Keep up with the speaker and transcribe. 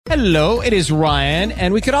Hello, it is Ryan,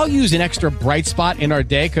 and we could all use an extra bright spot in our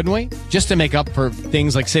day, couldn't we? Just to make up for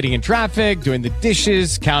things like sitting in traffic, doing the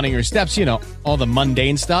dishes, counting your steps, you know, all the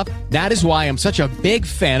mundane stuff. That is why I'm such a big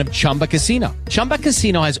fan of Chumba Casino. Chumba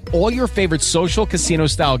Casino has all your favorite social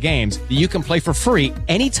casino-style games that you can play for free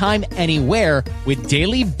anytime, anywhere with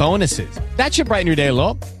daily bonuses. That should brighten your day a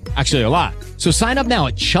little. Actually, a lot. So sign up now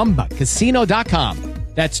at ChumbaCasino.com.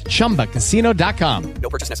 That's ChumbaCasino.com. No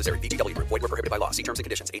purchase necessary. VGW Group. Void where prohibited by law. See terms and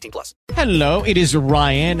conditions. 18+. Hello, it is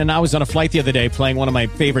Ryan, and I was on a flight the other day playing one of my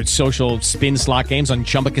favorite social spin slot games on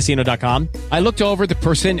ChumbaCasino.com. I looked over at the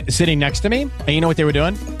person sitting next to me, and you know what they were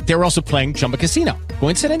doing? They were also playing Chumba Casino.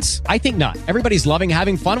 Coincidence? I think not. Everybody's loving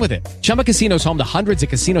having fun with it. Chumba Casino is home to hundreds of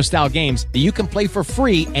casino-style games that you can play for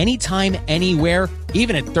free anytime, anywhere,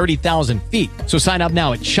 even at 30,000 feet. So sign up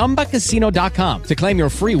now at ChumbaCasino.com to claim your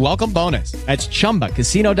free welcome bonus. That's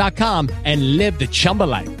ChumbaCasino.com and live the Chumba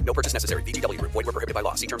life. No purchase necessary. VGW Group. Void where prohibited by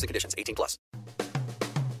law. See terms and conditions. 18+.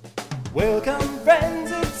 Welcome,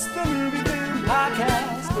 friends. It's the MovieFilm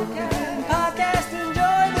Podcast. MovieFilm Podcast.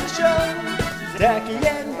 Enjoy the show. Zaki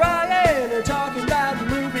and Brian are talking about the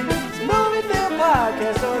movies. MovieFilm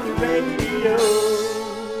Podcast on the radio.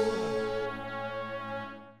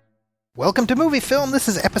 Welcome to Movie Film. This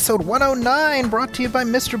is episode 109, brought to you by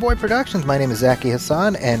Mr. Boy Productions. My name is Zaki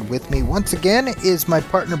Hassan, and with me once again is my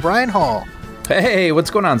partner, Brian Hall. Hey,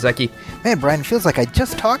 what's going on, Zaki? Man, Brian, it feels like I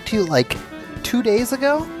just talked to you like 2 days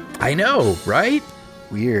ago. I know, right?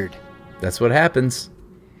 Weird. That's what happens.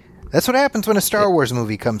 That's what happens when a Star Wars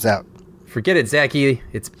movie comes out. Forget it, Zaki.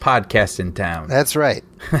 It's podcast in town. That's right.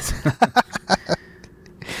 That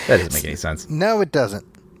doesn't make any sense. No, it doesn't.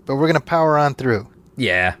 But we're going to power on through.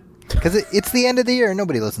 Yeah. Because it's the end of the year.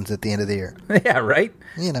 Nobody listens at the end of the year. Yeah, right?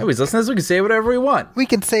 You know. Nobody's listening to us. We can say whatever we want. We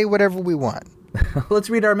can say whatever we want. Let's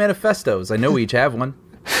read our manifestos. I know we each have one.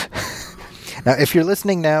 Now, if you're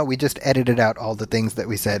listening now, we just edited out all the things that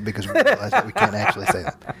we said because we realized that we can't actually say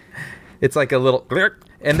them. It's like a little...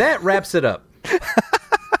 And that wraps it up.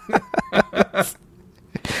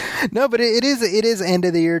 No, but it is end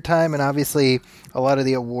of the year time, and obviously a lot of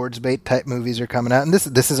the awards bait type movies are coming out, and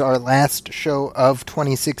this is our last show of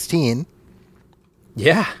 2016.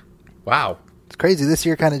 Yeah. Wow. It's crazy. This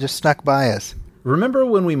year kind of just snuck by us. Remember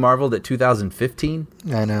when we marveled at 2015?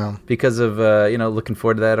 I know. Because of, looking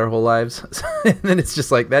forward to that our whole lives. And then it's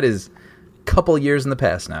just like, that is a couple years in the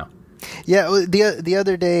past now. Yeah, the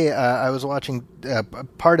other day I was watching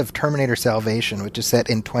part of Terminator Salvation, which is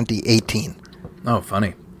set in 2018. Oh,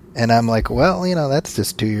 funny. And I'm like, well, that's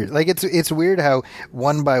just 2 years. Like, it's weird how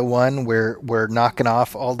one by one we're knocking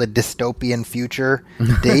off all the dystopian future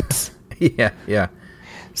dates. Yeah.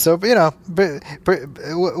 So, but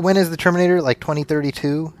when is the Terminator? Like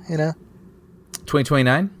 2032,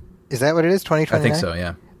 2029? Is that what it is, 2029? I think so,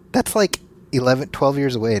 yeah. That's like 12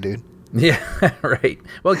 years away, dude. Yeah, right.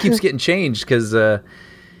 Well, it keeps getting changed because, Jai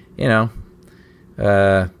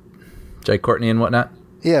Courtney and whatnot.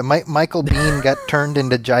 Yeah, Michael Biehn got turned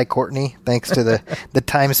into Jai Courtney thanks to the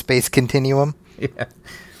time-space continuum. Yeah.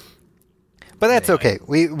 But that's okay.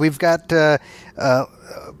 We've got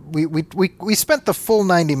we spent the full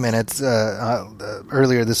 90 minutes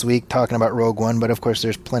earlier this week talking about Rogue One, but of course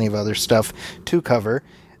there's plenty of other stuff to cover.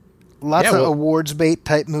 Lots of awards bait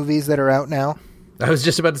type movies that are out now. I was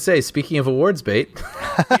just about to say, speaking of awards bait,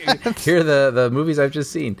 here are the movies I've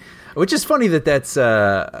just seen. Which is funny that's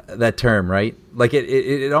that term, right? Like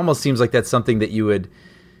it almost seems like that's something that you would,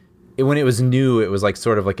 when it was new, it was like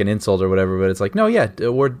sort of like an insult or whatever. But it's like, no, yeah,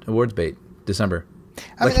 awards bait, December.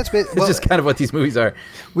 I mean, it's just kind of what these movies are.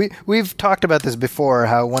 We've talked about this before.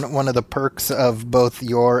 How one of the perks of both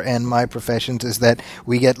your and my professions is that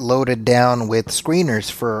we get loaded down with screeners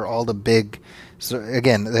for all the big, so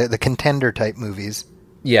again, the contender type movies.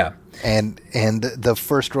 Yeah. And the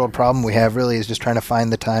first world problem we have really is just trying to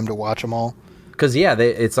find the time to watch them all. Because,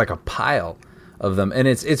 it's like a pile of them. And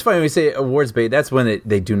it's funny when we say awards bait, that's when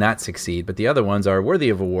they do not succeed. But the other ones are worthy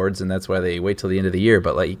of awards, and that's why they wait till the end of the year.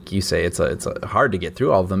 But like you say, it's hard to get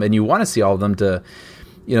through all of them. And you want to see all of them to,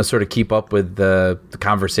 sort of keep up with the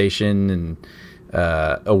conversation and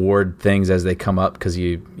award things as they come up. Because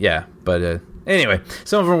anyway,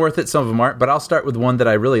 some of them are worth it, some of them aren't. But I'll start with one that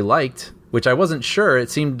I really liked, which I wasn't sure. It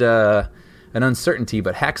seemed an uncertainty,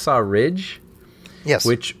 but Hacksaw Ridge, yes,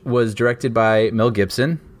 which was directed by Mel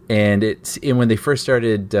Gibson, and when they first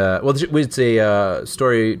started. It's a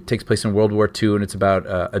story takes place in World War II, and it's about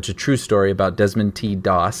it's a true story about Desmond T.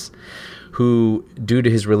 Doss, who, due to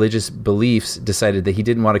his religious beliefs, decided that he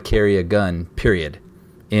didn't want to carry a gun. Period,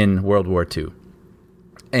 in World War II,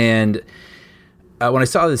 and when I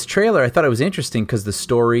saw this trailer, I thought it was interesting because the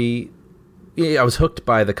story I was hooked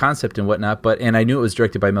by the concept and whatnot, and I knew it was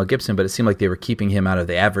directed by Mel Gibson, but it seemed like they were keeping him out of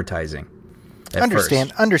the advertising at first.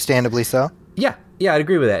 Understandably so. Yeah, I'd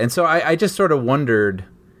agree with that. And so I just sort of wondered,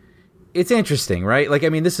 it's interesting, right? Like, I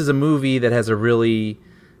mean, this is a movie that has a really,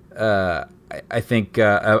 I think,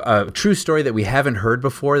 a true story that we haven't heard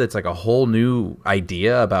before. That's like a whole new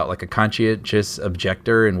idea about like a conscientious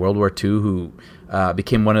objector in World War II who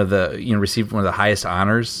became one of the, received one of the highest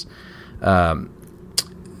honors.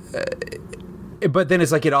 But then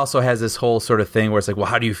it's like it also has this whole sort of thing where it's like, well,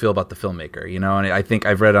 how do you feel about the filmmaker? And I think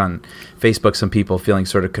I've read on Facebook some people feeling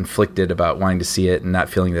sort of conflicted about wanting to see it and not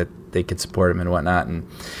feeling that they could support him and whatnot. And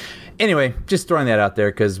anyway, just throwing that out there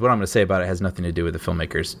because what I'm going to say about it has nothing to do with the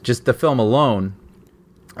filmmakers. Just the film alone,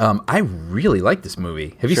 I really like this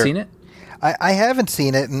movie. Have you seen it? I haven't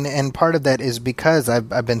seen it, and part of that is because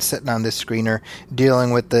I've been sitting on this screener dealing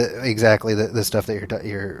with the stuff that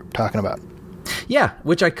you're talking about. Yeah,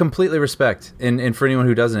 which I completely respect. And for anyone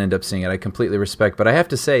who doesn't end up seeing it, I completely respect. But I have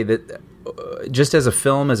to say that just as a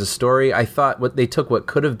film, as a story, I thought what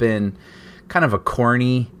could have been kind of a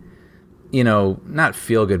corny, not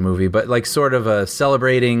feel-good movie, but like sort of a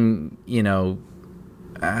celebrating, I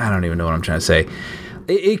don't even know what I'm trying to say.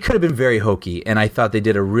 It could have been very hokey, and I thought they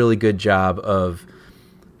did a really good job of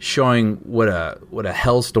showing what a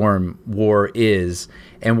hellstorm war is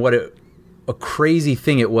and what a crazy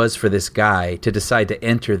thing it was for this guy to decide to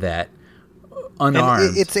enter that unarmed.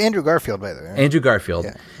 And it's Andrew Garfield, by the way. Right? Andrew Garfield,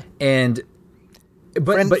 yeah. And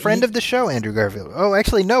friend of the show, Andrew Garfield. Oh,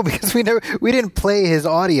 actually, no, because we didn't play his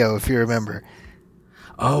audio, if you remember.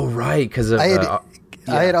 Oh, right, because I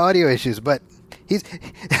had audio issues, but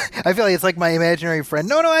I feel like it's like my imaginary friend.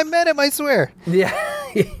 No, I met him, I swear. Yeah.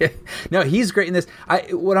 No, he's great in this.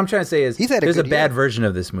 What I'm trying to say is there's a bad version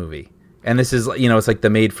of this movie. And this is, it's like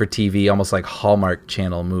the made-for-TV, almost like Hallmark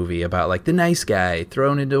Channel movie about like the nice guy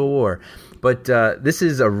thrown into a war. But this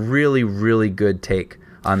is a really, really good take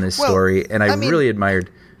on this story, and I really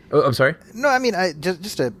admired. Oh, I'm sorry. No, I mean,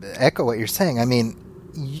 just to echo what you're saying. I mean,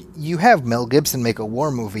 you have Mel Gibson make a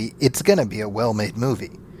war movie. It's gonna be a well-made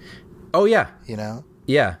movie. Oh yeah,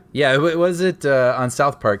 Yeah. Was it on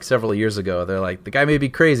South Park several years ago? They're like, the guy may be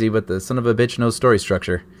crazy, but the son of a bitch knows story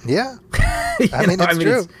structure. Yeah. It's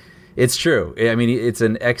true. It's true. I mean, it's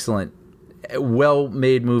an excellent,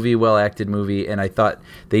 well-made movie, well-acted movie, and I thought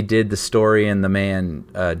they did the story and the man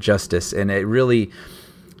justice. And it really,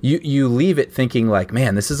 you leave it thinking like,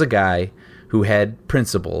 man, this is a guy who had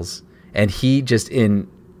principles, and he just, in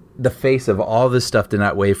the face of all this stuff, did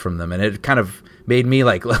not waver from them. And it kind of made me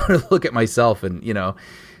like look at myself and,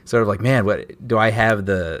 sort of like, man, what do I have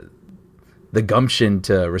the gumption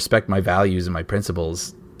to respect my values and my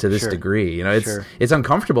principles to this degree? It's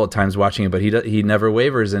uncomfortable at times watching it, but he never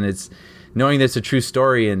wavers, and it's knowing that it's a true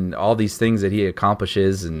story and all these things that he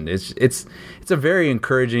accomplishes, and it's a very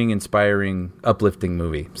encouraging, inspiring, uplifting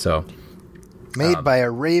movie. So made by a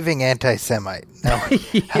raving anti-Semite. Now,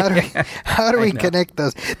 how do we connect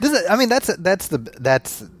those?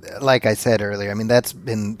 That's like I said earlier. I mean, that's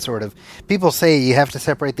been sort of, people say you have to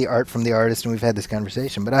separate the art from the artist, and we've had this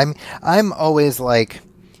conversation. But I'm always like,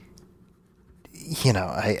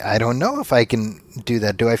 I don't know if I can do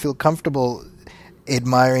that. Do I feel comfortable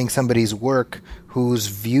admiring somebody's work whose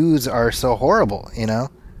views are so horrible?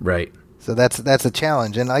 Right. So that's a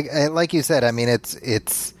challenge, and like you said, I mean,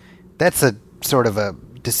 that's a sort of a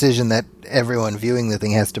decision that everyone viewing the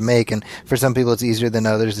thing has to make, and for some people it's easier than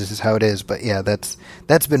others. This is how it is, but yeah,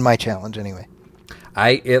 that's been my challenge anyway.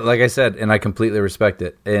 Like I said, and I completely respect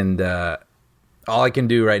it, and all I can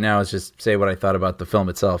do right now is just say what I thought about the film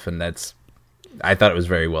itself, and I thought it was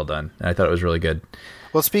very well done, and I thought it was really good.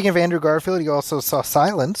 Well, speaking of Andrew Garfield, you also saw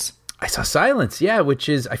Silence. I saw Silence, yeah, which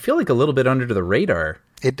is, I feel like, a little bit under the radar.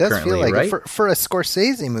 It does feel like right? it for a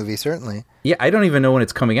Scorsese movie, certainly. Yeah, I don't even know when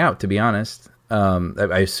it's coming out, to be honest.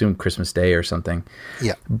 I assume Christmas Day or something.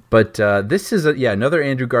 Yeah. But this is another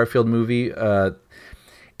Andrew Garfield movie.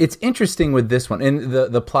 It's interesting with this one, and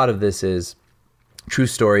the plot of this is true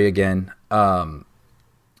story again. Oh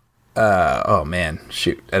man,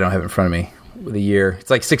 shoot, I don't have it in front of me. The year,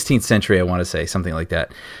 it's like 16th century, I want to say, something like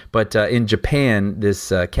that. But in Japan,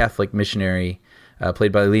 this Catholic missionary,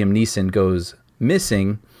 played by Liam Neeson, goes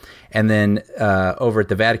missing, and then over at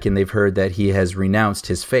the Vatican, they've heard that he has renounced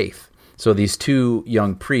his faith. So these two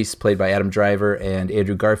young priests, played by Adam Driver and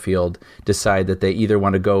Andrew Garfield, decide that they either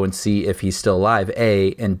want to go and see if he's still alive,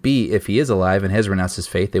 A, and B, if he is alive and has renounced his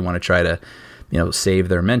faith, they want to try to, save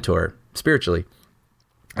their mentor spiritually.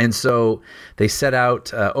 And so they set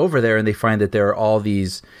out over there, and they find that there are all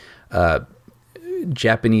these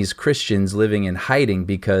Japanese Christians living in hiding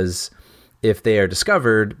because if they are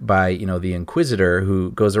discovered by, the Inquisitor,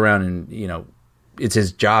 who goes around and, it's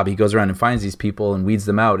his job. He goes around and finds these people and weeds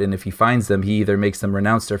them out. And if he finds them, he either makes them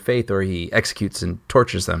renounce their faith or he executes and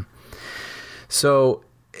tortures them. So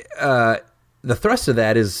the thrust of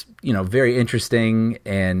that is, very interesting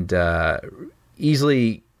and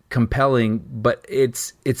easily compelling, but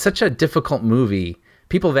it's such a difficult movie.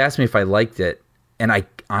 People have asked me if I liked it, and I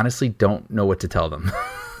honestly don't know what to tell them.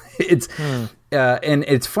 And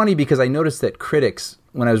it's funny because I noticed that critics,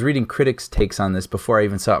 when I was reading critics' takes on this before I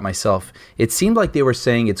even saw it myself, it seemed like they were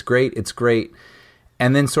saying it's great,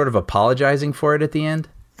 and then sort of apologizing for it at the end.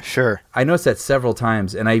 Sure. I noticed that several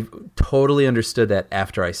times, and I totally understood that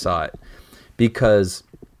after I saw it, because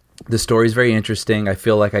the story is very interesting. I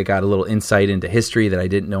feel like I got a little insight into history that I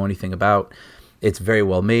didn't know anything about. It's very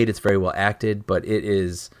well made. It's very well acted, but it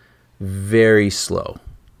is very slow.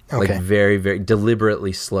 Okay. Like very, very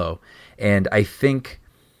deliberately slow. And I think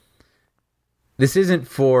this isn't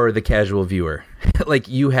for the casual viewer. Like,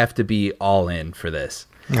 you have to be all in for this.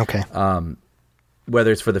 Okay.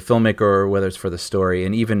 Whether it's for the filmmaker or whether it's for the story.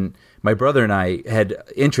 And even my brother and I had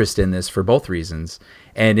interest in this for both reasons.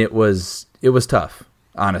 And it was tough.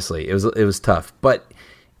 Honestly, it was tough, but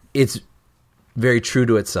it's very true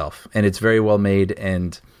to itself, and it's very well made.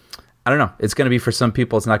 And I don't know, it's going to be for some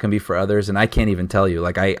people, it's not going to be for others, and I can't even tell you.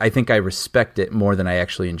 Like, I think I respect it more than I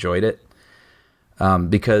actually enjoyed it,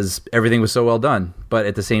 because everything was so well done. But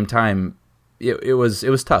at the same time, it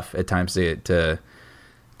was tough at times to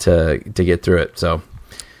get through it. So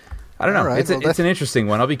I don't know. Right, it's an interesting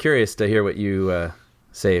one. I'll be curious to hear what you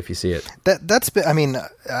say if you see it. I mean,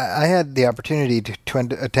 I had the opportunity to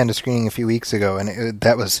attend a screening a few weeks ago, and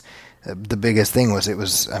that was the biggest thing.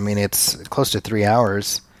 It's close to 3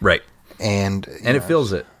 hours, right? And it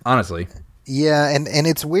feels it, honestly. Yeah, and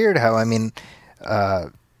it's weird how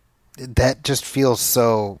that just feels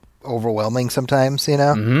so overwhelming sometimes.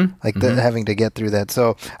 Having to get through that.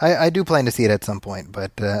 So I do plan to see it at some point,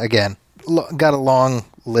 but again, got a long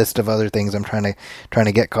list of other things I'm trying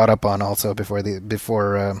to get caught up on also before the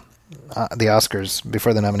Oscars,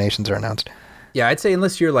 before the nominations are announced. Yeah, I'd say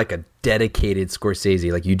unless you're like a dedicated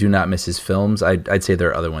Scorsese, like you do not miss his films, I'd say there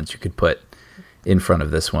are other ones you could put in front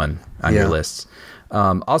of this one on your lists.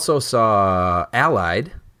 Also saw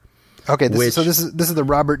Allied. Okay, this is the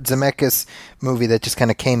Robert Zemeckis movie that just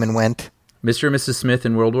kind of came and went. Mr. and Mrs. Smith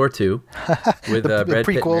in World War II with the Brad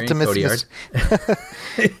Pitt prequel and to Marion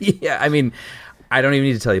Cotillard. Yeah, I mean, I don't even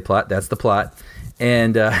need to tell you plot. That's the plot.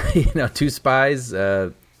 And, two spies.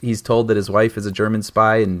 He's told that his wife is a German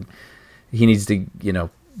spy, and he needs to,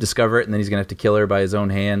 discover it, and then he's going to have to kill her by his own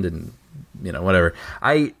hand, and, whatever.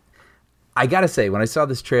 I got to say, when I saw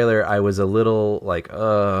this trailer, I was a little like,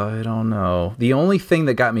 I don't know. The only thing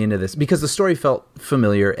that got me into this, because the story felt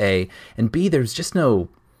familiar, A, and B, there's just no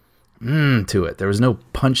to it. There was no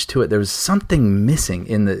punch to it. There was something missing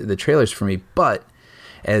in the trailers for me. But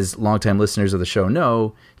as longtime listeners of the show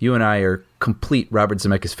know, you and I are complete Robert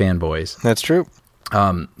Zemeckis fanboys. That's true.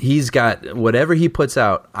 He's got whatever he puts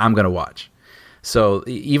out, I'm going to watch. So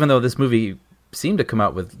even though this movie seemed to come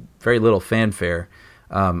out with very little fanfare,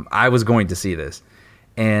 I was going to see this.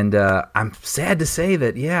 And I'm sad to say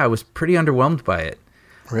that, I was pretty underwhelmed by it.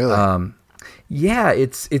 Really?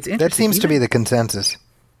 It's interesting. That seems to be the consensus.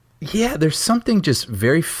 Yeah, there's something just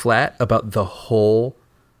very flat about the whole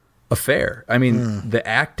affair. I mean, the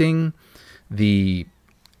acting, it's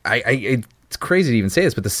crazy to even say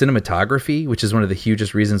this, but the cinematography, which is one of the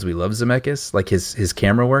hugest reasons we love Zemeckis, like his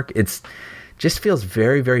camera work, it's just feels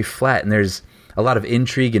very, very flat. And there's a lot of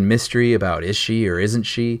intrigue and mystery about is she or isn't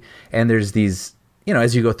she? And there's these,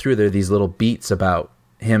 as you go through, there are these little beats about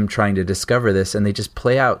him trying to discover this, and they just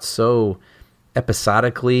play out so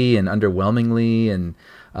episodically and underwhelmingly. And,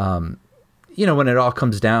 when it all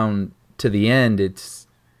comes down to the end, it's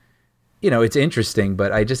interesting,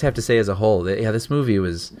 but I just have to say as a whole that, this movie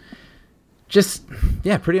was just,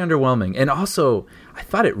 pretty underwhelming. And also, I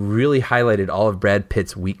thought it really highlighted all of Brad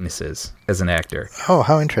Pitt's weaknesses as an actor. Oh,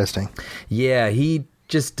 how interesting. Yeah, he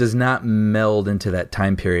just does not meld into that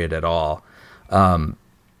time period at all. And,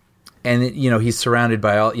 he's surrounded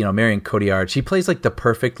by all, Marion Cotillard. She plays like the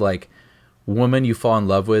perfect, woman you fall in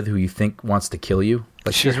love with who you think wants to kill you.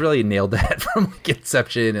 Like, she's really nailed that from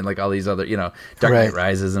Inception and all these other, Dark Knight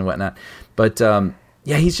Rises and whatnot. But,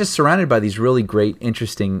 he's just surrounded by these really great,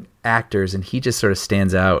 interesting actors, and he just sort of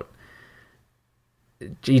stands out.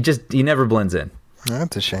 He never blends in.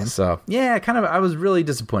 That's a shame. So, I was really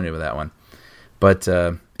disappointed with that one. But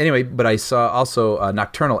anyway, I saw also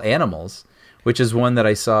Nocturnal Animals, which is one that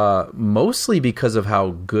I saw mostly because of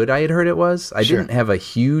how good I had heard it was. I didn't have a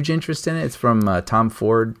huge interest in it. It's from Tom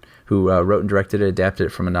Ford, who wrote and directed it, adapted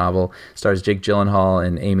it from a novel. Stars Jake Gyllenhaal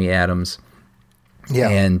and Amy Adams. Yeah.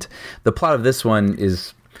 And the plot of this one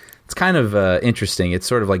it's kind of interesting. It's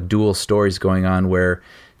sort of like dual stories going on where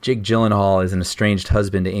Jake Gyllenhaal is an estranged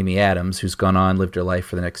husband to Amy Adams, who's gone on, lived her life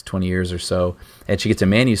for the next 20 years or so, and she gets a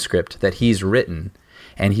manuscript that he's written,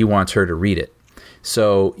 and he wants her to read it.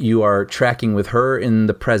 So you are tracking with her in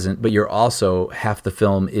the present, but you're also, half the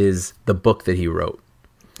film is the book that he wrote.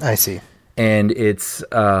 I see. And it's,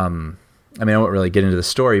 I won't really get into the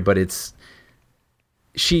story, but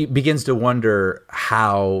she begins to wonder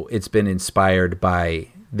how it's been inspired by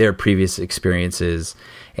their previous experiences.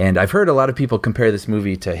 And I've heard a lot of people compare this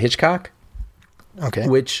movie to Hitchcock,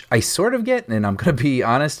 which I sort of get, and I'm going to be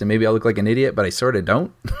honest, and maybe I'll look like an idiot, but I sort of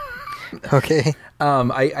don't. Okay.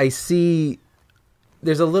 I see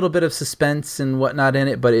there's a little bit of suspense and whatnot in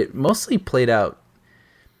it, but it mostly played out.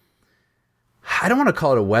 I don't want to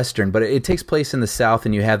call it a Western, but it takes place in the South,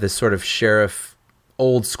 and you have this sort of sheriff,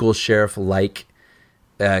 old school sheriff-like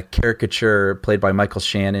caricature played by Michael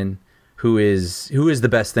Shannon, who is the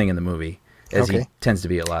best thing in the movie, as he tends to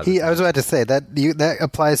be a lot of the time. I was about to say that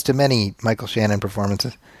applies to many Michael Shannon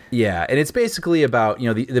performances. Yeah, and it's basically about,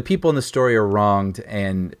 the people in the story are wronged,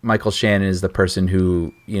 and Michael Shannon is the person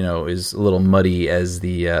who, is a little muddy as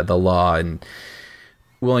the law and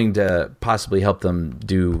willing to possibly help them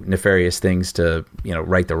do nefarious things to,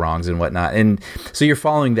 right the wrongs and whatnot. And so you're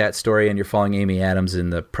following that story, and you're following Amy Adams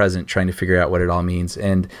in the present, trying to figure out what it all means.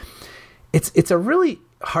 And it's a really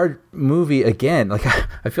hard movie. Again, like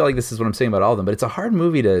I feel like this is what I'm saying about all of them, but it's a hard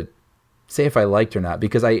movie to say if I liked or not,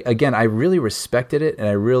 because I really respected it, and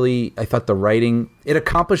I thought the writing, it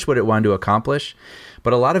accomplished what it wanted to accomplish,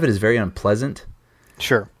 but a lot of it is very unpleasant.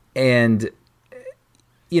 Sure. And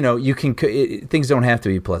things don't have to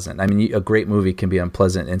be pleasant. I mean, a great movie can be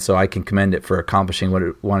unpleasant, and so I can commend it for accomplishing what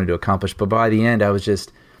it wanted to accomplish. But by the end, I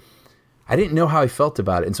didn't know how I felt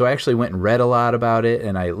about it, and so I actually went and read a lot about it,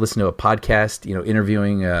 and I listened to a podcast,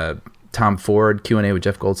 interviewing Tom Ford, Q&A with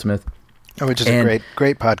Jeff Goldsmith. Which is a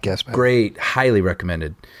great podcast. Great, highly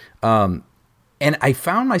recommended. And I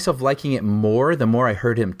found myself liking it more the more I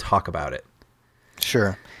heard him talk about it.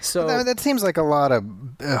 Sure. So that seems like a lot of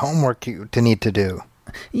homework to need to do.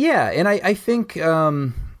 Yeah, and I think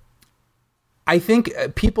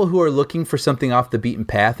people who are looking for something off the beaten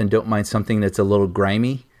path and don't mind something that's a little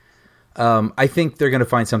grimy, I think they're going to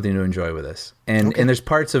find something to enjoy with this. And there's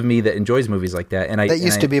parts of me that enjoys movies like that. And that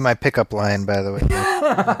used to be my pickup line, by the way.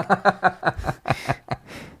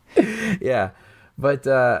 Yeah. But,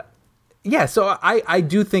 so I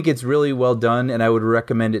do think it's really well done, and I would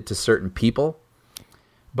recommend it to certain people.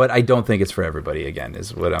 But I don't think it's for everybody. Again,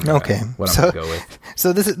 is what I'm going to go with.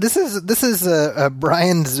 So this is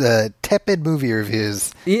Brian's tepid movie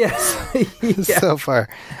reviews. Yes, so far.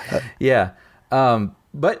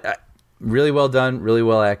 But really well done, really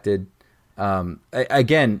well acted.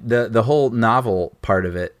 Again, the whole novel part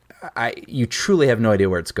of it, you truly have no idea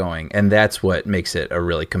where it's going, and that's what makes it a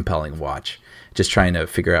really compelling watch. Just trying to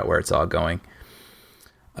figure out where it's all going.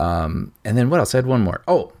 And then what else? I had one more.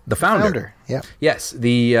 Oh, The Founder. Yeah. Yes.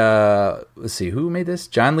 Let's see, who made this?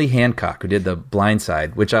 John Lee Hancock, who did The Blind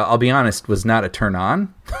Side, which I'll be honest was not a turn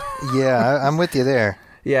on. Yeah, I'm with you there.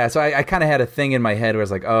 Yeah. So I kind of had a thing in my head where I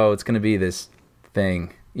was like, oh, it's going to be this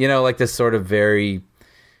thing, like this sort of very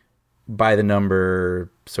by the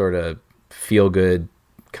number, sort of feel good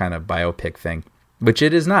kind of biopic thing, which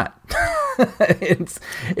it is not.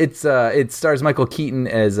 It stars Michael Keaton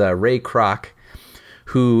as Ray Kroc,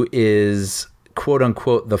 who is quote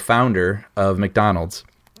unquote the founder of McDonald's.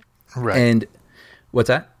 Right. And what's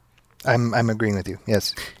that? I'm agreeing with you.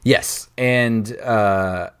 Yes. Yes. And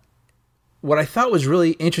what I thought was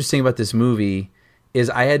really interesting about this movie is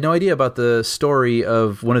I had no idea about the story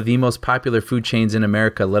of one of the most popular food chains in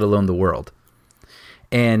America, let alone the world.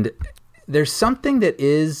 And there's something that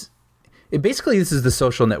basically this is the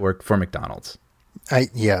social network for McDonald's. I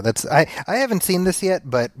haven't seen this yet,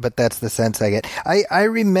 but that's the sense I get. I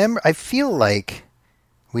remember, I feel like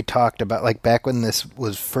we talked about, like, back when this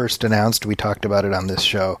was first announced, we talked about it on this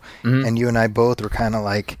show, and you and I both were kind of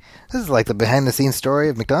like, this is like the behind the scenes story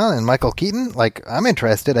of McDonald's and Michael Keaton. Like, I'm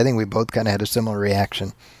interested. I think we both kind of had a similar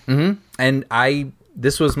reaction. And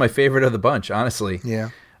this was my favorite of the bunch, honestly.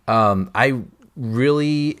 Yeah. I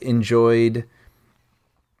really enjoyed.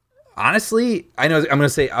 Honestly, I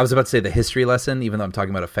was about to say the history lesson, even though I'm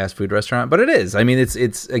talking about a fast food restaurant, but it is. I mean,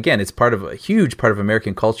 it's part of a huge part of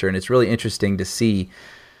American culture, and it's really interesting to see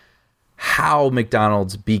how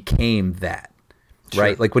McDonald's became that.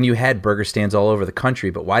 right? Like when you had burger stands all over the country,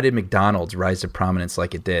 but why did McDonald's rise to prominence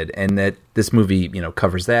like it did? And that this movie,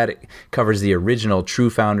 covers that. It covers the original true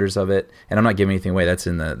founders of it. And I'm not giving anything away. That's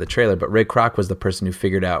in the trailer. But Ray Kroc was the person who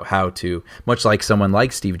figured out how to, much like someone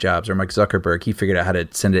like Steve Jobs or Mark Zuckerberg, he figured out how to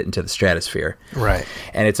send it into the stratosphere. Right.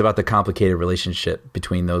 And it's about the complicated relationship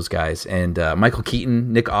between those guys. And Michael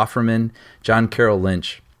Keaton, Nick Offerman, John Carroll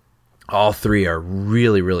Lynch, all three are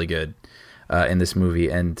really, really good in this movie,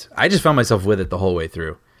 and I just found myself with it the whole way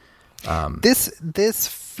through. This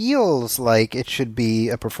feels like it should be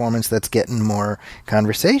a performance that's getting more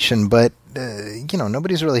conversation, but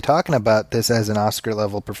nobody's really talking about this as an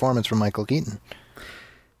Oscar-level performance from Michael Keaton.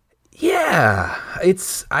 Yeah,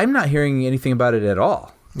 I'm not hearing anything about it at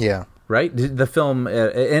all. Yeah. Right? The film,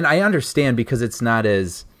 and I understand because it's not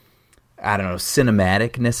as, I don't know,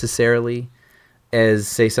 cinematic necessarily as,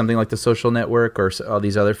 say, something like The Social Network or all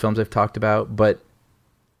these other films I've talked about, but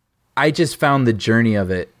I just found the journey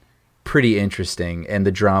of it pretty interesting and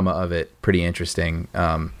the drama of it pretty interesting.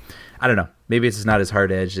 I don't know. Maybe it's not as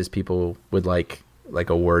hard-edged as people would like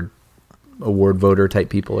award voter type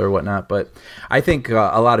people or whatnot, but I think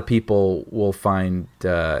a lot of people will find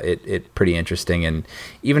it pretty interesting, and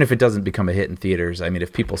even if it doesn't become a hit in theaters, I mean,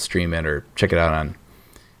 if people stream it or check it out on,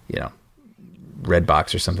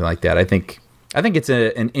 Redbox or something like that, I think it's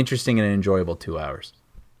an interesting and enjoyable 2 hours.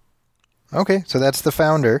 Okay, so that's The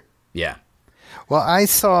Founder. Yeah. Well, I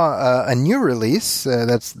saw a new release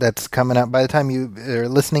that's coming out. By the time you are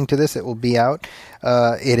listening to this, it will be out.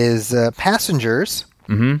 It is Passengers,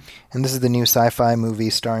 and this is the new sci-fi movie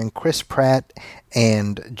starring Chris Pratt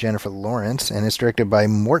and Jennifer Lawrence, and it's directed by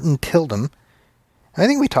Morton Tildum. I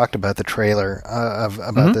think we talked about the trailer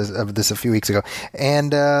of this a few weeks ago,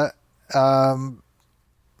 and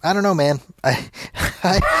I don't know, man.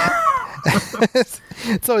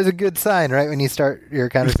 It's always a good sign, right, when you start your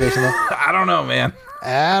conversation. I don't know, man.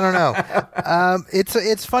 I don't know.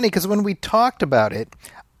 It's funny because when we talked about it,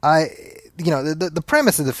 the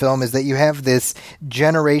premise of the film is that you have this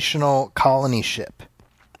generational colony ship.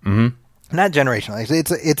 Mm-hmm. Not generational.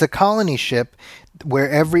 It's a colony ship where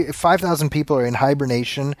every 5,000 people are in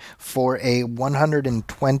hibernation for a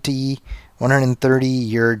 130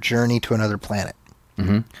 year journey to another planet.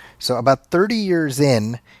 Mm-hmm. So about 30 years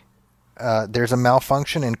in, there's a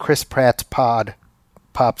malfunction and Chris Pratt's pod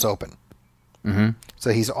pops open. Mm-hmm.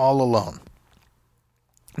 So he's all alone.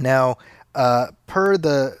 Now, per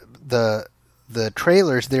the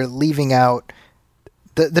trailers, they're leaving out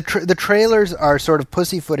the trailers are sort of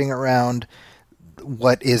pussyfooting around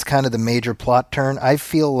what is kind of the major plot turn. I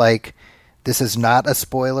feel like this is not a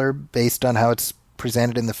spoiler based on how it's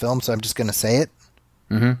presented in the film, so I'm just going to say it.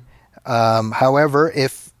 Mm-hmm. However,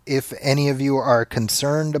 if any of you are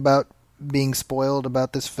concerned about being spoiled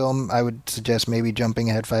about this film, I would suggest maybe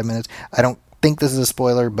jumping ahead 5 minutes. I don't think this is a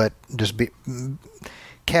spoiler, but just be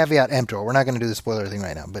caveat emptor. We're not going to do the spoiler thing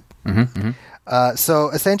right now, but so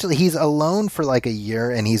essentially he's alone for like a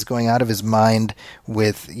year, and he's going out of his mind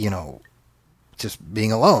with just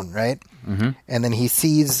being alone, right? Mm-hmm. And then he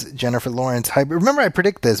sees Jennifer Lawrence. Remember, I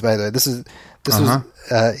predict this, by the way. This was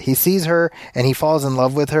he sees her and he falls in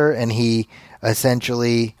love with her, and he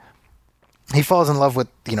falls in love with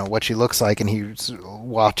what she looks like, and he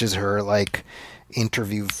watches her like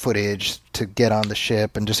interview footage to get on the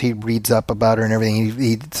ship, and just he reads up about her and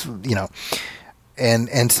everything.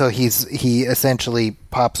 And so he essentially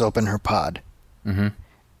pops open her pod, mm-hmm.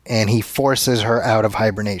 and he forces her out of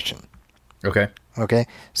hibernation. Okay.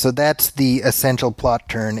 So that's the essential plot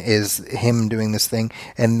turn, is him doing this thing,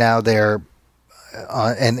 and now they're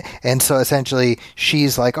and so essentially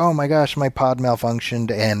she's like, oh my gosh, my pod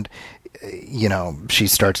malfunctioned, and she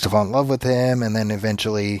starts to fall in love with him, and then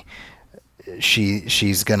eventually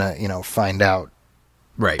she's gonna find out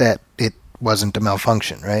that it wasn't a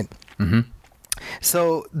malfunction, right? Mm-hmm.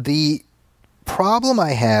 So the problem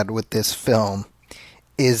I had with this film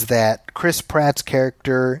is that Chris Pratt's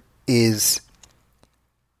character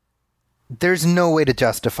there's no way to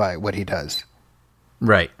justify what he does.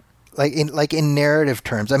 Right. Like in narrative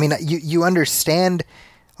terms. I mean, you understand.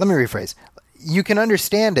 Let me rephrase. You can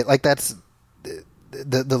understand it. Like that's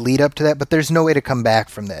the lead up to that, but there's no way to come back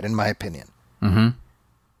from that, in my opinion. Mm-hmm.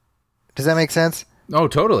 Does that make sense? Oh,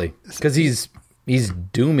 totally. Because he's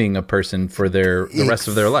dooming a person for the rest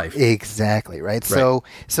of their life. Exactly. Right. So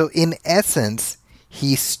in essence,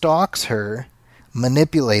 he stalks her,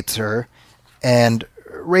 manipulates her, and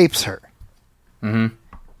rapes her. Mm-hmm.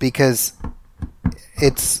 Because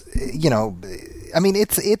it's I mean,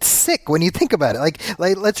 it's sick when you think about it. Like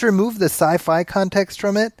let's remove the sci-fi context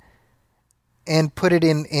from it and put it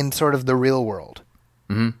in sort of the real world.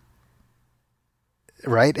 Mm-hmm.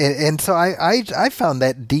 right? And so I found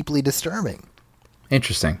that deeply disturbing.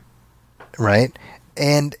 Interesting. Right?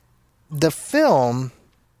 And the film,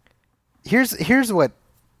 here's what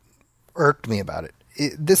irked me about it.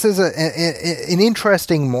 This is an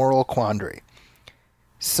interesting moral quandary.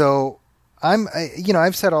 So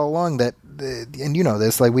I've said all along that, and you know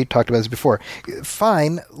this, like we talked about this before.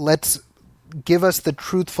 Fine, let's give us the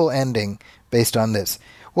truthful ending based on this.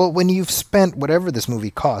 Well, when you've spent whatever this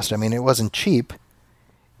movie cost, I mean, it wasn't cheap.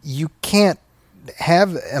 You can't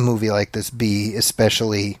have a movie like this be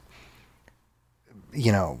especially,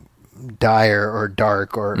 dire or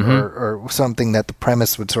dark or something that the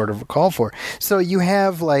premise would sort of call for. So you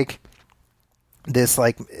have like this,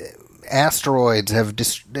 like asteroids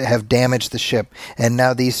have damaged the ship, and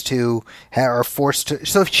now these two are forced to.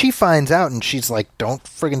 So if she finds out and she's like, "Don't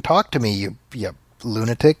friggin' talk to me, you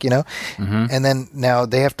lunatic," and then now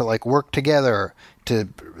they have to like work together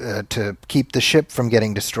to keep the ship from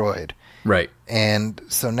getting destroyed. Right. And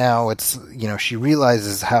so now it's, she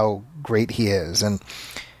realizes how great he is, and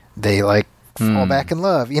they like fall back in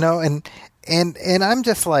love, and I'm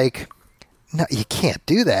just like, no, you can't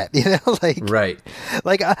do that, right.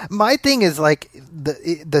 Like my thing is like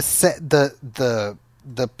the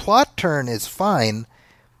plot turn is fine,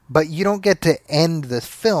 but you don't get to end the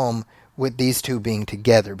film with these two being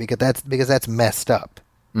together because that's messed up.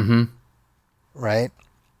 Mm-hmm. Right?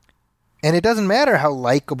 And it doesn't matter how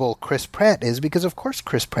likable Chris Pratt is, because of course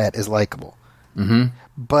Chris Pratt is likable. Mm-hmm.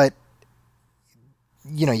 But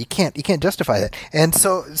you can't justify that. And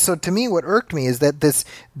so to me, what irked me is that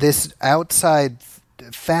this outside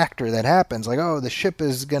factor that happens, like, oh, the ship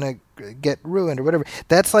is gonna get ruined or whatever.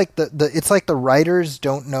 That's like it's like the writers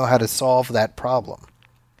don't know how to solve that problem,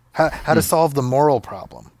 how to solve the moral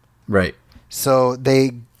problem. Right. So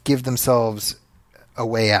they give themselves a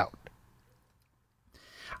way out.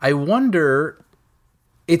 I wonder.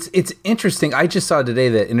 It's interesting. I just saw today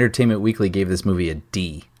that Entertainment Weekly gave this movie a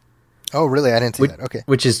D. Oh, really? I didn't see that. Okay.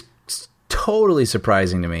 Which is totally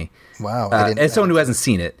surprising to me. Wow. As someone who hasn't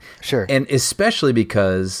seen it. Sure. And especially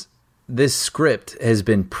because this script has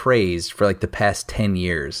been praised for like the past 10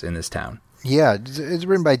 years in this town. Yeah. It's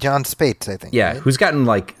written by John Spates, I think. Yeah. Right? Who's gotten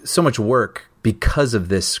like so much work because of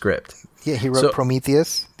this script. Yeah. He wrote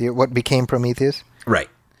Prometheus, what became Prometheus. Right.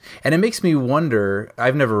 And it makes me wonder,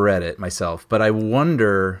 I've never read it myself, but I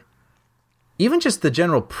wonder, even just the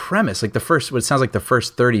general premise, like what sounds like the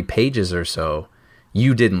first 30 pages or so,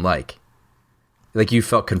 you didn't like you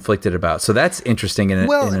felt conflicted about. So that's interesting in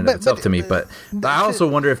and of itself to me. But I also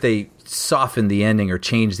wonder if they softened the ending or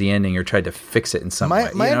changed the ending or tried to fix it in some way.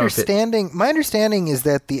 My understanding is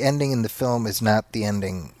that the ending in the film is not the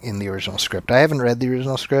ending in the original script. I haven't read the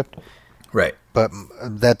original script. Right. But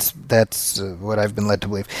that's what I've been led to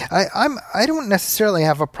believe. I don't necessarily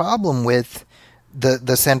have a problem with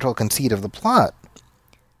the central conceit of the plot,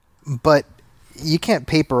 but you can't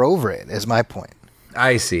paper over it, is my point.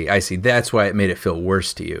 I see. That's why it made it feel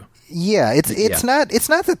worse to you. Yeah, it's not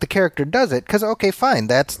that the character does it, because okay, fine,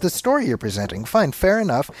 that's the story you're presenting. Fine, fair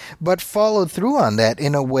enough, but follow through on that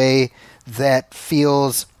in a way that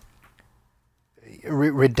feels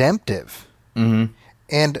redemptive. Mm-hmm.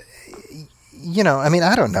 And I mean,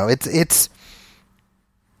 I don't know. It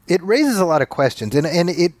raises a lot of questions,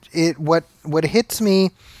 and what hits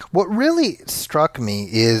me, what really struck me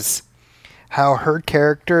is how her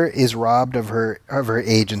character is robbed of her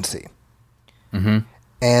agency. Mm-hmm.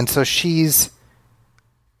 And so she's,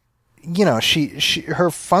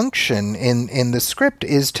 her function in the script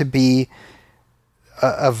is to be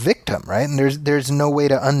a victim, right? And there's no way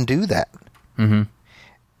to undo that. Mm-hmm.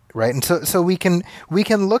 Right, and so we can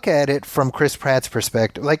look at it from Chris Pratt's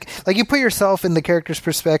perspective, like you put yourself in the character's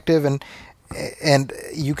perspective, and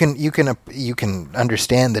you can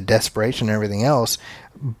understand the desperation and everything else,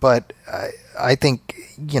 but I think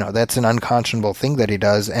that's an unconscionable thing that he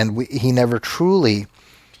does, and he never truly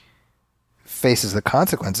faces the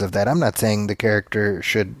consequence of that. I'm not saying the character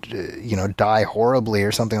should die horribly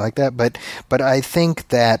or something like that, but I think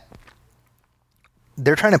that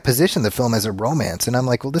they're trying to position the film as a romance, and I'm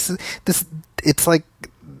like, well, it's like,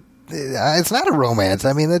 it's not a romance.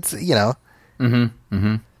 I mean, it's, Mm-hmm.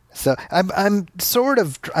 Mm-hmm. So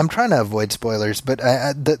I'm trying to avoid spoilers, but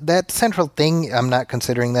that central thing, I'm not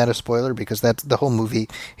considering that a spoiler because that's the whole movie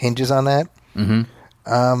hinges on that.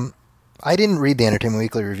 Mm-hmm. I didn't read the Entertainment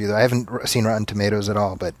Weekly review though. I haven't seen Rotten Tomatoes at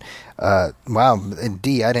all, but wow,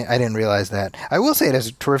 D, I didn't realize that. I will say it has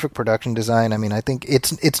a terrific production design. I mean, I think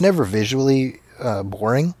it's never visually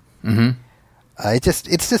boring. Mm-hmm.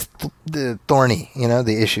 It's just thorny,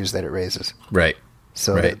 the issues that it raises. Right.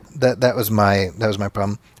 So right. that was my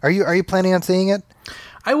problem. Are you planning on seeing it?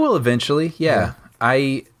 I will eventually. Yeah.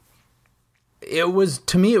 it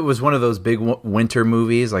was one of those big winter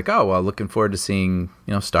movies. Like, oh well, looking forward to seeing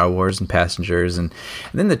Star Wars and Passengers, and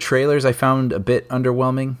then the trailers I found a bit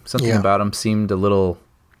underwhelming. Something about them seemed a little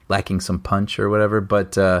lacking some punch or whatever.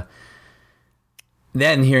 But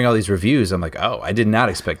then hearing all these reviews, I'm like, oh, I did not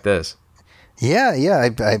expect this. Yeah,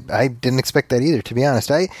 I didn't expect that either, to be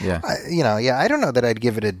honest. I don't know that I'd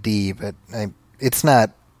give it a D, but it's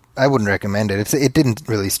not. I wouldn't recommend it. It didn't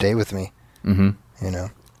really stay with me. Mm-hmm.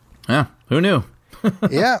 Yeah, who knew?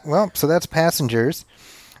 Yeah, well, so that's Passengers.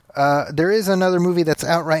 There is another movie that's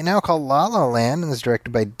out right now called La La Land, and it's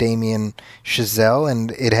directed by Damien Chazelle,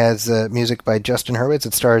 and it has music by Justin Hurwitz.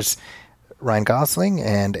 It stars Ryan Gosling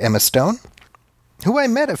and Emma Stone, who I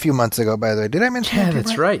met a few months ago, by the way. Did I mention that? Yeah,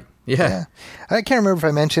 that's right. Yeah. I can't remember if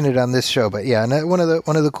I mentioned it on this show, but yeah, and one of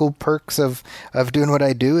the cool perks of doing what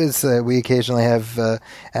I do is we occasionally have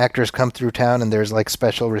actors come through town, and there's like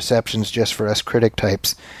special receptions just for us critic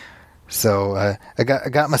types. So I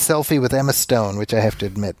got my selfie with Emma Stone, which I have to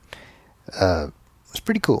admit was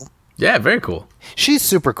pretty cool. Yeah, very cool. She's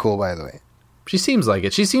super cool, by the way. She seems like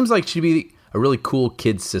it. She seems like she'd be a really cool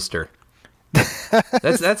kid sister.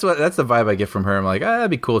 That's the vibe I get from her. I'm like,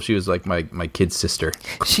 that'd be cool if she was like my kid sister.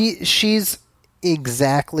 She's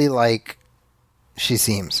exactly like she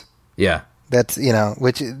seems. Yeah. That's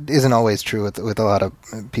which isn't always true with a lot of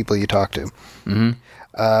people you talk to. Mm-hmm.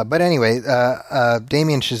 But anyway,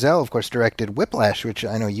 Damien Chazelle, of course, directed Whiplash, which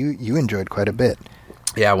I know you enjoyed quite a bit.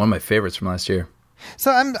 Yeah, one of my favorites from last year.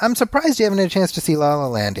 So I'm surprised you haven't had a chance to see La La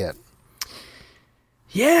Land yet.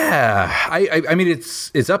 Yeah, I mean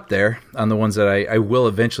it's up there on the ones that I will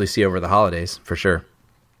eventually see over the holidays for sure.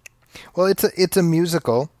 Well, it's a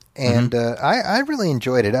musical, and I really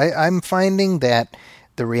enjoyed it. I'm finding that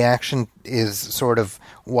the reaction is sort of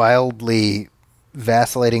wildly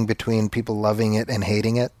vacillating between people loving it and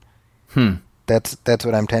hating it. That's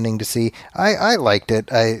what I'm tending to see. I liked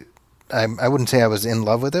it. I wouldn't say I was in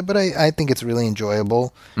love with it, but I think it's really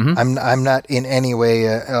enjoyable. Mm-hmm. I'm not in any way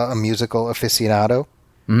a musical aficionado,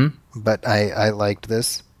 but I liked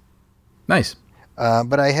this. Nice.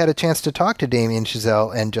 But I had a chance to talk to Damien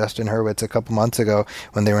Chazelle and Justin Hurwitz a couple months ago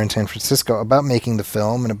when they were in San Francisco about making the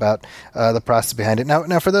film and about the process behind it.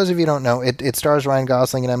 Now, for those of you who don't know, it stars Ryan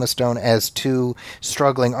Gosling and Emma Stone as two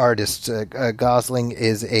struggling artists. Gosling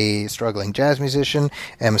is a struggling jazz musician.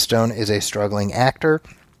 Emma Stone is a struggling actor.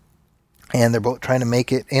 And they're both trying to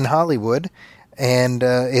make it in Hollywood. And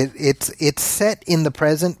it's set in the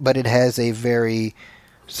present, but it has a very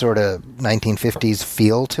sort of 1950s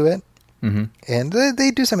feel to it. Mm-hmm. And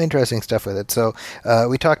they do some interesting stuff with it. So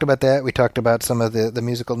we talked about that. We talked about some of the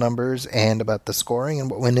musical numbers and about the scoring and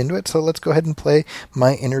what went into it. So let's go ahead and play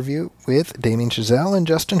my interview with Damien Chazelle and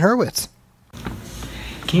Justin Hurwitz.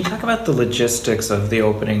 Can you talk about the logistics of the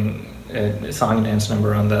opening song and dance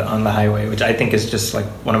number on the highway, which I think is just like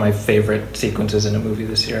one of my favorite sequences in a movie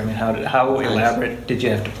this year? I mean, how elaborate did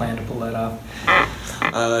you have to plan to pull that off?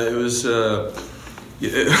 It was.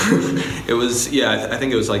 It was, yeah. I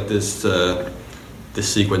think it was like this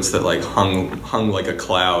sequence that like hung like a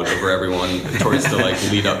cloud over everyone towards the like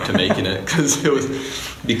lead up to making it, because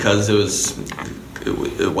it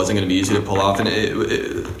wasn't going to be easy to pull off, and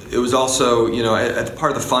it was also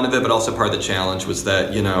part of the fun of it, but also part of the challenge was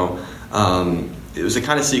that it was the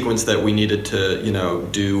kind of sequence that we needed to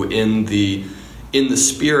do in the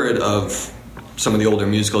spirit of some of the older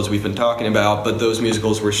musicals we've been talking about, but those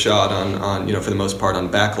musicals were shot on for the most part on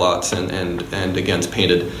backlots and against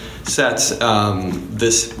painted sets.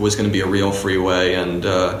 This was going to be a real freeway and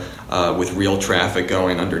with real traffic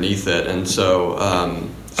going underneath it, and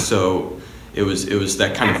so it was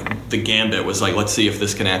that kind of, the gambit was like, let's see if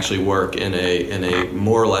this can actually work in a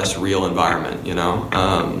more or less real environment,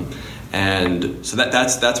 And so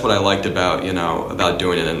that's what I liked about about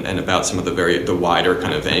doing it, and about some of the wider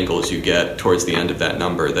kind of angles you get towards the end of that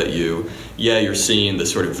number, that you're seeing the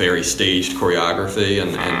sort of very staged choreography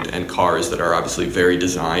and cars that are obviously very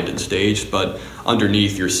designed and staged, but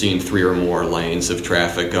underneath you're seeing 3 or more lanes of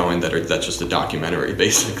traffic going that's just a documentary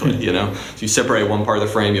basically, So you separate one part of the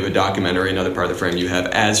frame, you have a documentary, another part of the frame you have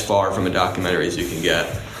as far from a documentary as you can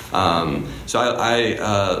get. So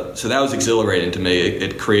that was exhilarating to me.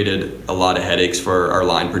 It created a lot of headaches for our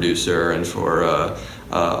line producer and for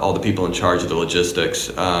all the people in charge of the logistics.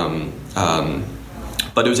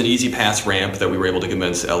 But it was an easy pass ramp that we were able to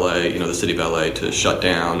convince LA, the city of LA, to shut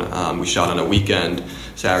down. We shot on a weekend,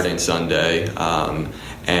 Saturday and Sunday,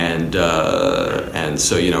 and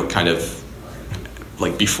so kind of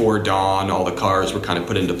like before dawn, all the cars were kind of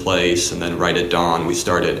put into place, and then right at dawn we'd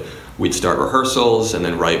start rehearsals, and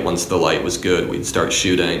then right once the light was good, we'd start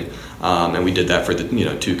shooting, and we did that for the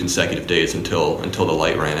 2 consecutive days until the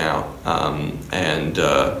light ran out,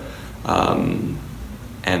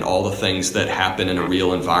 and all the things that happen in a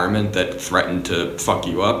real environment that threatened to fuck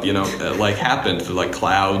you up, like happened. Like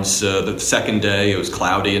clouds, the second day it was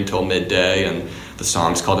cloudy until midday, and the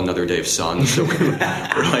song's called Another Day of Sun, so we're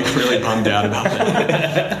like really bummed out about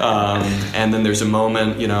that. And then there's a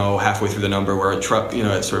moment, halfway through the number where a truck,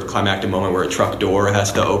 a sort of climactic moment where a truck door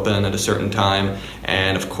has to open at a certain time,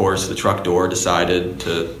 and of course the truck door decided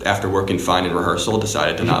to, after working fine in rehearsal,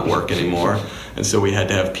 decided to not work anymore, and so we had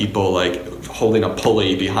to have people like holding a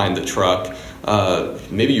pulley behind the truck.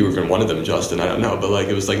 Maybe you were even one of them, Justin, I don't know, but like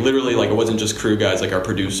it was like literally like it wasn't just crew guys, like our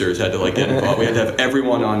producers had to like get involved. We had to have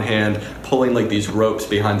everyone on hand pulling like these ropes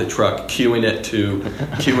behind the truck, cueing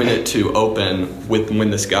it to open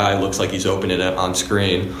when this guy looks like he's opening it on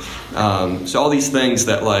screen. So all these things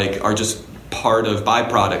that like are just part of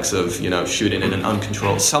byproducts of shooting in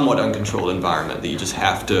an somewhat uncontrolled environment that you just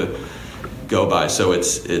have to go by. So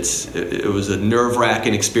it was a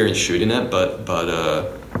nerve-wracking experience shooting it, but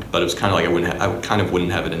it was kind of like I kind of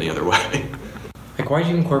wouldn't have it any other way. Like, why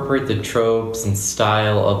did you incorporate the tropes and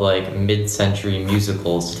style of like mid-century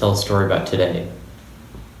musicals to tell a story about today?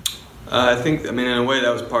 In a way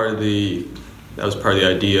that was part of the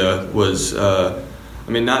idea. Was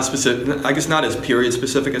not specific. I guess not as period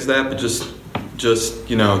specific as that, but just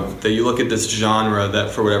that you look at this genre that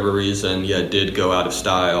for whatever reason did go out of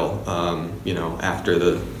style. After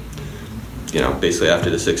the. Basically after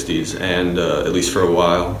the 60s, and at least for a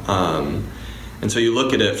while. And so you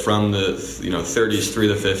look at it from the 30s through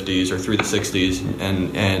the 50s or through the 60s,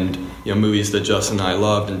 and movies that Justin and I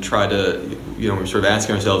loved, and try to we're sort of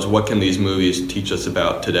asking ourselves, what can these movies teach us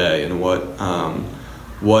about today, and what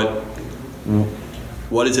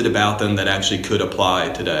is it about them that actually could apply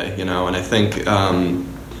today? And I think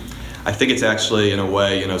it's actually in a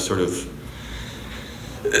way sort of.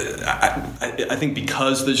 I think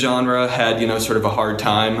because the genre had sort of a hard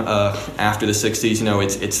time after the 60s,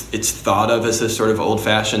 it's thought of as this sort of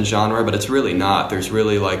old-fashioned genre, but it's really not. There's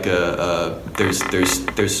really like there's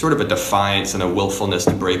sort of a defiance and a willfulness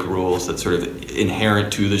to break rules that's sort of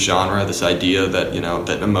inherent to the genre. This idea that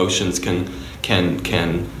that emotions can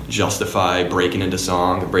justify breaking into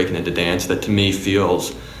song, breaking into dance. That to me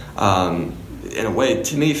feels, in a way, it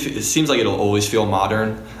seems like it'll always feel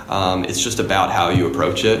modern. It's just about how you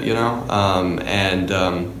approach it, and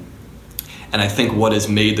I think what has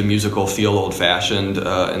made the musical feel old-fashioned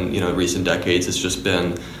in recent decades has just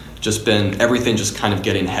been everything just kind of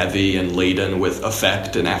getting heavy and laden with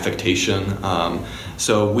affect and affectation.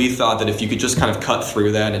 So we thought that if you could just kind of cut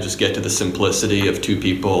through that and just get to the simplicity of two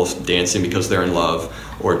people dancing because they're in love,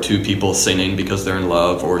 or two people singing because they're in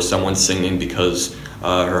love, or someone singing because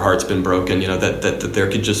her heart's been broken, that there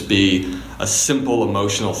could just be a simple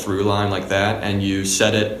emotional through line like that, and you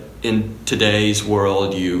set it in today's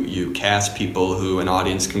world, you cast people who an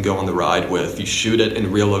audience can go on the ride with, you shoot it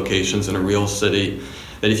in real locations in a real city,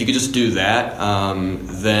 that if you could just do that,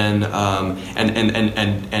 then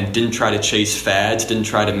and didn't try to chase fads, didn't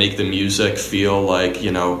try to make the music feel like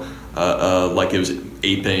like it was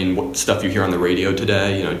aping stuff you hear on the radio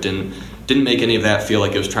today, didn't make any of that feel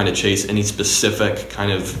like it was trying to chase any specific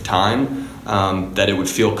kind of time, that it would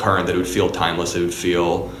feel current, that it would feel timeless, that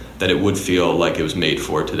it would feel like it was made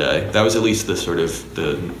for today. That was at least the sort of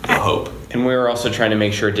the hope. And we were also trying to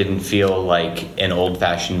make sure it didn't feel like an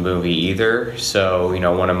old-fashioned movie either. So,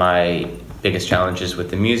 one of my biggest challenges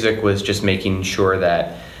with the music was just making sure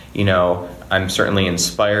that, I'm certainly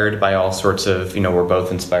inspired by all sorts of, we're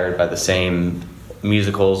both inspired by the same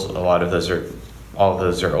musicals. All of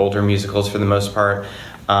those are older musicals for the most part.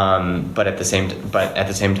 But at the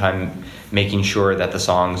same time, making sure that the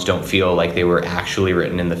songs don't feel like they were actually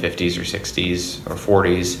written in the 50s or 60s or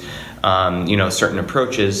 40s. Certain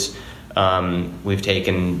approaches we've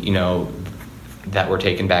taken, that were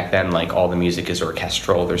taken back then, like all the music is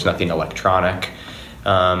orchestral. There's nothing electronic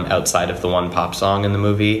outside of the one pop song in the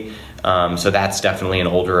movie. So that's definitely an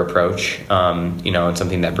older approach, and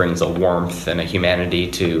something that brings a warmth and a humanity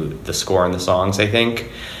to the score and the songs, I think.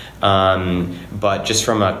 But just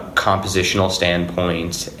from a compositional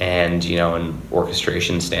standpoint and, an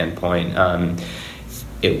orchestration standpoint,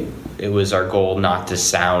 it was our goal not to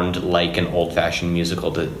sound like an old-fashioned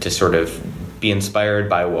musical, to sort of be inspired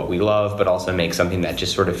by what we love, but also make something that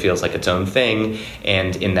just sort of feels like its own thing,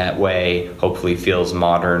 and in that way hopefully feels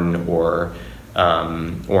modern or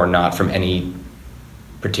not from any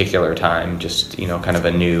particular time, just kind of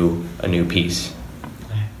a new piece.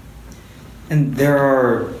 And there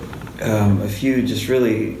are a few just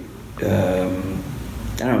really,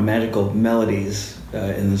 magical melodies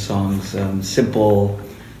in the songs. Simple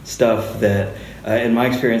stuff that, in my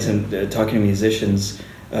experience in talking to musicians,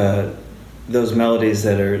 those melodies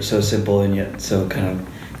that are so simple and yet so kind of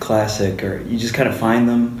classic, or you just kind of find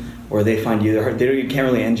them, or they find you. You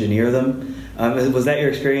can't really engineer them. Was that your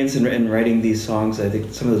experience in writing these songs? I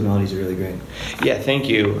think some of those melodies are really great. Yeah, thank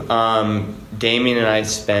you. Damien and I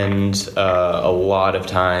spend a lot of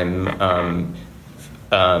time,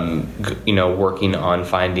 working on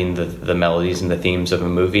finding the melodies and the themes of a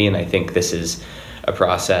movie, and I think this is a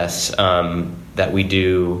process that we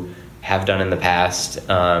have done in the past,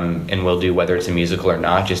 and will do whether it's a musical or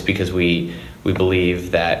not, just because we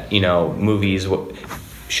believe that movies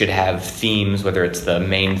should have themes, whether it's the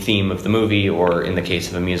main theme of the movie or, in the case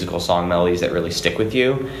of a musical, song melodies that really stick with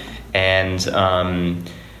you. And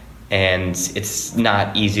it's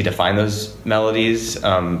not easy to find those melodies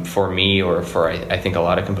for me or for, I think, a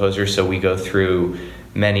lot of composers. So we go through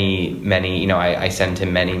many, I send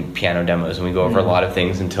him many piano demos, and we go over a lot of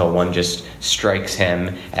things until one just strikes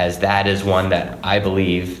him as that is one that I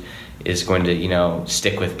believe is going to,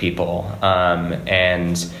 stick with people.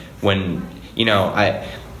 And when,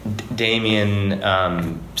 Damien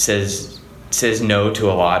says no to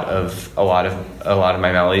a lot of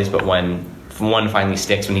my melodies, but when one finally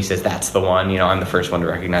sticks, when he says that's the one, I'm the first one to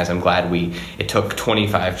recognize. I'm glad it took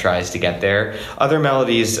 25 tries to get there. Other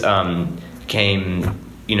melodies came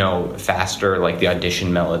faster, like the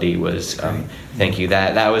audition melody was thank you,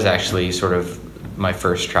 that was actually sort of my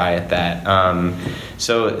first try at that.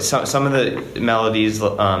 So some of the melodies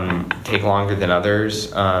take longer than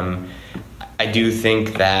others. I do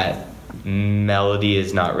think that melody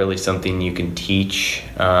is not really something you can teach.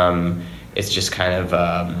 It's just kind of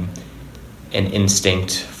an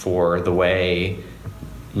instinct for the way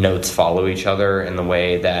notes follow each other and the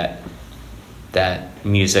way that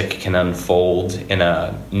music can unfold in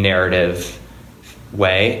a narrative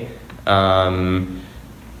way.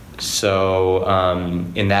 So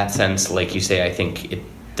in that sense, like you say, I think it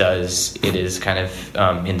is kind of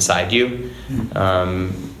inside you.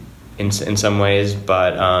 In some ways,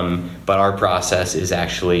 but our process is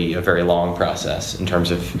actually a very long process in terms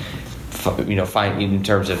of in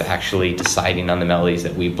terms of actually deciding on the melodies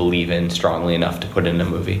that we believe in strongly enough to put in a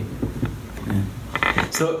movie.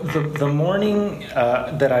 So the morning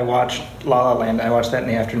that I watched La La Land, I watched that in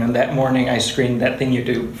the afternoon. That morning I screened That Thing You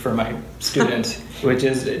Do for my students, which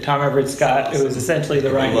is Tom Everett Scott. It was essentially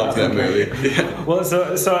the Ryan Gosling movie. Yeah. Well,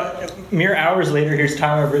 so mere hours later, here's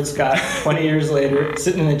Tom Everett Scott, 20 years later,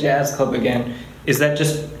 sitting in a jazz club again. Is that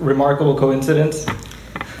just remarkable coincidence?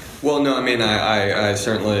 Well, no, I mean, I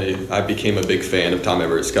certainly became a big fan of Tom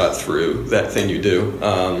Everett Scott through That Thing You Do,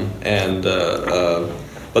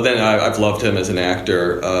 but then I've loved him as an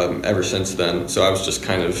actor ever since then. So I was just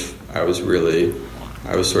I was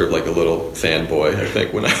sort of like a little fanboy, I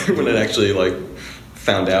think, when I actually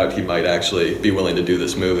found out he might actually be willing to do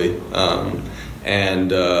this movie,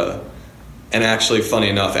 and actually, funny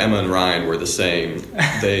enough, Emma and Ryan were the same.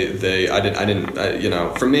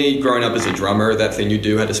 For me, growing up as a drummer, That Thing You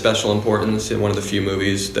Do had a special importance in one of the few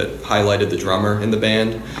movies that highlighted the drummer in the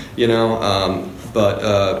band, but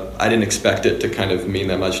I didn't expect it to kind of mean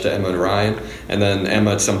that much to Emma and Ryan. And then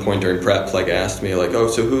Emma, at some point during prep, asked me, oh,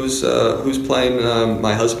 so who's playing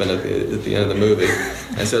my husband at the end of the movie?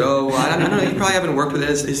 I said, oh, I don't know, you probably haven't worked with it.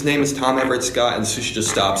 His name is Tom Everett Scott. And so she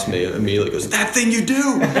just stops me immediately, goes, That Thing You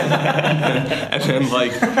Do! and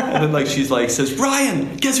then she's says,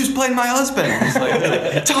 Ryan, guess who's playing my husband? He's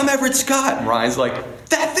Tom Everett Scott. And Ryan's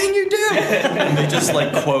That Thing You Do! And they just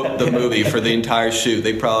quote the movie for the entire shoot.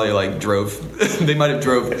 They probably they might have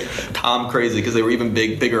drove Tom crazy because they were even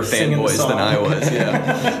bigger fanboys than I was.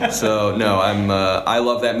 Yeah. So no, I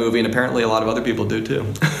love that movie, and apparently a lot of other people do too.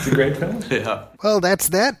 It's a great film. Yeah. Well, that's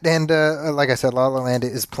that, and like I said, La La Land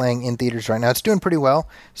is playing in theaters right now. It's doing pretty well,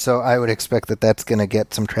 so I would expect that that's going to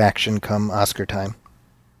get some traction come Oscar time.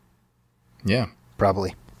 Yeah,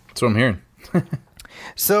 probably. That's what I'm hearing.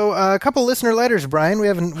 So a couple listener letters, Brian. We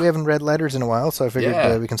haven't read letters in a while, so I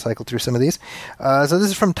figured we can cycle through some of these. So this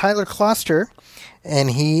is from Tyler Kloster, and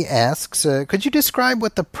he asks, could you describe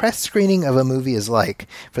what the press screening of a movie is like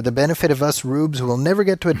for the benefit of us rubes who will never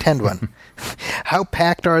get to attend one? How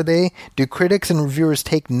packed are they? Do critics and reviewers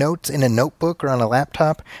take notes in a notebook or on a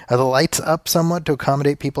laptop? Are the lights up somewhat to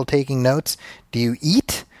accommodate people taking notes? Do you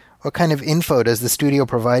eat? What kind of info does the studio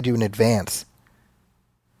provide you in advance?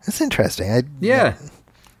 That's interesting. Yeah.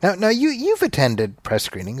 Now you've attended press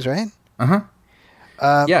screenings, right? Uh-huh.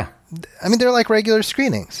 Yeah. I mean, they're like regular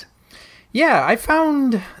screenings. Yeah, I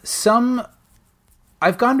found some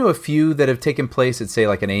I've gone to a few that have taken place at, say,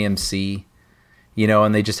 like an AMC,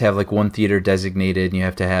 and they just have like one theater designated, and you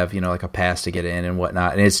have to have, like a pass to get in and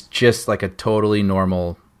whatnot. And it's just like a totally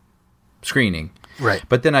normal screening. Right.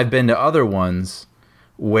 But then I've been to other ones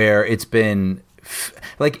where it's been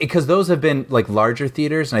because those have been like larger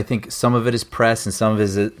theaters, and I think some of it is press and some of it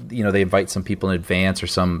is, they invite some people in advance, or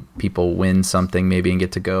some people win something maybe and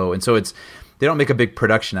get to go. And so they don't make a big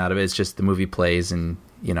production out of it. It's just the movie plays and,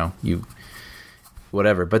 you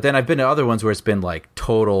whatever. But then I've been to other ones where it's been like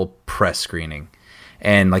total press screening.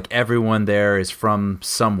 And like everyone there is from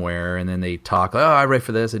somewhere, and then they talk, oh, I write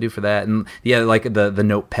for this, I do for that. And yeah, like the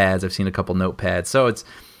notepads, I've seen a couple notepads. So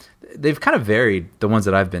they've kind of varied, the ones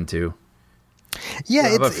that I've been to. Yeah,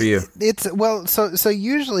 how about for you? So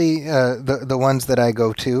usually the ones that I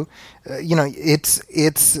go to,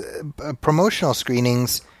 it's promotional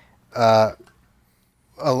screenings, and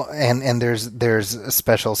there's a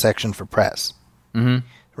special section for press. Mm-hmm.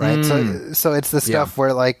 Right, so it's the stuff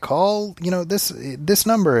where like call this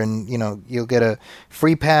number, and you'll get a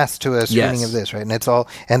free pass to a screening of this, right? And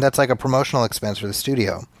that's like a promotional expense for the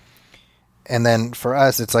studio. And then for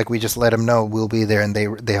us, it's like we just let them know we'll be there, and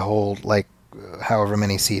they hold like however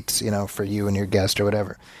many seats for you and your guest or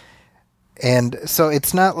whatever. And so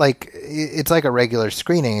it's not like it's like a regular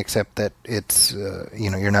screening, except that it's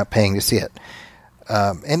you're not paying to see it.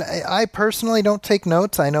 And I personally don't take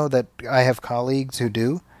notes. I know that I have colleagues who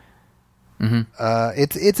do. Mm-hmm.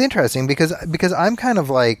 It's interesting because I'm kind of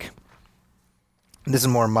like, this is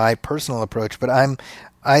more my personal approach, but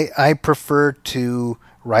I prefer to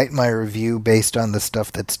write my review based on the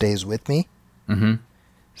stuff that stays with me. Mm-hmm.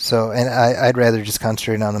 So, and I'd rather just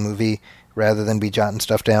concentrate on the movie rather than be jotting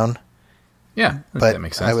stuff down. Yeah, but that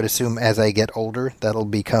makes sense. I would assume as I get older, that'll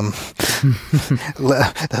become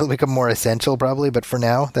more essential probably. But for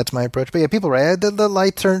now, that's my approach. But yeah, people, right? The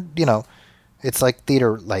lights are, it's like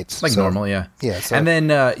theater lights. Like normal, yeah. Yeah. So, and then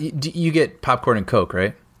you get popcorn and Coke,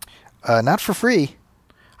 right? Not for free.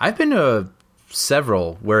 I've been to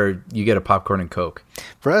several where you get a popcorn and Coke.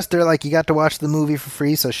 For us, they're like, you got to watch the movie for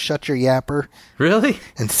free, so shut your yapper. Really?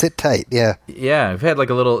 And sit tight, yeah. Yeah, I've had like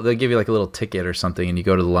they give you like a little ticket or something, and you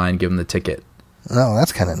go to the line, give them the ticket. Oh,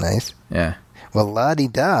 that's kind of nice. Yeah. Well,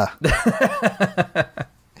 la-di-da.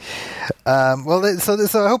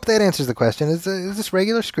 So I hope that answers the question. Is this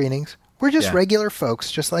regular screenings? We're just regular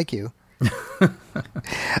folks, just like you.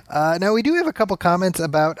 Now, we do have a couple comments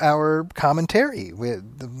about our commentary.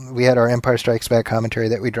 We had our Empire Strikes Back commentary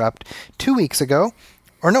that we dropped 2 weeks ago.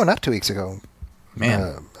 Or no, not 2 weeks ago.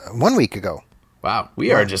 Man. 1 week ago. Wow.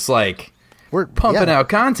 We are just like... We're pumping out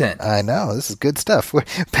content. I know. This is good stuff. We're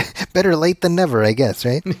better late than never, I guess,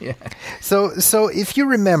 right? Yeah. So if you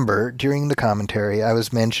remember, during the commentary, I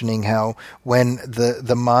was mentioning how when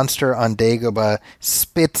the monster on Dagobah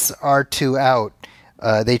spits R2 out,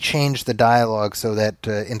 they changed the dialogue so that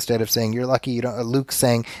instead of saying, you're lucky you don't... Luke's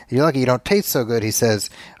saying, you're lucky you don't taste so good, he says,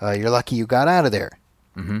 you're lucky you got out of there.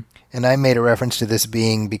 Mm-hmm. And I made a reference to this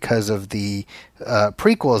being because of the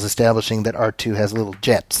prequels establishing that R2 has little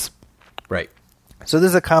jets. Right. So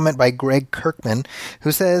there's a comment by Greg Kirkman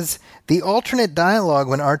who says, the alternate dialogue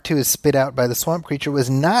when R2 is spit out by the swamp creature was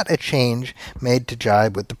not a change made to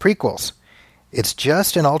jibe with the prequels. It's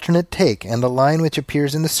just an alternate take and a line which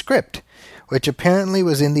appears in the script, which apparently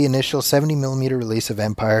was in the initial 70mm release of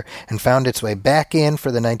Empire and found its way back in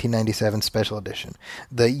for the 1997 special edition.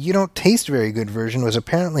 The You Don't Taste Very Good version was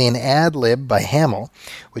apparently an ad-lib by Hamill,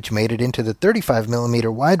 which made it into the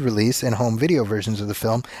 35mm wide release and home video versions of the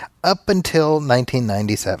film up until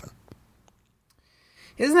 1997.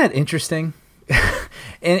 Isn't that interesting?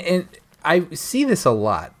 and I see this a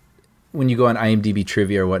lot when you go on IMDb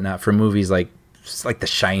trivia or whatnot for movies like The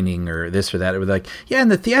Shining or this or that. It was like, yeah, in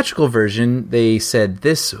the theatrical version, they said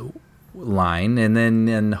this line, and then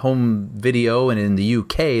in home video and in the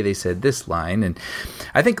UK, they said this line. And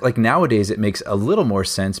I think like nowadays it makes a little more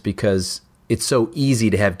sense because it's so easy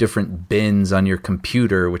to have different bins on your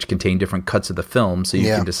computer which contain different cuts of the film, so you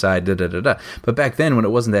can decide da-da-da-da. But back then when it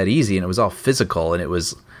wasn't that easy and it was all physical and it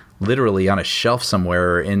was literally on a shelf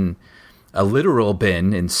somewhere or in a literal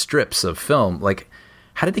bin in strips of film, like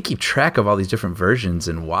how did they keep track of all these different versions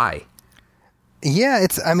and why? Yeah,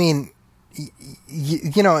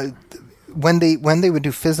 when they would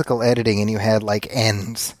do physical editing and you had like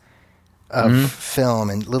ends of film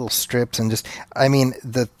and little strips and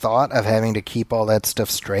the thought of having to keep all that stuff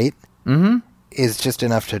straight is just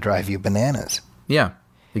enough to drive you bananas. Yeah,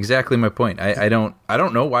 exactly my point. I don't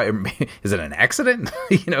know why. Is it an accident?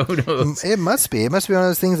 Who knows? It must be. It must be one of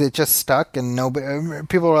those things that just stuck and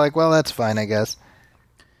people were like, well, that's fine, I guess.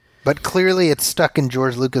 But clearly it's stuck in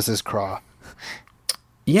George Lucas's craw.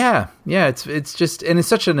 Yeah, it's just, and it's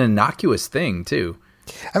such an innocuous thing too.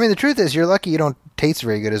 I mean, the truth is, you're lucky you don't taste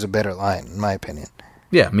very good is a better line, in my opinion.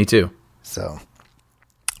 Yeah, me too. So,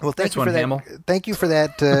 well, thank Nice you one, for that. Hamill. Thank you for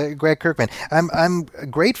that, Greg Kirkman. I'm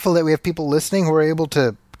grateful that we have people listening who are able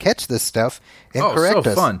to catch this stuff and correct us.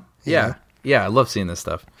 So fun. Yeah. Yeah, I love seeing this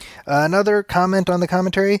stuff. Another comment on the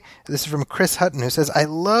commentary. This is from Chris Hutton, who says, I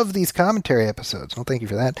love these commentary episodes. Well, thank you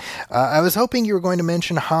for that. I was hoping you were going to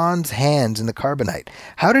mention Han's hands in the carbonite.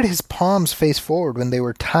 How did his palms face forward when they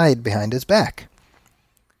were tied behind his back?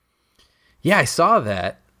 Yeah, I saw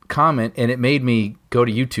that comment, and it made me go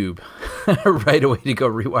to YouTube right away to go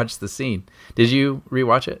rewatch the scene. Did you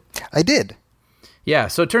rewatch it? I did. Yeah,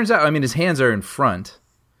 so it turns out, I mean, his hands are in front.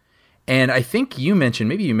 And I think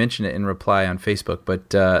maybe you mentioned it in reply on Facebook, but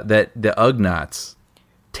that the Ugnaughts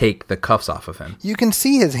take the cuffs off of him. You can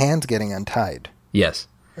see his hands getting untied. Yes.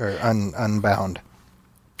 Or unbound.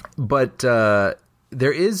 But there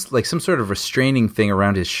is like some sort of restraining thing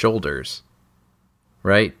around his shoulders,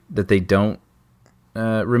 right? That they don't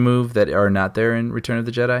remove, that are not there in Return of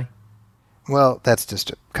the Jedi. Well, that's just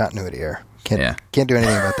a continuity error. Can't do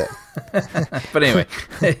anything about that. But anyway,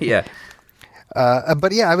 yeah.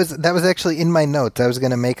 But yeah, that was actually in my notes. I was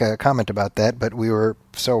going to make a comment about that, but we were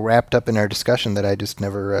so wrapped up in our discussion that I just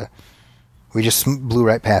never. We just blew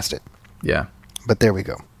right past it. Yeah. But there we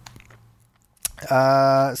go.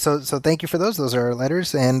 So thank you for those. Those are our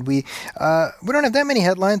letters, and we don't have that many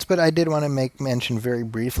headlines, but I did want to make mention very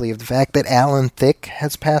briefly of the fact that Alan Thicke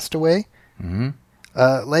has passed away. Mm-hmm.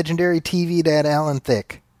 Legendary TV dad Alan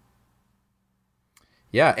Thicke.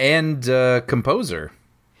 Yeah, and composer.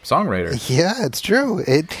 Songwriter. Yeah, it's true.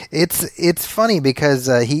 It's funny because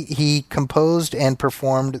he composed and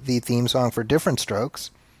performed the theme song for Different Strokes,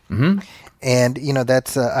 and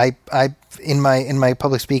that's I in my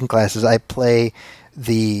public speaking classes I play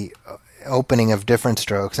the opening of Different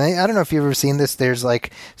Strokes. And I don't know if you've ever seen this. There's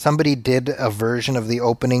like somebody did a version of the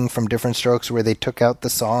opening from Different Strokes where they took out the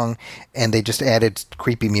song and they just added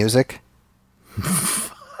creepy music.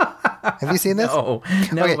 Have you seen this? No,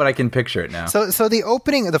 okay. But I can picture it now. So the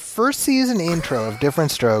opening, the first season intro of Different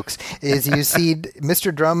Strokes is you see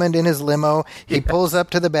Mr. Drummond in his limo. He pulls up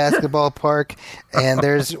to the basketball park, and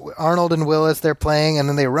there's Arnold and Willis. They're playing, and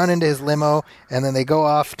then they run into his limo, and then they go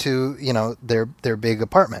off to their big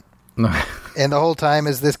apartment. And the whole time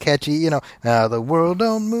is this catchy, now the world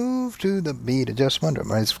don't move to the beat of just one drum.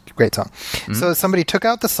 It's a great song. Mm-hmm. So somebody took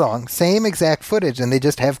out the song, same exact footage, and they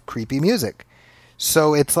just have creepy music.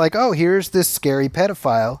 So it's like, oh, here's this scary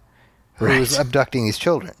pedophile who's abducting these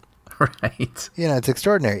children. Right. It's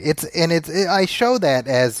extraordinary. I show that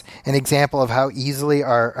as an example of how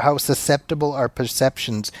how susceptible our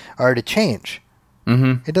perceptions are to change.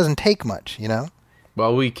 Mm-hmm. It doesn't take much,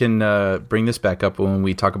 Well, we can bring this back up when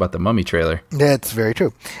we talk about the Mummy trailer. That's very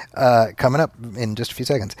true. Coming up in just a few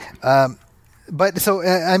seconds. But so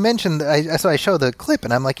I mentioned, so I show the clip,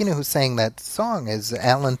 and I'm like, who sang that song is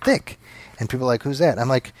Alan Thicke. And people are like, who's that? I'm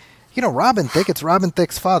like, Robin Thicke. It's Robin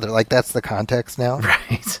Thicke's father. Like, that's the context now.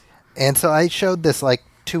 Right. And so I showed this like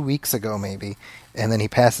 2 weeks ago maybe, and then he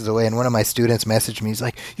passes away. And one of my students messaged me. He's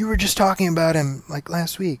like, you were just talking about him like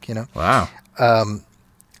last week, Wow.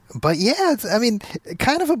 But yeah,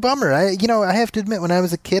 kind of a bummer. I have to admit, when I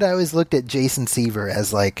was a kid, I always looked at Jason Seaver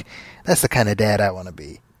as like, that's the kind of dad I want to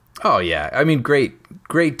be. Oh yeah, great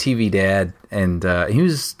TV dad, and he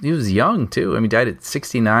was young too. Died at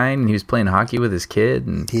 69, and he was playing hockey with his kid.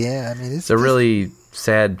 And yeah, it's a really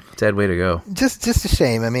sad way to go. Just a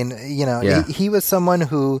shame. He was someone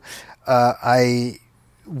who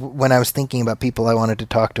when I was thinking about people I wanted to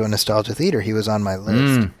talk to in Nostalgia Theater, he was on my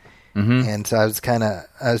list. Mm-hmm. And so I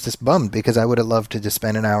was just bummed because I would have loved to just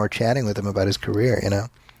spend an hour chatting with him about his career.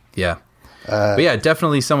 Yeah. But yeah,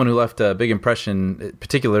 definitely someone who left a big impression,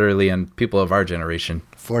 particularly on people of our generation.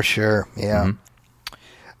 For sure, yeah.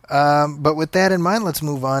 Mm-hmm. But with that in mind, let's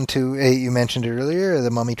move on to, you mentioned it earlier, the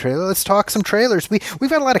Mummy trailer. Let's talk some trailers. We've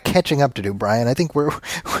got a lot of catching up to do, Brian. I think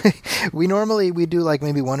we normally do like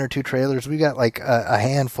maybe one or two trailers. We got like a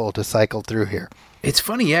handful to cycle through here. It's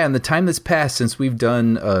funny, yeah, in the time that's passed since we've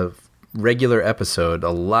done a regular episode,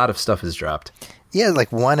 a lot of stuff has dropped. Yeah,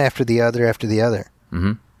 like one after the other after the other.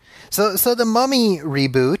 Mm-hmm. So the Mummy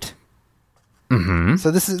reboot. Mm-hmm.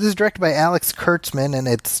 So this is directed by Alex Kurtzman, and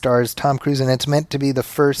it stars Tom Cruise, and it's meant to be the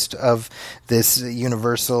first of this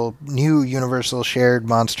new Universal shared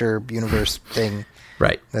monster universe thing,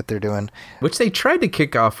 right? That they're doing, which they tried to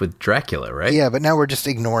kick off with Dracula, right? Yeah, but now we're just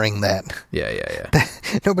ignoring that. Yeah.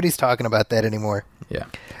 Nobody's talking about that anymore. Yeah.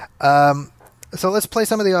 So let's play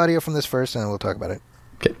some of the audio from this first, and then we'll talk about it.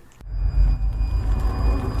 Okay.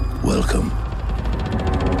 Welcome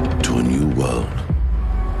to a new world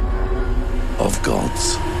of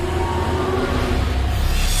gods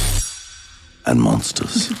and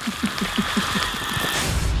monsters.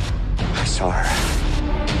 I saw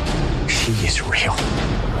her. She is real.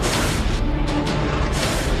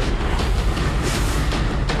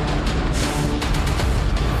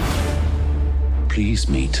 Please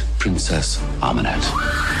meet Princess Amunet.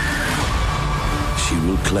 She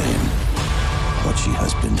will claim what she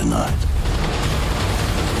has been denied.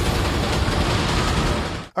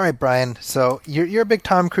 All right, Brian. So you're a big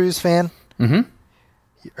Tom Cruise fan. Mm-hmm.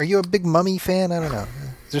 Are you a big Mummy fan? I don't know.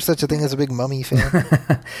 Is there such a thing as a big Mummy fan?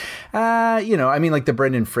 I mean, like the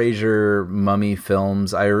Brendan Fraser Mummy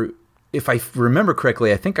films. If I remember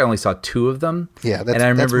correctly, I think I only saw 2 of them. Yeah,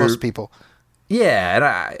 that's most people.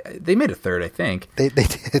 Yeah, and they made a third, I think. They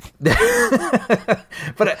did.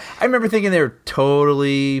 But I remember thinking they were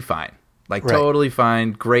totally fine. Like, right. Totally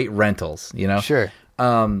fine. Great rentals, you know? Sure.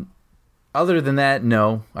 Other than that,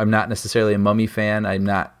 no. I'm not necessarily a Mummy fan. I'm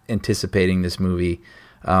not anticipating this movie.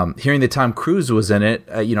 Hearing that Tom Cruise was in it,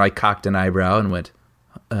 I cocked an eyebrow and went,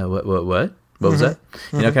 what? What was that?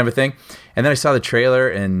 You know, kind of a thing. And then I saw the trailer,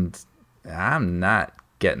 and I'm not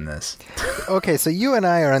getting this. Okay, so you and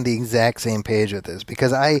I are on the exact same page with this,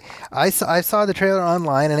 because I saw the trailer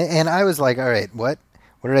online, and I was like, all right, what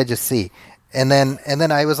did I just see? And then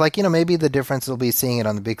I was like, maybe the difference will be seeing it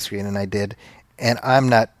on the big screen, and I did, and I'm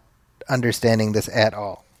not understanding this at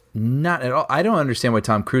all. Not at all. I don't understand why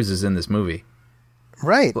Tom Cruise is in this movie.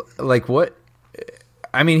 Right. Like what?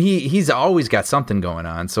 I mean, he's always got something going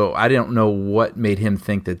on, so I don't know what made him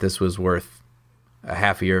think that this was worth a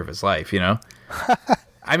half a year of his life,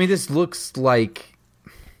 I mean, this looks like,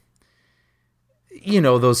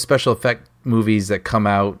 those special effect movies that come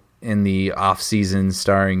out in the off season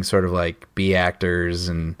starring sort of like B actors,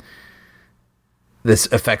 and this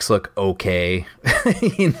effects look okay,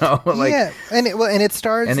 yeah, and it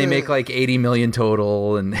stars, and they make like 80 million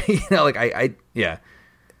total, and yeah.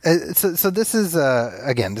 So this is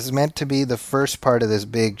again, this is meant to be the first part of this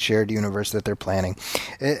big shared universe that they're planning.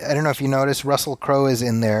 I don't know if you noticed, Russell Crowe is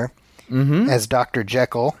in there as Dr.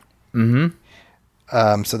 Jekyll.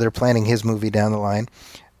 Mm-hmm. So they're planning his movie down the line.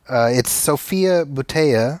 It's Sophia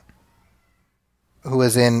Boutella, who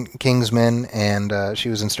was in Kingsman, and she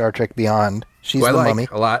was in Star Trek Beyond. She's the Mummy.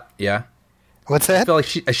 A lot, yeah. What's that? I feel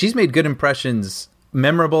like she's made good impressions,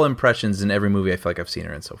 memorable impressions in every movie I feel like I've seen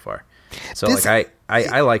her in so far. So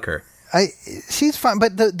I like her. She's fun,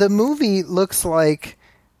 but the movie looks like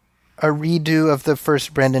a redo of the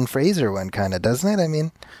first Brendan Fraser one, kind of, doesn't it? I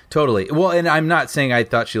mean, totally. Well, and I'm not saying I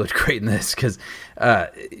thought she looked great in this, because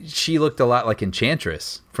she looked a lot like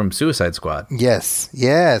Enchantress from Suicide Squad. Yes,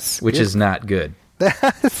 which is not good.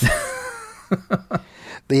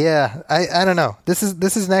 Yeah, I don't know. This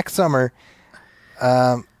is next summer.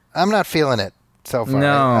 I'm not feeling it so far.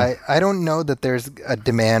 No. I don't know that there's a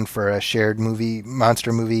demand for a shared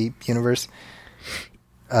monster movie universe.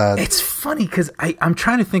 It's funny because I'm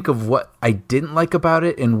trying to think of what I didn't like about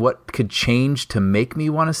it and what could change to make me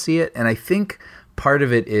want to see it. And I think part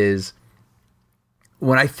of it is,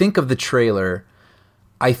 when I think of the trailer,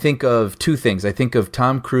 I think of 2 things. I think of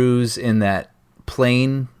Tom Cruise in that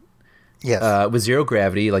plane, yes, with zero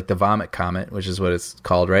gravity, like the Vomit Comet, which is what it's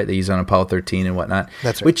called, right? They use on Apollo 13 and whatnot.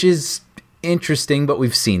 That's right. Which is interesting, but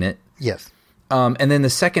we've seen it. Yes. And then the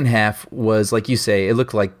second half was, like you say, it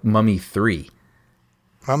looked like Mummy 3.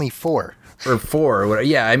 Mummy 4. Or 4 or whatever.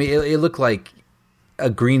 Yeah, I mean, it looked like a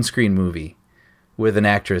green screen movie with an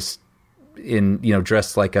actress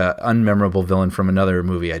dressed like a unmemorable villain from another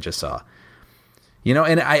movie I just saw.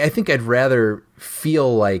 And I think I'd rather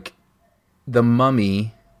feel like the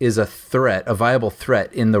Mummy is a viable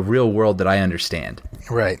threat in the real world that I understand.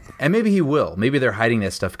 Right. And maybe he will. Maybe they're hiding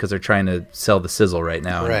that stuff because they're trying to sell the sizzle right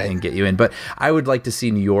now and get you in. But I would like to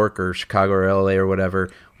see New York or Chicago or LA or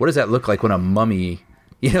whatever. What does that look like when a mummy,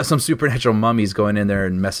 some supernatural mummy's going in there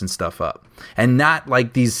and messing stuff up? And not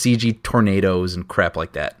like these CG tornadoes and crap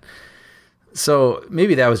like that. So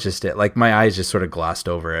maybe that was just it. Like, my eyes just sort of glossed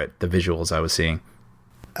over at the visuals I was seeing.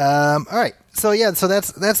 All right. So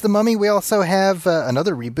that's the Mummy. We also have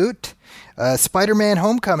another reboot, Spider-Man: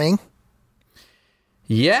 Homecoming.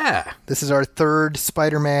 Yeah, this is our 3rd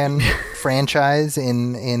Spider-Man franchise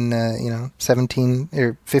in 17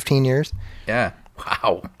 or 15 years. Yeah.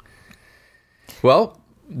 Wow. Well,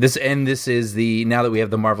 this is now that we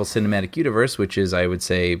have the Marvel Cinematic Universe, which is, I would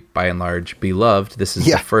say, by and large beloved. This is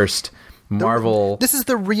the first Marvel. This is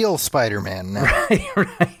the real Spider-Man now.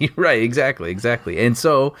 Right, exactly. And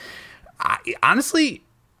so, honestly,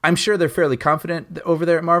 I'm sure they're fairly confident over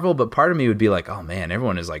there at Marvel, but part of me would be like, oh man,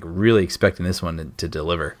 everyone is like really expecting this one to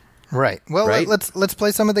deliver. Right. Well, let's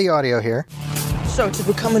play some of the audio here. So to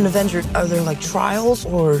become an Avenger, are there like trials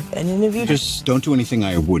or an interview? Just don't do anything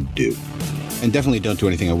I would do. And definitely don't do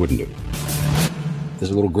anything I wouldn't do.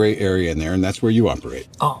 There's a little gray area in there, and that's where you operate.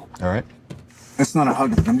 Oh. All right? That's not a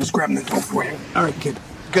hug. I'm just grabbing the door for you. All right, kid.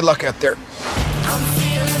 Good luck out there.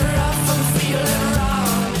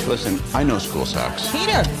 Listen, I know school sucks.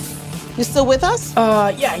 Peter, you still with us?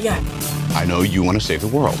 Yeah. I know you want to save the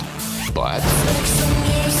world, but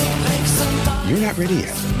you're not ready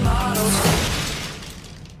yet.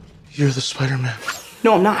 You're the Spider-Man.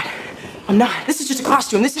 No, I'm not. This is just a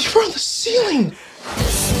costume. This is You're on the ceiling.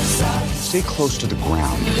 Stay close to the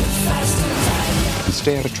ground and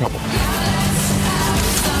stay out of trouble.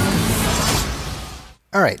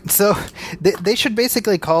 All right, so they should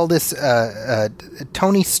basically call this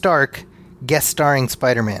Tony Stark guest starring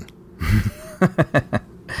Spider-Man.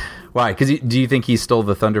 Why? Because do you think he stole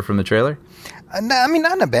the thunder from the trailer? No, I mean,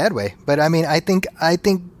 not in a bad way, but I mean, I think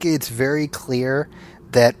it's very clear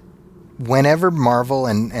that whenever Marvel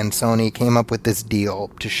and Sony came up with this deal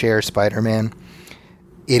to share Spider-Man,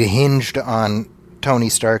 it hinged on Tony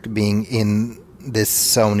Stark being in this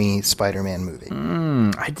Sony Spider-Man movie.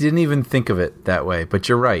 I didn't even think of it that way, but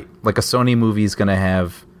you're right. Like a Sony movie is going to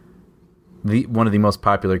have one of the most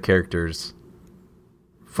popular characters.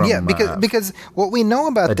 Because what we know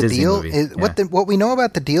about the deal is what we know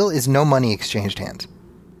about the deal is no money exchanged hands.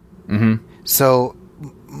 Mm-hmm. So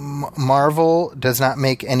Marvel does not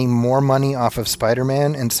make any more money off of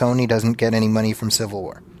Spider-Man, and Sony doesn't get any money from Civil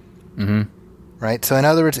War. Mm-hmm. Right? So in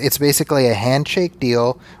other words, it's basically a handshake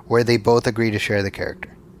deal where they both agree to share the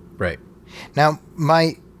character. Right. Now,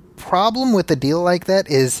 my problem with a deal like that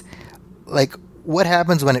is, like, what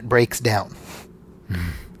happens when it breaks down?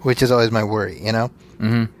 Which is always my worry, you know?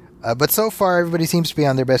 Mm-hmm. But so far, everybody seems to be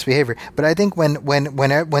on their best behavior. But I think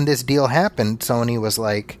when this deal happened, Sony was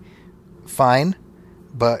like, fine,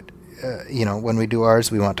 but, when we do ours,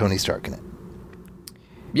 we want Tony Stark in it.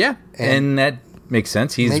 Yeah, and that makes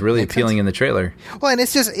sense. He's really appealing in the trailer. Well, and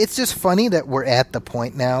it's just funny that we're at the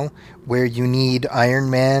point now where you need Iron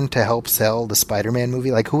Man to help sell the Spider-Man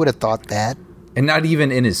movie. Like, who would have thought that? And not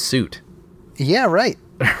even in his suit. Yeah, right.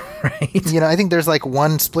 Right. I think there's like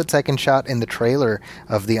one split-second shot in the trailer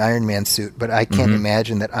of the Iron Man suit, but I can't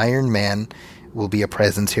imagine that Iron Man will be a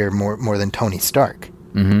presence here more than Tony Stark.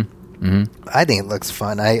 Mm-hmm. Mm-hmm. I think it looks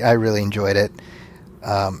fun. I really enjoyed it.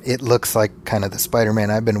 It looks like kind of the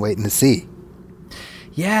Spider-Man I've been waiting to see.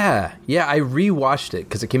 Yeah, I rewatched it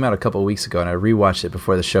because it came out a couple of weeks ago, and I rewatched it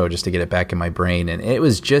before the show just to get it back in my brain. And it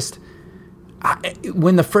was just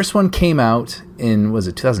when the first one came out in, was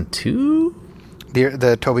it 2002?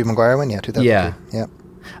 The Tobey Maguire one, yeah, 2002. Yeah.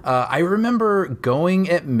 I remember going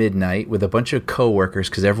at midnight with a bunch of coworkers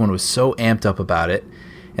because everyone was so amped up about it,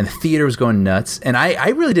 and the theater was going nuts. And I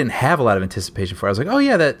really didn't have a lot of anticipation for it. I was like, oh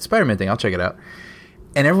yeah, that Spider-Man thing, I'll check it out.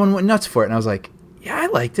 And everyone went nuts for it, and I was like, yeah, I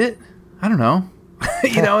liked it. I don't know.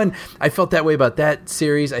 And I felt that way about that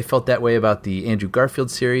series. I felt that way about the Andrew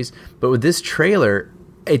Garfield series. But with this trailer,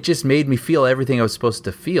 it just made me feel everything I was supposed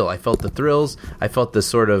to feel. I felt the thrills. I felt the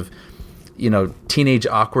sort of, teenage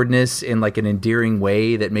awkwardness in like an endearing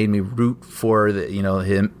way that made me root for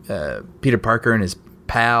him, Peter Parker and his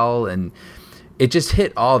pal. And it just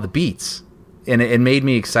hit all the beats. And it made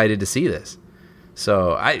me excited to see this.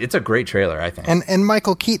 So it's a great trailer, I think. And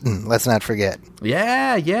Michael Keaton, let's not forget.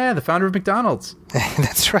 Yeah, the founder of McDonald's.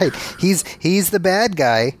 That's right. He's the bad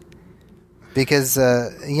guy because,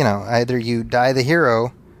 either you die the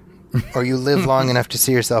hero or you live long enough to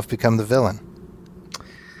see yourself become the villain.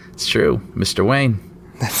 It's true. Mr. Wayne.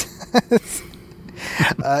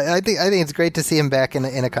 I think it's great to see him back in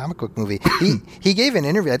a comic book movie. He gave an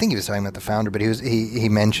interview. I think he was talking about the founder, but he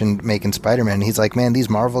mentioned making Spider-Man. And he's like, man, these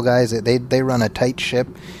Marvel guys, they run a tight ship.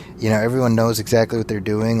 Everyone knows exactly what they're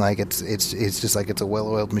doing. Like it's just like it's a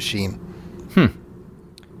well-oiled machine.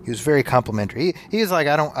 He was very complimentary. He was like,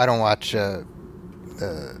 I don't watch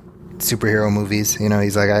superhero movies.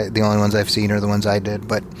 He's like, the only ones I've seen are the ones I did.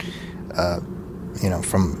 But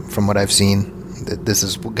from what I've seen, this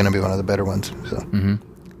is going to be one of the better ones. So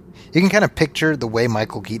you can kind of picture the way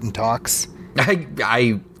Michael Keaton talks.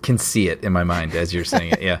 I can see it in my mind as you're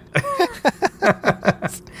saying it. Yeah.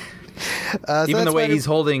 Even the way he's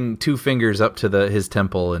holding two fingers up to his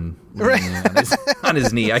temple and on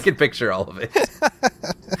his knee, I can picture all of it.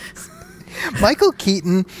 Michael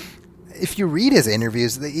Keaton, if you read his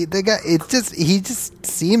interviews, the guy, he just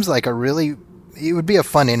seems like it would be a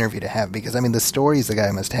fun interview to have because the stories the guy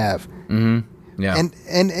must have. Mm-hmm. Yeah.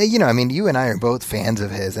 And you and I are both fans of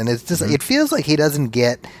his, and it's just it feels like he doesn't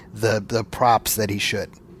get the props that he should.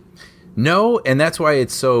 No, and that's why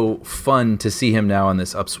it's so fun to see him now on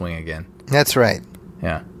this upswing again. That's right.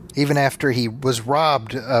 Yeah. Even after he was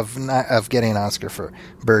robbed of getting an Oscar for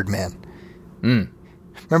Birdman.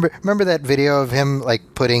 Remember that video of him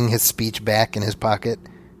like putting his speech back in his pocket?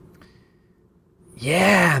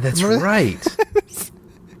 Yeah, that's right.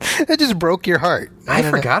 It just broke your heart. I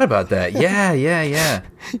forgot about that. Yeah.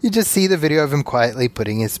 You just see the video of him quietly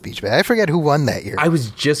putting his speech back. I forget who won that year. I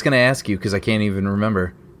was just going to ask you because I can't even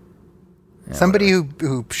remember. Yeah, somebody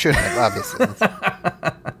who should have, obviously.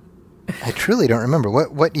 I truly don't remember.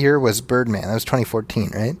 What year was Birdman? That was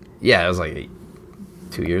 2014, right? Yeah, it was like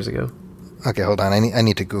 2 years ago. Okay, hold on. I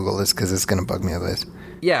need to Google this because it's going to bug me otherwise.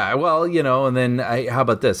 Yeah, well, and then how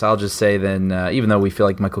about this? I'll just say then, even though we feel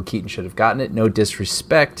like Michael Keaton should have gotten it, no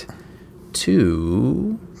disrespect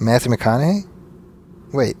to... Matthew McConaughey?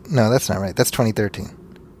 Wait, no, that's not right. That's 2013.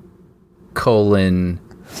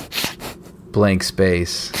 Blank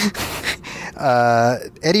space.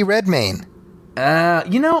 Eddie Redmayne. I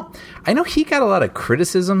know he got a lot of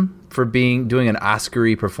criticism for doing an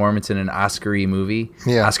Oscar-y performance in an Oscar-y movie.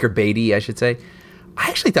 Yeah. Oscar baity, I should say. I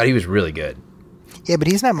actually thought he was really good. Yeah, but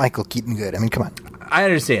he's not Michael Keaton good. I mean, come on. I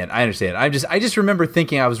understand. I just remember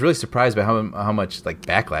thinking I was really surprised by how much like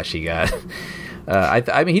backlash he got.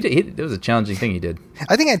 It was a challenging thing he did.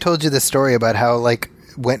 I think I told you this story about how like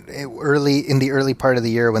in the early part of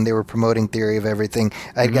the year when they were promoting Theory of Everything,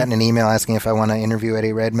 I'd gotten an email asking if I want to interview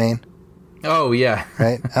Eddie Redmayne. Oh yeah,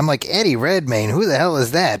 right. I'm like, Eddie Redmayne, who the hell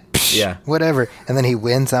is that? Psh, yeah, whatever. And then he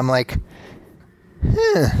wins. I'm like,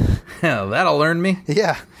 that'll learn me.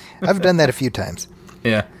 Yeah, I've done that a few times.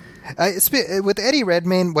 Yeah. With Eddie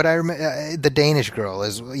Redmayne, what I remember, the Danish Girl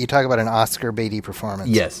is. You talk about an Oscar baity performance.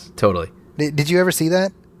 Yes, totally. Did you ever see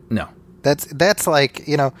that? No. That's like,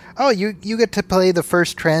 you get to play the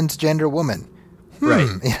first transgender woman. Right.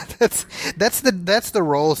 Yeah, that's the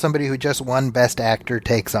role somebody who just won Best Actor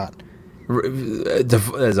takes on.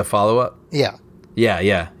 As a follow up. Yeah. Yeah.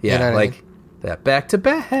 You know like I mean? That back to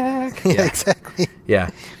back. Yeah, exactly.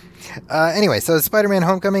 Yeah. Anyway, so Spider-Man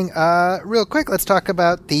Homecoming. Real quick, let's talk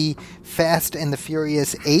about the Fast and the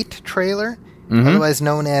Furious 8 trailer, otherwise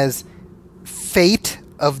known as Fate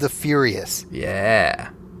of the Furious.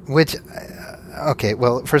 Yeah. Which, okay,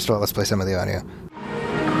 well, first of all, let's play some of the audio.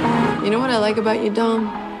 You know what I like about you, Dom?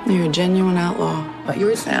 You're a genuine outlaw, but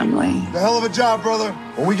you're family. The hell of a job, brother.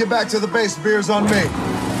 When we get back to the base, the beer's on me.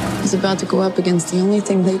 He's about to go up against the only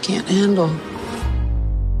thing they can't handle.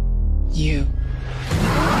 You.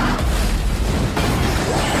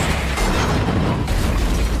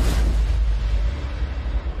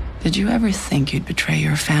 Did you ever think you'd betray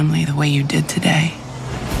your family the way you did today?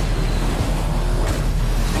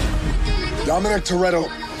 Dominic Toretto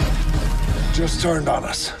just turned on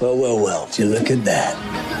us. Well. Did you look at that?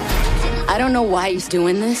 I don't know why he's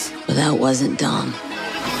doing this, but that wasn't dumb.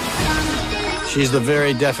 She's the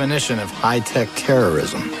very definition of high-tech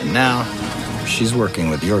terrorism. And now, she's working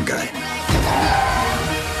with your guy.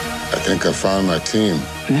 I think I found my team.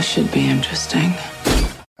 This should be interesting.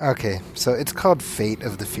 Okay, so it's called Fate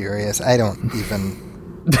of the Furious. I don't even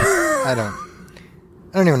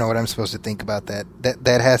know what I'm supposed to think about that.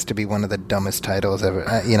 That has to be one of the dumbest titles ever,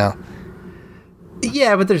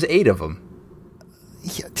 Yeah, but there's 8 of them.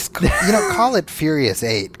 Yeah, just call it Furious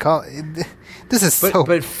 8.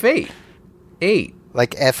 But Fate 8.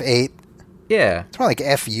 Like F8. Yeah. It's more like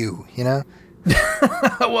FU,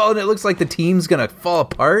 Well, and it looks like the team's going to fall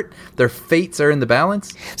apart. Their fates are in the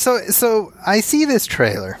balance. So I see this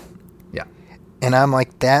trailer. Yeah. And I'm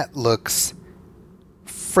like, that looks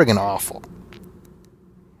friggin' awful.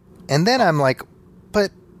 And then I'm like, but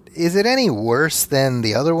is it any worse than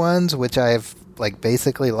the other ones, which I've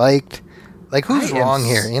basically liked? Like, who's wrong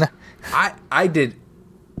here, I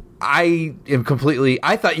am completely...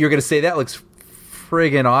 I thought you were going to say that looks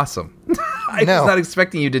friggin' awesome. I was not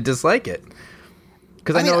expecting you to dislike it.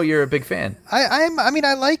 Because I know you're a big fan.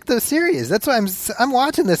 I like the series. That's why I'm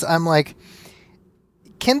watching this. I'm like,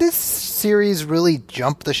 can this series really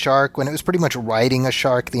jump the shark when it was pretty much riding a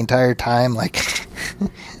shark the entire time? Like,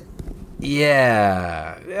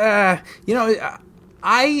 yeah.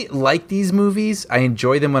 I like these movies. I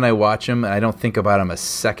enjoy them when I watch them, and I don't think about them a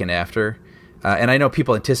second after. And I know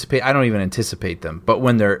people anticipate. I don't even anticipate them. But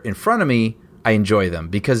when they're in front of me, I enjoy them.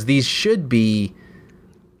 Because these should be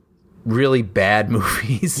really bad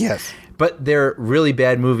movies. Yes. But they're really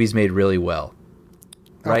bad movies made really well.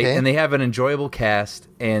 Right? Okay. And they have an enjoyable cast,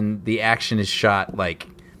 and the action is shot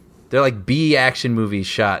they're like B action movies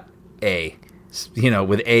shot A.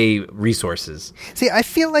 With A resources. See, I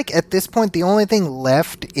feel like at this point, the only thing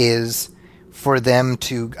left is for them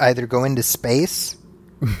to either go into space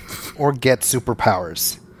or get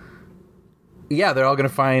superpowers. Yeah, they're all going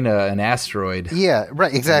to find an asteroid. Yeah,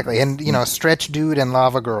 right, exactly. And, Stretch Dude and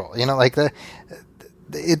Lava Girl.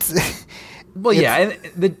 It's... Well, yeah, and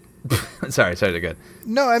the... sorry, they're good.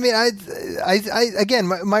 No, I mean, I again,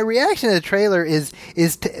 my reaction to the trailer is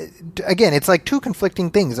again, it's like two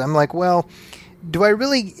conflicting things. I'm like, well, do I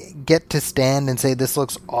really get to stand and say this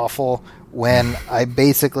looks awful when I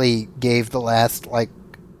basically gave the last, the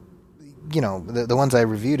ones I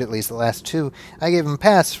reviewed, at least the last two, I gave them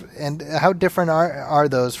pass, and how different are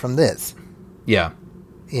those from this? Yeah.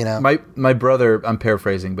 My brother, I'm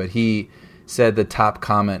paraphrasing, but he said the top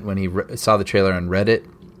comment when he saw the trailer on Reddit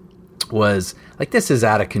was like, this is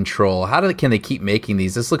out of control. Can they keep making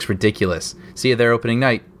these? This looks ridiculous. See you there opening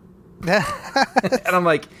night. And I'm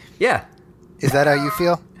like, yeah. Is that how you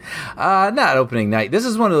feel? Not opening night. This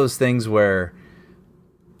is one of those things where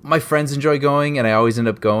my friends enjoy going, and I always end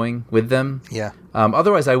up going with them. Yeah.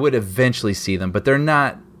 Otherwise, I would eventually see them, but they're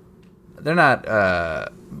not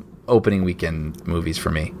opening weekend movies for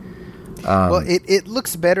me. Well, it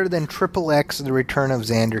looks better than XXX: The Return of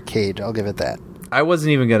Xander Cage. I'll give it that. I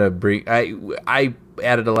wasn't even gonna bring. I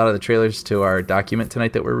added a lot of the trailers to our document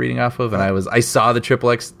tonight that we're reading off of, and I saw the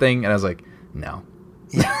XXX thing, and I was like, no.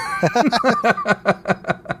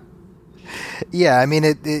 Yeah, I mean,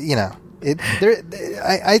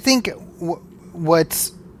 I think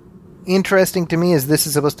what's interesting to me is this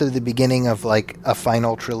is supposed to be the beginning of like a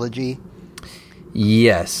final trilogy.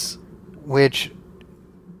 Yes. Which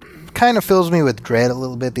kind of fills me with dread a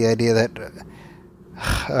little bit, the idea that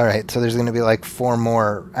all right, so there's going to be like 4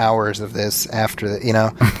 more hours of this after the,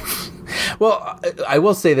 Well, I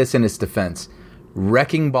will say this in its defense.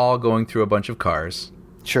 Wrecking ball going through a bunch of cars.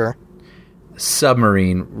 Sure.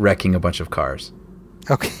 Submarine wrecking a bunch of cars.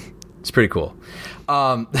 Okay. It's pretty cool.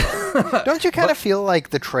 Don't you kind of feel like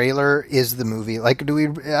the trailer is the movie? Like,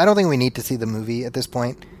 I don't think we need to see the movie at this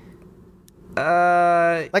point.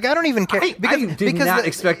 I don't even care. I did not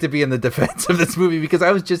expect to be in the defense of this movie, because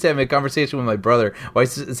I was just having a conversation with my brother where I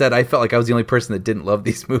said I felt like I was the only person that didn't love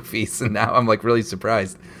these movies, and now I'm like really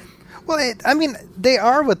surprised. Well, they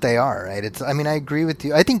are what they are, right? I agree with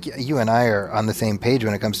you. I think you and I are on the same page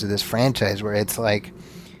when it comes to this franchise, where it's like,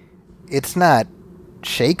 it's not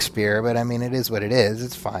Shakespeare, but it is what it is.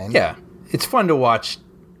 It's fine. Yeah. It's fun to watch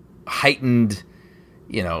heightened,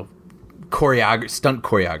 stunt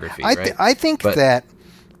choreography, right? I think that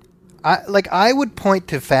I would point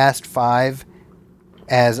to Fast 5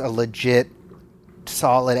 as a legit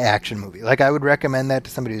solid action movie. Like, I would recommend that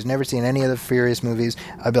to somebody who's never seen any of the Furious movies.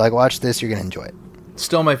 I'd be like, watch this, you're going to enjoy it.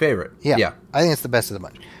 Still my favorite. Yeah. I think it's the best of the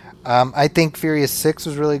bunch. I think Furious 6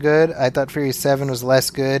 was really good. I thought Furious 7 was less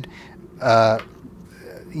good. And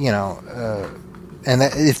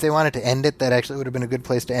that, if they wanted to end it, that actually would have been a good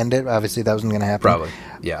place to end it. Obviously, that wasn't going to happen. Probably,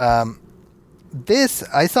 yeah. This,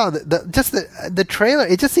 I saw the trailer.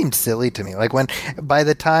 It just seemed silly to me. Like, by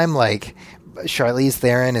the time like Charlize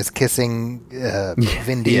Theron is kissing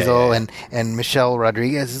Vin Diesel and Michelle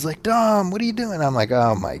Rodriguez is like, Dom, what are you doing? I'm like,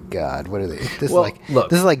 oh my god, what are they? This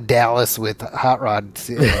is like Dallas with Hot Rod,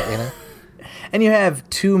 And you have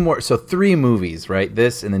 2 more, so 3 movies, right?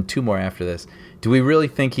 This and then 2 more after this. Do we really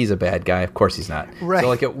think he's a bad guy? Of course he's not. Right. So,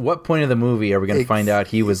 like, at what point of the movie are we going to find out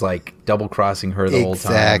he was, like, double-crossing her the whole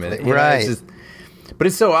time? Exactly, right. But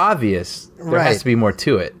it's so obvious. There has to be more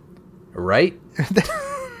to it. Right?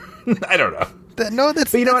 I don't know. But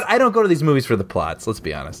you know what? I don't go to these movies for the plots, let's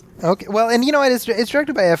be honest. Okay. Well, and you know what? It's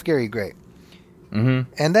directed by F. Gary Gray.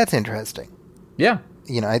 Mm-hmm. And that's interesting. Yeah.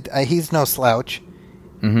 He's no slouch.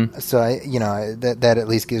 Mm-hmm. So, that at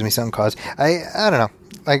least gives me some cause. I don't know.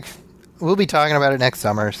 Like, we'll be talking about it next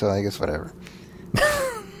summer, so I guess whatever.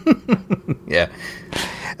 Yeah.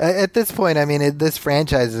 At this point, this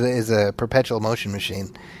franchise is a perpetual motion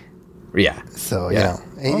machine. Yeah. So,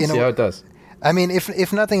 we'll see how it does.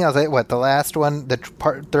 If nothing else, the last one, the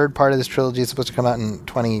third part of this trilogy is supposed to come out in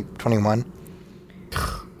 2021.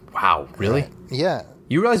 Wow, really? Yeah.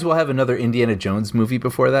 You realize we'll have another Indiana Jones movie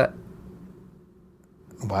before that?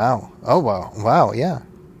 Wow. Oh, wow. Wow, yeah.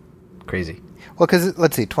 Crazy. Well, because,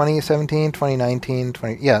 let's see, 2017, 2019,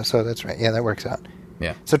 yeah, so that's right. Yeah, that works out.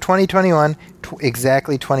 Yeah. So 2021,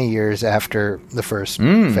 exactly 20 years after the first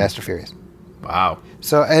Fast and Furious. Wow.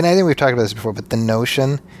 So, and I think we've talked about this before, but the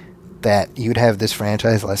notion that you'd have this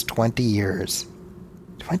franchise last 20 years.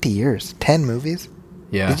 20 years? 10 movies?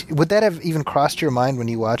 Yeah. Would that have even crossed your mind when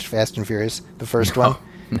you watched Fast and Furious, the first one?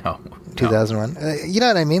 No. 2001? You know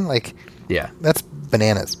what I mean? Like, yeah. That's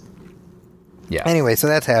bananas. Yeah. Anyway, so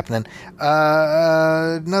that's happening.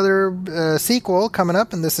 Another sequel coming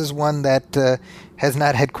up, and this is one that has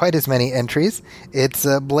not had quite as many entries. It's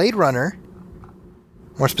Blade Runner.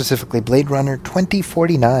 More specifically, Blade Runner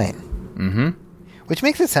 2049. Mm-hmm. Which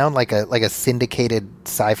makes it sound like a syndicated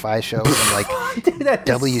sci-fi show from like Dude, that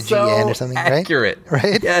is WGN or something, accurate.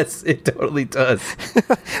 Right? Yes, it totally does.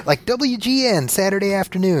 Like WGN Saturday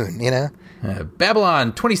afternoon, you know?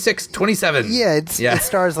 Babylon 2627. Yeah, it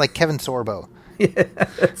stars like Kevin Sorbo. Yeah,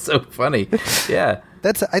 that's so funny. Yeah.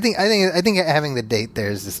 I think having the date there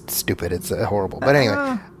is just stupid. It's horrible. But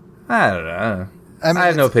anyway, I don't know. I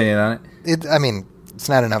have no opinion on it. It's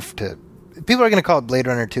not enough to. People are going to call it Blade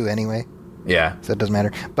Runner 2 anyway. Yeah. So it doesn't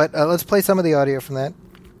matter. But let's play some of the audio from that.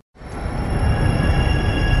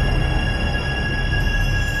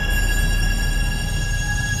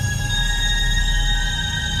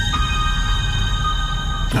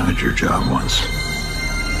 I had your job once.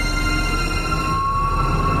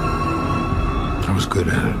 I was good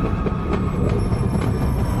at it.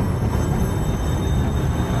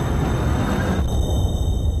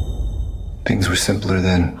 Things were simpler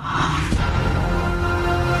then.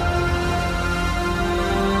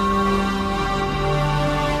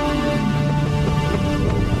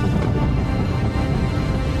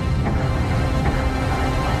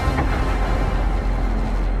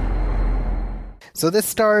 So this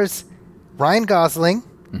stars Ryan Gosling.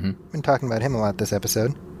 Mm-hmm. Been talking about him a lot this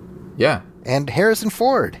episode. Yeah. And Harrison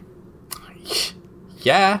Ford.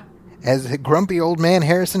 Yeah. As a grumpy old man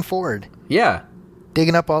Harrison Ford. Yeah.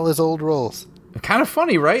 Digging up all his old roles. Kind of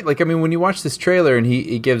funny, right? Like, I mean, when you watch this trailer and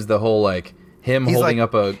he gives the whole, like, him he's holding like,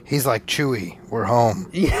 up a... He's like, Chewie, we're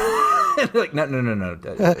home. Yeah. Like, no.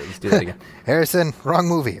 Let's do that again. Harrison, wrong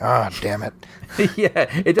movie. Ah, oh, damn it. Yeah,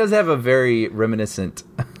 it does have a very reminiscent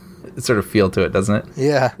sort of feel to it, doesn't it?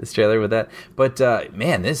 Yeah. This trailer with that. But,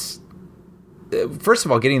 man, this... First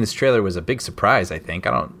of all, getting this trailer was a big surprise, I think.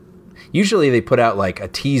 Usually they put out like a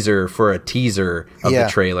teaser for a teaser of the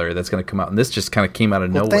trailer that's going to come out, and this just kind of came out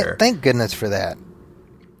of nowhere. Thank goodness for that.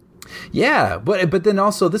 Yeah, but then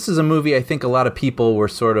also this is a movie I think a lot of people were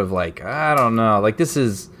sort of like, I don't know, like this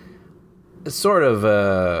is sort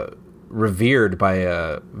of revered by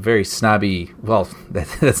a very snobby, well,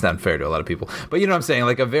 that's not fair to a lot of people, but you know what I'm saying,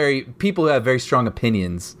 like people who have very strong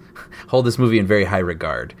opinions hold this movie in very high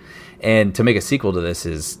regard. And to make a sequel to this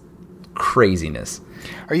is craziness.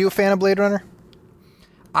 Are you a fan of Blade Runner?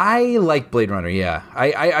 I like Blade Runner, yeah.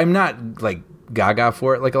 I'm not, like, gaga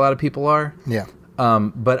for it like a lot of people are. Yeah.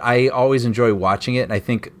 But I always enjoy watching it, and I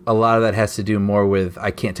think a lot of that has to do more with I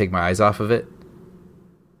can't take my eyes off of it,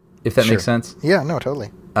 if that makes sense. Yeah, no, totally.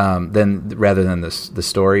 Rather than the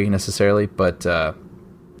story, necessarily. But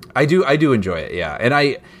I do enjoy it, yeah. And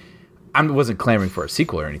I wasn't clamoring for a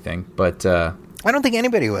sequel or anything, but... I don't think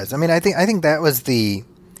anybody was. I mean, I think that was the...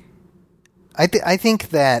 I think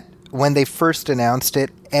that when they first announced it,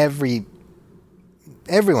 everyone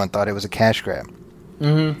thought it was a cash grab.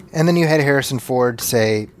 Mm-hmm. And then you had Harrison Ford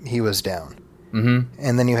say he was down. Mm-hmm.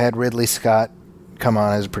 And then you had Ridley Scott come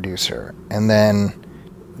on as a producer. And then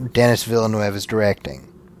Denis Villeneuve is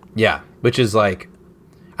directing. Yeah, which is like...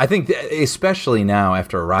 I think, especially now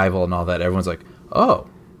after Arrival and all that, everyone's like, oh.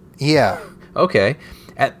 Yeah. Okay.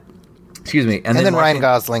 Excuse me. And then Ryan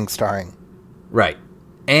Gosling starring. Right.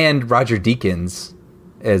 And Roger Deakins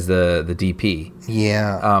as the DP.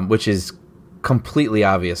 Yeah. Which is completely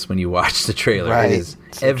obvious when you watch the trailer. Right. It is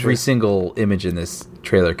so every single image in this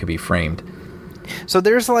trailer could be framed. So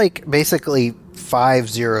there's like basically 5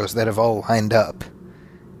 zeros that have all lined up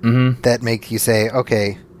that make you say,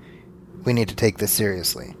 okay, we need to take this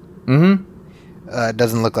seriously. Mm-hmm. It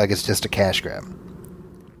doesn't look like it's just a cash grab.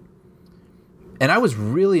 And I was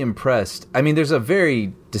really impressed. I mean, there's a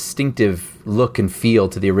very distinctive look and feel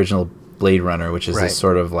to the original Blade Runner, which is this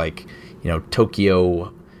sort of like, you know,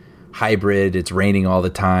 Tokyo hybrid. It's raining all the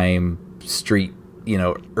time, street, you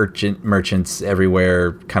know, merchants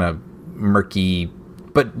everywhere, kind of murky,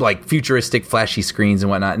 but like futuristic, flashy screens and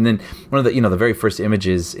whatnot. And then one of the, you know, the very first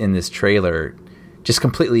images in this trailer just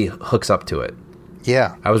completely hooks up to it.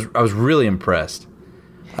 Yeah. I was really impressed.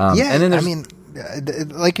 And then I mean,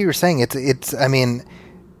 like you were saying, it's. I mean,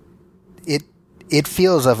 it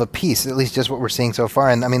feels of a piece, at least just what we're seeing so far.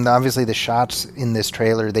 And I mean, obviously, the shots in this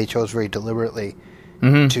trailer they chose very deliberately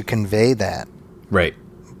to convey that. Right.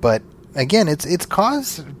 But again, it's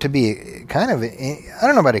cause to be kind of, I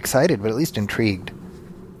don't know about excited, but at least intrigued.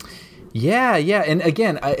 Yeah. And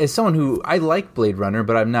again, as someone who I like Blade Runner,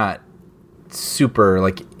 but I'm not super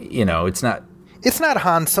like, you know, it's not. It's not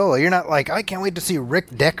Han Solo. You're not like, I can't wait to see Rick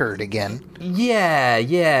Deckard again. Yeah,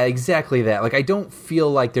 exactly that. Like, I don't feel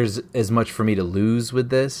like there's as much for me to lose with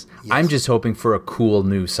this. Yes. I'm just hoping for a cool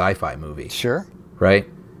new sci-fi movie. Sure. Right?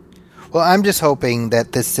 Well, I'm just hoping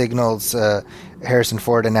that this signals Harrison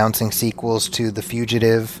Ford announcing sequels to The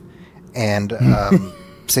Fugitive and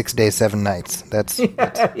 6 Days, 7 Nights. That's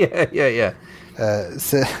yeah.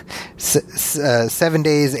 7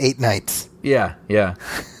 days, 8 nights. Yeah.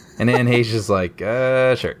 And Anne Heche is like,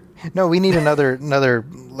 sure. No, we need another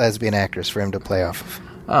lesbian actress for him to play off of.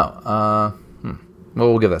 Oh, well,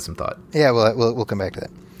 we'll give that some thought. Yeah, we'll come back to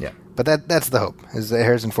that. Yeah, but that's the hope. Is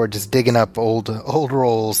Harrison Ford just digging up old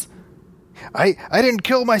roles? I didn't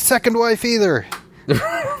kill my second wife either.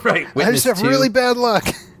 Right. I just have really bad luck.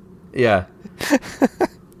 Yeah.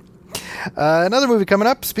 Another movie coming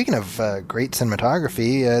up. Speaking of great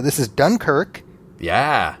cinematography, this is Dunkirk.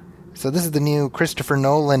 Yeah. So this is the new Christopher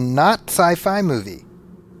Nolan not sci-fi movie.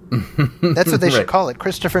 That's what they should call it.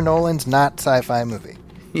 Christopher Nolan's not sci-fi movie.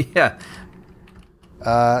 Yeah.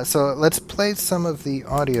 So let's play some of the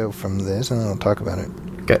audio from this, and then we'll talk about it.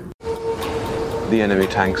 Okay. The enemy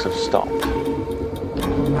tanks have stopped.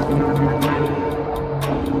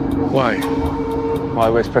 Why? Why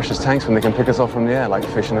waste precious tanks when they can pick us off from the air like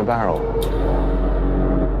fish in a barrel?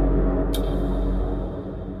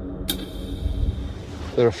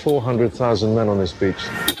 There are 400,000 men on this beach.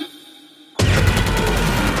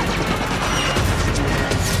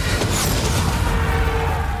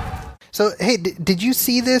 So, hey, did you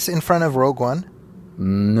see this in front of Rogue One?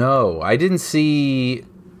 No, I didn't see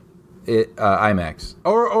it IMAX.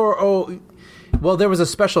 Well, there was a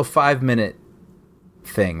special 5-minute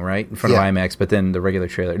thing, right, in front of IMAX, but then the regular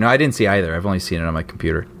trailer. No, I didn't see either. I've only seen it on my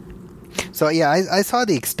computer. So yeah, I saw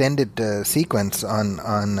the extended sequence on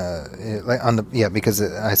the because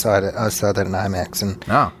I saw that in IMAX,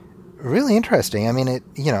 and really interesting. I mean, it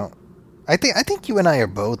I think you and I are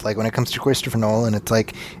both like, when it comes to Christopher Nolan, it's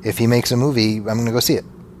like, if he makes a movie, I'm going to go see it.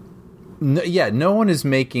 No one is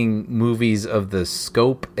making movies of the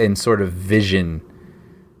scope and sort of vision,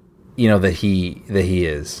 that he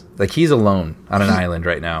is. Like, he's alone on an island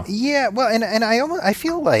right now. Yeah, well, and I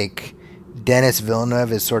feel like Denis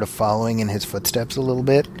Villeneuve is sort of following in his footsteps a little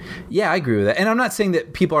bit. Yeah, I agree with that. And I'm not saying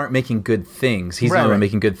that people aren't making good things. He's not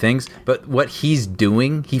making good things, but what he's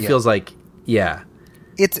doing, he feels like,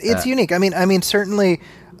 It's unique. I mean, certainly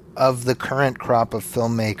of the current crop of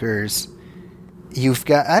filmmakers, you've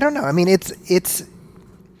got, I don't know. I mean, I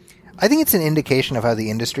think it's an indication of how the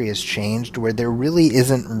industry has changed, where there really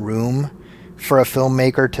isn't room for a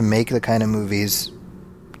filmmaker to make the kind of movies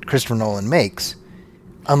Christopher Nolan makes,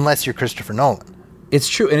 unless you're Christopher Nolan. It's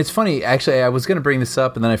true. And it's funny, actually, I was going to bring this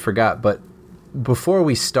up and then I forgot, but before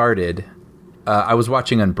we started, I was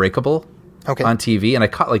watching Unbreakable on TV, and I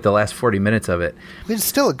caught like the last 40 minutes of it. It's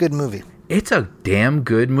still a good movie. It's a damn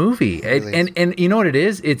good movie. And you know what it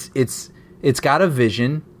is? It's got a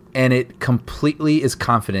vision, and it completely is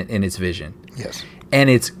confident in its vision. Yes. And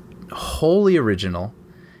it's wholly original,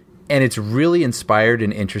 and it's really inspired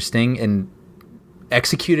and interesting, and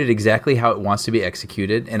executed exactly how it wants to be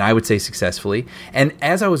executed, and I would say successfully. And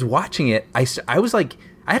as I was watching it, I was like,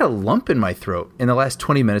 I had a lump in my throat in the last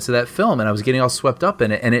 20 minutes of that film, and I was getting all swept up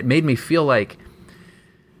in it, and it made me feel like,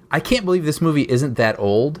 I can't believe this movie isn't that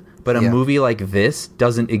old, but a movie like this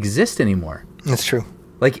doesn't exist anymore. That's true.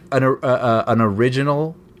 Like an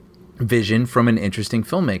original vision from an interesting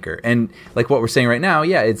filmmaker. And like what we're saying right now,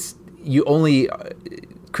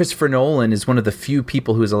 Christopher Nolan is one of the few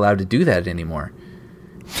people who is allowed to do that anymore.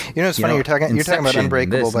 It's funny, you're talking about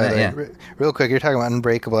Unbreakable, by the way. Real quick, you're talking about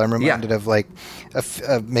Unbreakable. I'm reminded of like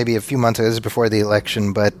maybe a few months ago, this is before the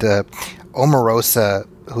election, but Omarosa,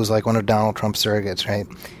 who's like one of Donald Trump's surrogates, right?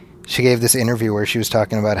 She gave this interview where she was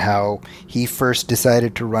talking about how he first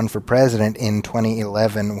decided to run for president in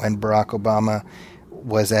 2011 when Barack Obama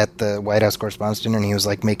was at the White House Correspondents' Dinner, and he was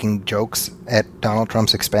like making jokes at Donald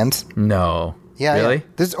Trump's expense. No. Yeah, really? Yeah.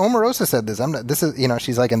 This Omarosa said this.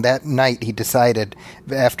 She's like, and that night he decided,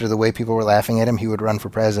 after the way people were laughing at him, he would run for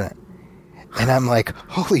president. And I'm like,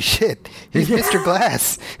 holy shit, he's Mr.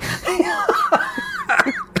 Glass.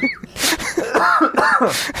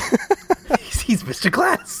 He's Mr.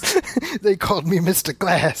 Glass. They called me Mr.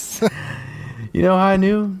 Glass. You know how I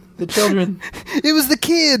knew the children? It was the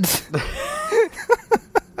kids.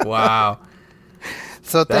 Wow.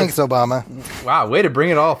 So thanks, Obama. Wow, way to bring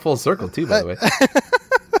it all full circle, too, by the way. I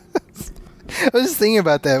was just thinking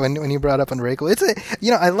about that when you brought up Unbreakable. It's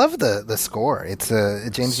I love the score. It's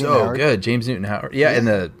James Newton Howard. So good, James Newton Howard. Yeah, and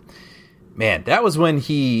that was when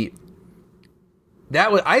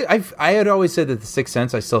I had always said that The Sixth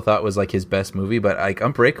Sense I still thought was like his best movie, but like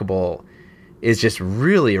Unbreakable is just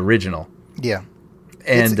really original. Yeah.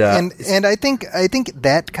 And I think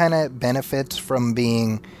that kind of benefits from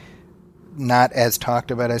being not as talked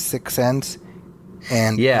about as Sixth Sense,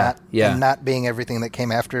 and not being everything that came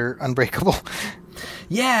after Unbreakable.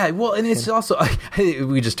 Yeah, well, and it's also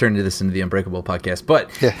we just turned this into the Unbreakable podcast, but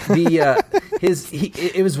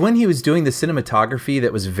It was when he was doing the cinematography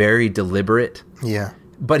that was very deliberate. Yeah.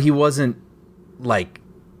 But he wasn't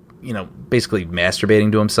basically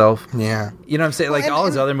masturbating to himself. Yeah. You know what I'm saying? Like all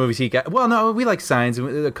his other movies he got, we like Signs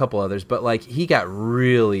and a couple others, but he got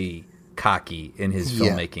really cocky in his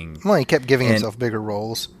filmmaking. Well, he kept giving himself bigger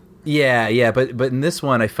roles. Yeah, but in this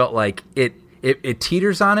one I felt like it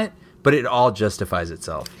teeters on it, but it all justifies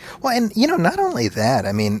itself. Well, and not only that,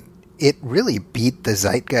 I mean, it really beat the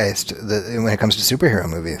zeitgeist when it comes to superhero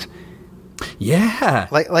movies. Yeah.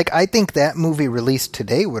 Like I think that movie released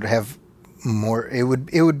today would have more, it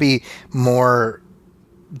would be more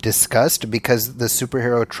discussed because the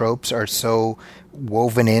superhero tropes are so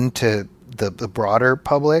woven into the broader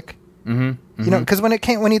public. Mm-hmm. Because when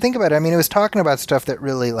you think about it, I mean, it was talking about stuff that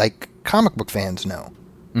really comic book fans know.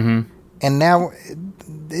 Mm-hmm. And now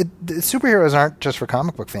the superheroes aren't just for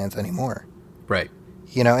comic book fans anymore. Right.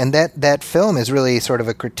 And that film is really sort of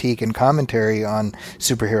a critique and commentary on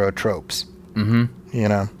superhero tropes.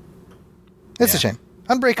 Mm-hmm. It's a shame.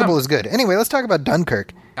 Unbreakable is good. Anyway, let's talk about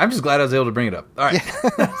Dunkirk. I'm just glad I was able to bring it up. All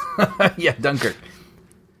right. Yeah, Dunkirk.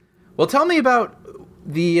 Well, tell me about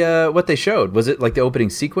the what they showed. Was it like the opening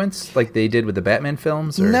sequence like they did with the Batman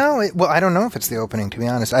films? Or? No, I don't know if it's the opening, to be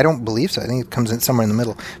honest. I don't believe so. I think it comes in somewhere in the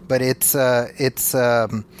middle. But it's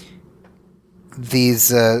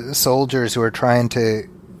these soldiers who are trying to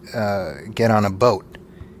get on a boat,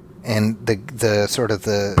 and the sort of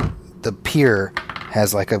the pier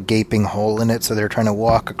has like a gaping hole in it, so they're trying to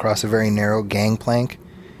walk across a very narrow gangplank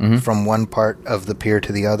from one part of the pier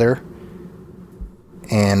to the other.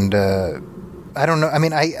 And I don't know. I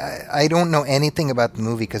mean, I don't know anything about the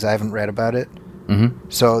movie because I haven't read about it. Mm-hmm.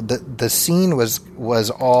 So the scene was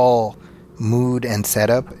all mood and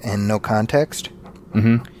setup and no context.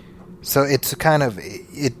 Mm-hmm. So it's kind of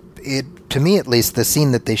it to me at least, the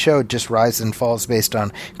scene that they showed just rises and falls based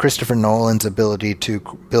on Christopher Nolan's ability to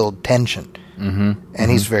build tension. Mm-hmm.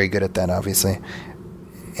 And he's very good at that, obviously.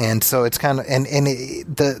 And so it's kind of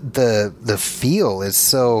the feel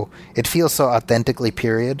is it feels so authentically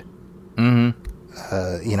period. Mm-hmm.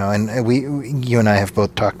 And you and I have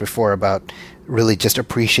both talked before about really just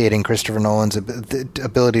appreciating Christopher Nolan's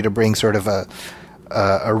ability to bring sort of a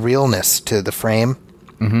realness to the frame.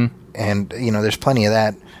 Mm-hmm. And there's plenty of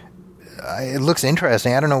that. It looks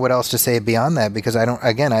interesting. I don't know what else to say beyond that because I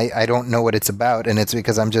don't know what it's about, and it's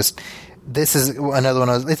because this is another one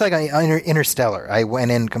of those. It's like Interstellar. I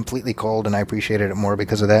went in completely cold, and I appreciated it more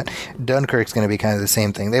because of that. Dunkirk's going to be kind of the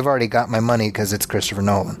same thing. They've already got my money because it's Christopher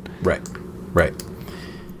Nolan. Right.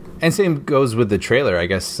 And same goes with the trailer. I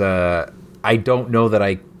guess I don't know that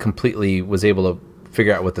I completely was able to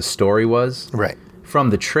figure out what the story was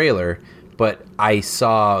from the trailer, but I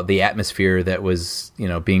saw the atmosphere that was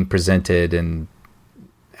being presented and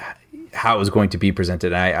how it was going to be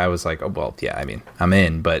presented. I was like, oh, well, yeah, I mean, I'm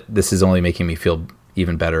in, but this is only making me feel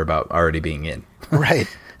even better about already being in. Right.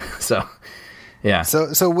 So, yeah. So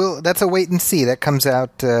that's a wait and see. That comes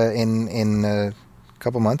out in a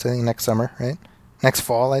couple months, I think, next summer, right? Next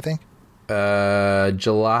fall, I think.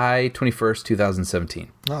 July 21st,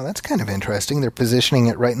 2017. Oh, that's kind of interesting. They're positioning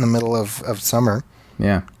it right in the middle of summer.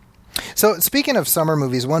 Yeah. So, speaking of summer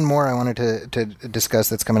movies, one more I wanted to discuss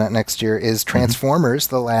that's coming out next year is Transformers: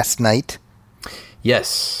 The Last Night.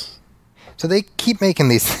 Yes. So they keep making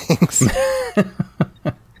these things.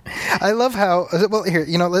 I love how... Well, here,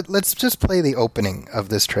 let's just play the opening of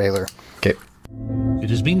this trailer. Okay. It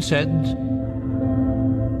has been said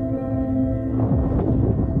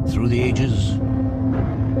through the ages,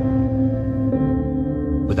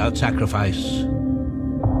 without sacrifice,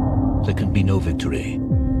 there can be no victory.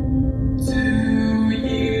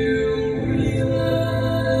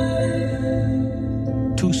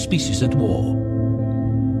 Two species at war.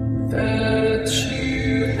 That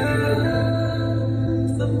you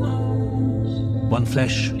have the most one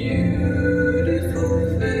flesh,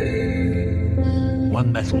 beautiful face.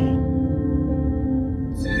 one metal.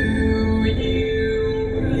 Do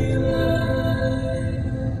you realize?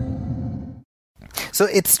 So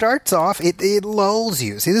it starts off, it lulls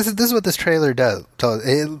you. See, this is what this trailer does.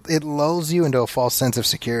 It lulls you into a false sense of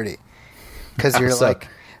security. Because you're like,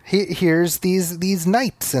 here's these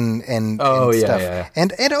knights and stuff. Yeah.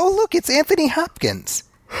 And oh, look, it's Anthony Hopkins.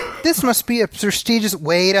 This must be a prestigious...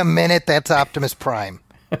 Wait a minute, that's Optimus Prime.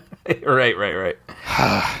 Right.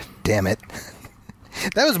 Damn it.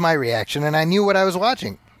 That was my reaction, and I knew what I was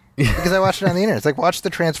watching. Because I watched it on the internet. It's like, watch the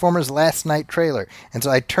Transformers Last Night trailer. And so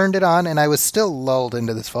I turned it on, and I was still lulled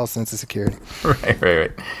into this false sense of security.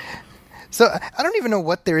 Right. So I don't even know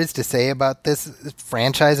what there is to say about this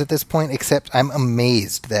franchise at this point, except I'm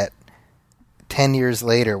amazed that 10 years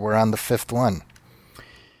later we're on the fifth one.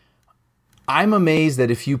 I'm amazed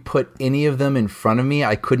that if you put any of them in front of me,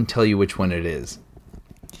 I couldn't tell you which one it is.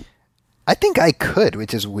 I think I could,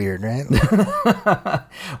 which is weird, right?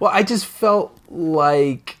 Well, I just felt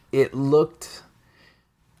like it looked,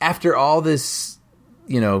 after all this,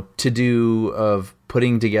 to-do of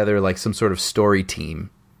putting together like some sort of story team,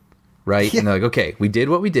 right? Yeah. And they're like, okay, we did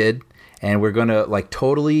what we did, and we're going to like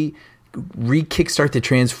totally re-kickstart the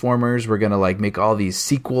Transformers. We're going to like make all these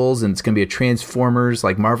sequels, and it's going to be a Transformers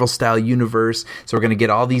like Marvel style universe. So we're going to get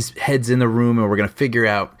all these heads in the room, and we're going to figure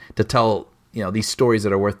out to tell these stories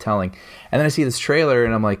that are worth telling. And then I see this trailer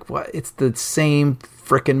and I'm like, what? It's the same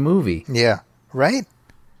frickin' movie. Yeah. Right?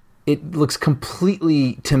 It looks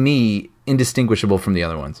completely, to me, indistinguishable from the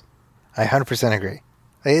other ones. I 100% agree.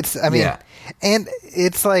 And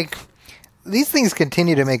it's like, these things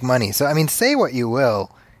continue to make money. So, say what you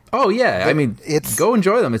will. Oh, yeah. Go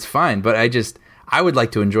enjoy them. It's fine. But I would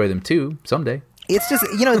like to enjoy them too someday. It's just,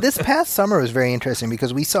 this past summer was very interesting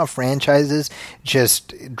because we saw franchises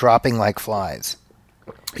just dropping like flies.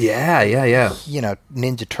 Yeah.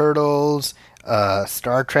 Ninja Turtles,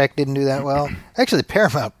 Star Trek didn't do that well. Actually,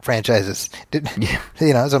 Paramount franchises did,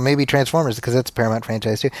 so maybe Transformers because that's a Paramount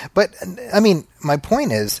franchise too. But, my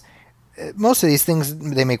point is, most of these things,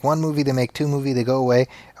 they make one movie, they make two movies, they go away.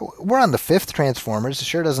 We're on the 5th Transformers.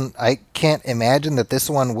 I can't imagine that this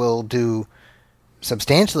one will do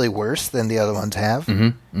substantially worse than the other ones have.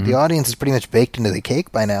 Mm-hmm. The audience is pretty much baked into the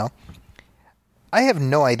cake by now. I have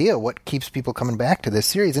no idea what keeps people coming back to this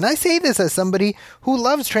series. And I say this as somebody who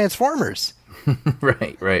loves Transformers.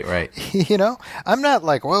 Right. I'm not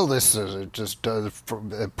like, well, this is just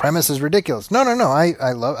the premise is ridiculous. No.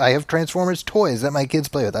 I have Transformers toys that my kids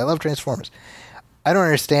play with. I love Transformers. I don't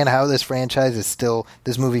understand how this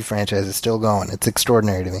movie franchise is still going. It's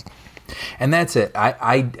extraordinary to me. And that's it.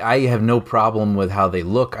 I have no problem with how they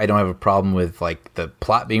look. I don't have a problem with like the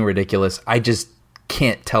plot being ridiculous. I just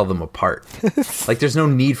can't tell them apart. Like there's no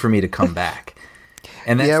need for me to come back.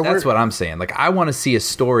 And that's what I'm saying. Like I want to see a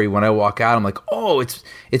story when I walk out. I'm like, oh,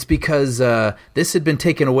 it's because this had been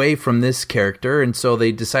taken away from this character, and so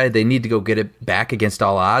they decided they need to go get it back against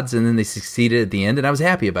all odds, and then they succeeded at the end, and I was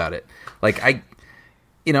happy about it. Like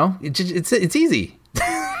it's easy.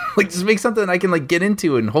 Like just make something I can like get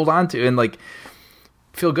into and hold on to and like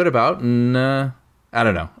feel good about, and I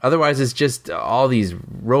don't know. Otherwise, it's just all these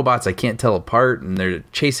robots I can't tell apart, and they're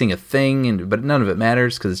chasing a thing, but none of it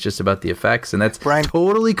matters because it's just about the effects, and that's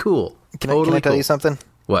totally cool. Can I tell you something?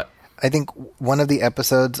 What? I think one of the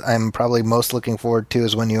episodes I'm probably most looking forward to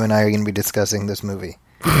is when you and I are going to be discussing this movie.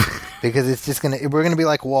 Because it's just we're going to be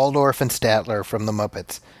like Waldorf and Statler from the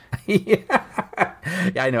Muppets. Yeah,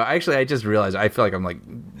 I know. Actually, I just realized I feel like I'm like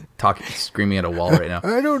screaming at a wall right now.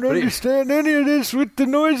 I don't understand any of this with the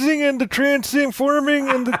noising and the transforming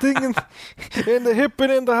and the thing and the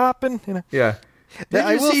hipping and the hopping. Yeah.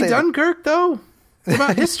 Did you see Dunkirk though? It's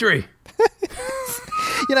about history.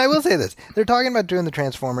 I will say this: they're talking about doing the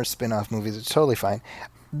Transformers spin-off movies. It's totally fine.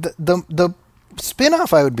 The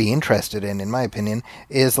spin-off I would be interested in my opinion,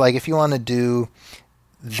 is like if you want to do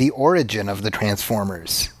the origin of the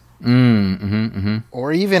Transformers.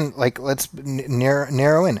 Or even like let's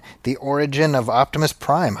narrow in the origin of Optimus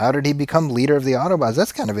Prime. How did he become leader of the Autobots?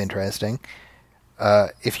 That's kind of interesting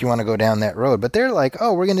if you want to go down that road. But they're like,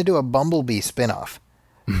 oh, we're going to do a Bumblebee spinoff.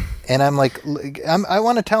 And I'm like, I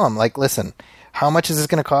want to tell them, like, listen, how much is this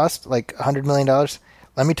going to cost? Like $100 million?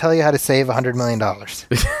 Let me tell you how to save $100 million.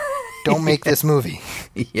 Don't make this movie.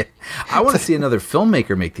 Yeah, I want to see another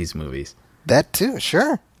filmmaker make these movies. That too,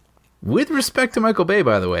 sure. With respect to Michael Bay,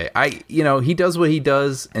 by the way, he does what he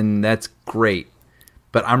does, and that's great.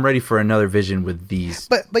 But I'm ready for another vision with these.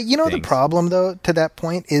 But the problem though to that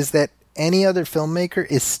point is that any other filmmaker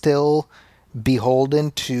is still beholden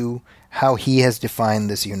to how he has defined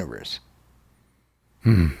this universe.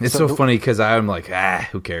 It's so funny because I'm like,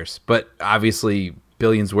 who cares? But obviously,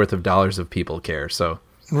 billions worth of dollars of people care. So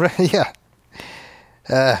yeah,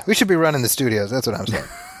 we should be running the studios. That's what I'm saying.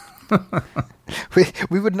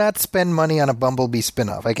 We would not spend money on a Bumblebee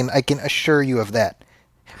spinoff. I can assure you of that.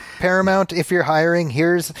 Paramount, if you're hiring,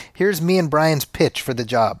 here's me and Brian's pitch for the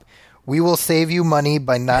job. We will save you money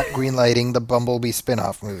by not greenlighting the Bumblebee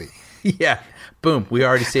spinoff movie. Yeah. Boom. We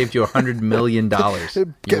already saved you $100 million.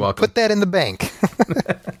 You're welcome. Put that in the bank.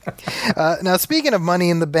 Now, speaking of money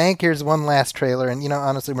in the bank, here's one last trailer. And,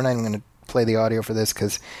 honestly, we're not even going to play the audio for this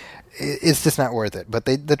because it's just not worth it. But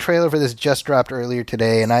the trailer for this just dropped earlier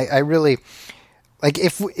today. And I really... Like,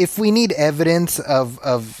 if we need evidence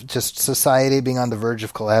of just society being on the verge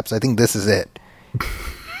of collapse, I think this is it.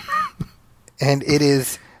 And it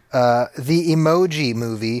is the Emojie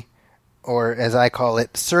Movie, or as I call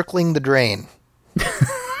it, Circling the Drain.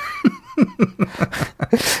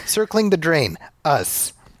 Circling the drain,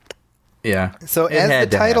 us. Yeah. So as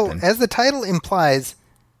the title implies,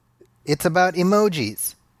 it's about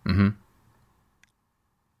emojis. Mm-hmm.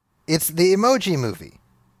 It's the Emoji Movie.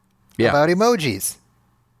 Yeah. About emojis.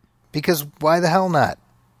 Because why the hell not?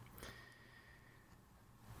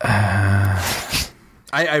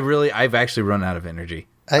 I've actually run out of energy.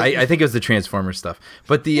 I think it was the Transformers stuff.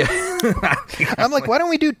 But the I'm like, why don't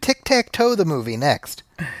we do Tic-Tac-Toe the movie next?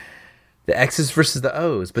 The X's versus the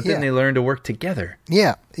O's, but then they learn to work together.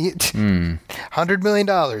 Yeah. $100 million.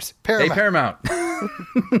 Paramount. Hey, Paramount.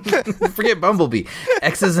 Forget Bumblebee.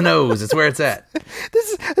 X's and O's. It's where it's at.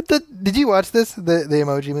 Did you watch this? The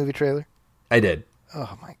Emoji Movie trailer? I did.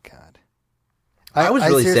 Oh, my God. I was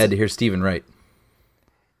really sad to hear Stephen Wright.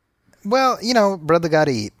 Well, brother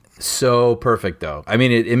gotta eat. So perfect, though. I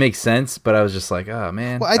mean, it makes sense, but I was just like, oh,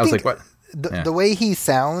 man. Well, I was think like, what? The way he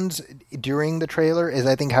sounds during the trailer is,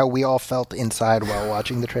 I think, how we all felt inside while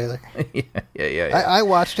watching the trailer. Yeah. I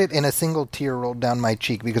watched it and a single tear rolled down my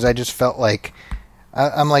cheek because I just felt like,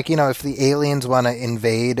 I'm like, if the aliens want to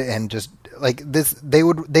invade and just, like, this,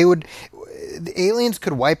 the aliens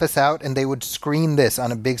could wipe us out and they would screen this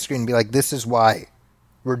on a big screen and be like, this is why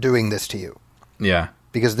we're doing this to you. Yeah.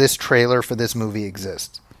 Because this trailer for this movie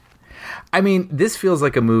exists. I mean, this feels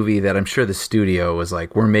like a movie that I'm sure the studio was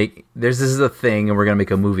like, this is a thing and we're going to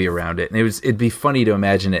make a movie around it. And it'd be funny to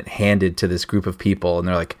imagine it handed to this group of people and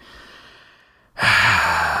they're like,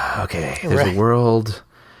 okay, there's a world,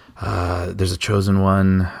 there's a chosen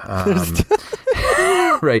one,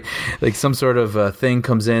 right? Like some sort of thing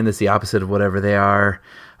comes in that's the opposite of whatever they are.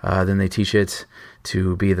 Then they teach it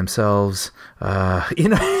to be themselves.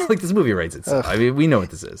 Like this movie writes itself. I mean, we know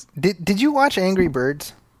what this is. Did you watch Angry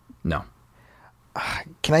Birds? No.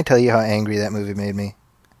 Can I tell you how angry that movie made me?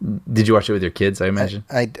 Did you watch it with your kids, I imagine?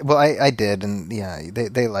 I did, and yeah,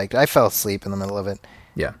 they liked it. I fell asleep in the middle of it.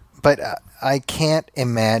 Yeah. But I can't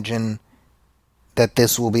imagine that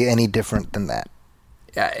this will be any different than that.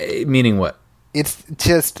 Meaning what? It's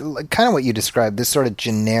just kind of what you described, this sort of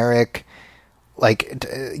generic, like,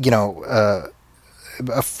 a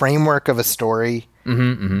framework of a story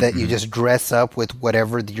that you just dress up with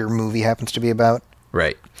whatever your movie happens to be about.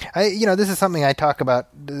 Right. This is something I talk about.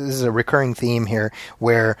 This is a recurring theme here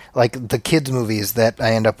where, like, the kids' movies that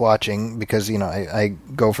I end up watching because, I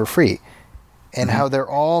go for free and how they're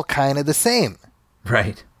all kind of the same.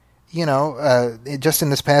 Right. Just in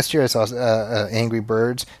this past year, I saw Angry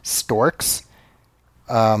Birds, Storks,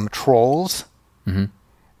 Trolls,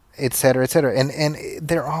 et cetera, et cetera. And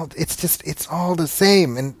they're all, it's all the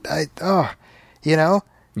same. And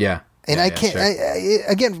Yeah. And I can't.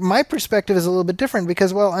 Sure. Again, my perspective is a little bit different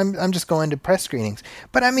because, well, I'm just going to press screenings.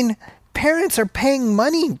 But I mean, parents are paying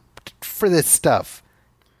money for this stuff.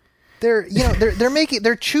 They're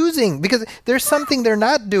choosing because there's something they're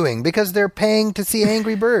not doing because they're paying to see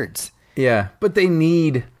Angry Birds. Yeah, but they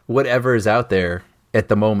need whatever is out there at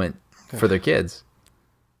the moment for their kids.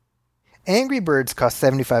 Angry Birds cost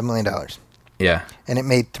 $75 million. Yeah, and it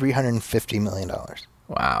made $350 million.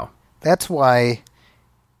 Wow, that's why.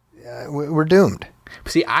 We're doomed.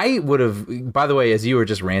 See, I would have, by the way, as you were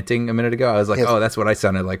just ranting a minute ago, I was like, oh, that's what I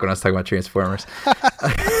sounded like when I was talking about Transformers.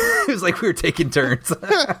 It was like we were taking turns.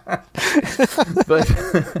 But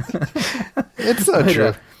it's so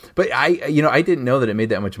true. But I didn't know that it made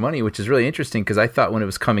that much money, which is really interesting because I thought when it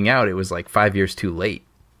was coming out, it was like 5 years too late.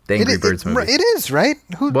 The Angry Birds movie. It is, right?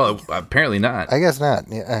 Well, apparently not. I guess not.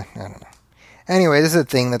 Yeah, I don't know. Anyway, this is a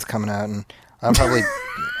thing that's coming out, and I'll probably...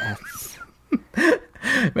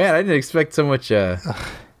 Man, I didn't expect so much. So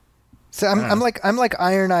I'm like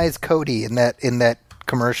Iron Eyes Cody in that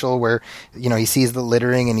commercial where he sees the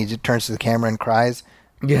littering and he just turns to the camera and cries.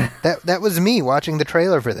 Yeah, that was me watching the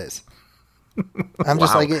trailer for this. I'm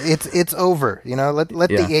just like it's over. Let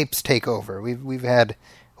the apes take over. We had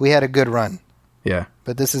a good run. Yeah,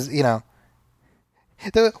 but this is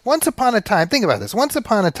once upon a time. Think about this. Once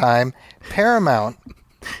upon a time, Paramount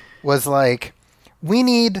was like, we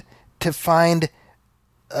need to find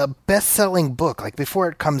a best-selling book like before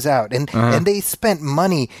it comes out, and they spent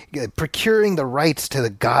money procuring the rights to The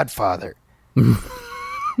Godfather,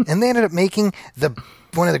 and they ended up making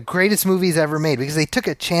one of the greatest movies ever made because they took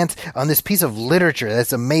a chance on this piece of literature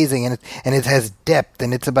that's amazing, and it has depth,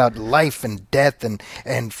 and it's about life and death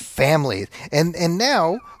and families, and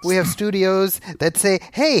now we have studios that say,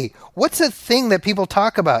 hey, what's a thing that people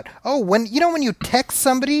talk about? Oh, when you text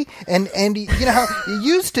somebody and how it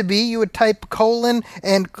used to be you would type colon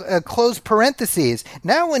and close parentheses.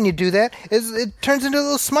 Now when you do that, it turns into a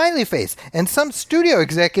little smiley face. And some studio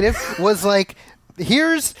executive was like,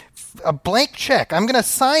 here's a blank check. I'm going to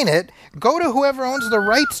sign it, go to whoever owns the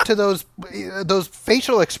rights to those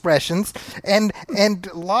facial expressions, and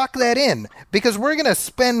lock that in. Because we're going to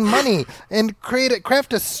spend money and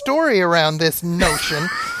craft a story around this notion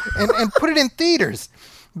and put it in theaters.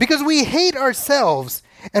 Because we hate ourselves,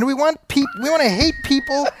 and we want to hate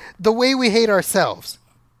people the way we hate ourselves.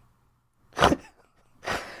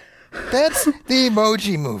 That's the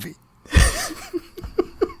Emoji Movie.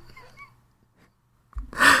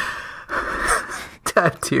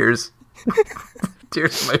 Tears.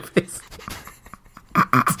 Tears in my face.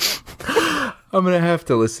 I'm gonna have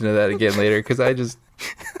to listen to that again later because I just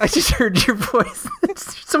heard your voice. There's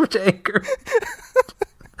so much anger.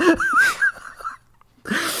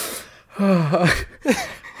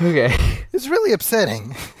 Okay. It's really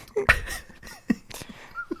upsetting.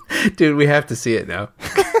 Dude, we have to see it now.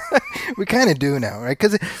 We kind of do now, right?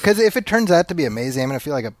 Because if it turns out to be amazing, I'm going to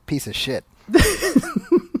feel like a piece of shit.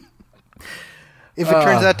 If it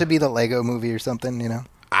turns out to be the Lego Movie or something, you know.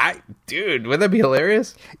 Dude, would that be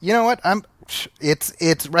hilarious? You know what?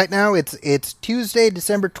 It's right now. It's Tuesday,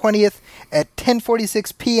 December 20th at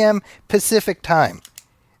 10:46 p.m. Pacific time.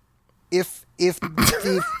 If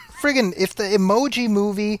the Emoji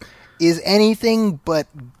Movie is anything but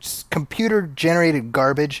computer generated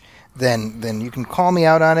garbage, then you can call me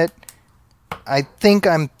out on it. I think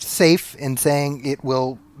I'm safe in saying it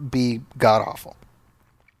will be god awful.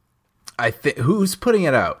 Who's putting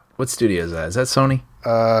it out? What studio is that? Is that Sony?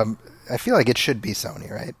 I feel like it should be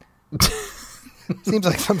Sony, right? Seems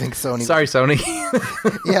like something Sony. Sorry, Sony.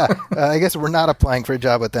 Yeah, I guess we're not applying for a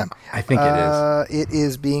job with them. I think it is. It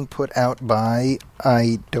is being put out by,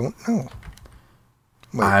 I don't know.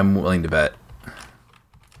 Wait. I'm willing to bet.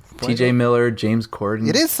 TJ Miller, James Corden.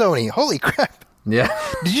 It is Sony. Holy crap. Yeah.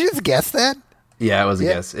 Did you just guess that? Yeah, it was a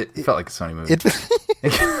guess. It felt like a Sony movie.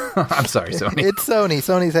 I'm sorry, Sony. It's Sony.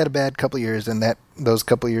 Sony's had a bad couple years, and those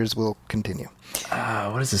couple years will continue.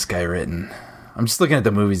 What has this guy written? I'm just looking at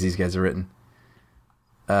the movies these guys have written.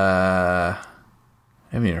 I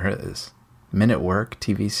haven't even heard of this. Men at Work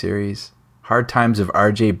TV series. Hard Times of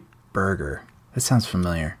R.J. Berger. That sounds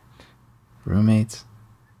familiar. Roommates.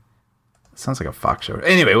 Sounds like a Fox show.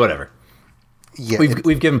 Anyway, whatever. Yeah,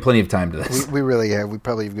 we've given plenty of time to this. We really have. We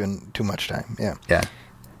probably have given too much time. Yeah. Yeah.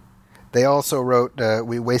 They also wrote,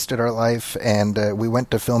 we wasted our life and we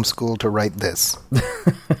went to film school to write this.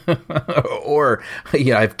 Or,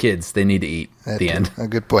 yeah, I have kids. They need to eat at the end. A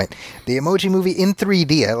good point. The Emoji Movie in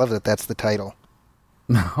 3D. I love that that's the title.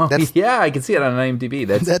 Yeah, I can see it on IMDb.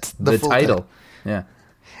 That's the title. Yeah.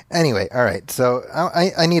 Anyway, all right. So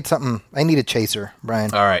I need something. I need a chaser,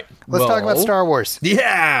 Brian. All right. Let's talk about Star Wars.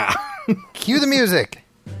 Yeah. Cue the music.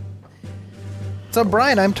 So,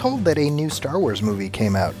 Brian, I'm told that a new Star Wars movie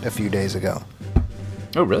came out a few days ago.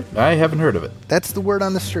 Oh, really? I haven't heard of it. That's the word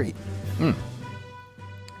on the street.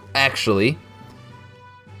 Actually,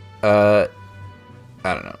 I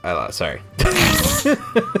don't know. Sorry.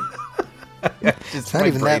 It's not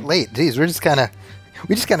even that late. Jeez, we just kind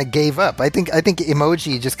of gave up. I think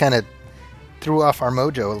Emoji just kind of threw off our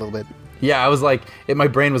mojo a little bit. Yeah, I was like, my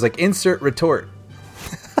brain was like, insert retort.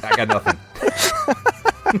 I got nothing.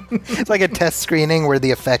 It's like a test screening where the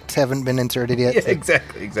effects haven't been inserted yet. Yeah,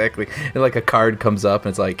 exactly. And like a card comes up and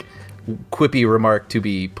it's like, quippy remark to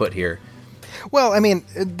be put here. Well, I mean,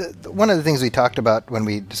 one of the things we talked about when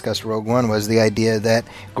we discussed Rogue One was the idea that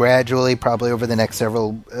gradually, probably over the next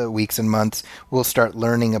several weeks and months, we'll start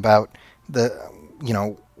learning about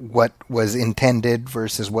what was intended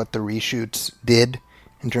versus what the reshoots did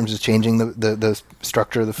in terms of changing the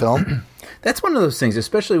structure of the film. That's one of those things,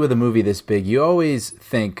 especially with a movie this big. You always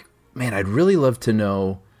think, man, I'd really love to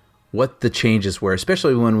know what the changes were,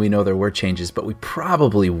 especially when we know there were changes, but we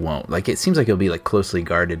probably won't. Like, it seems like it'll be like closely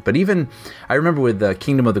guarded. But even, I remember with the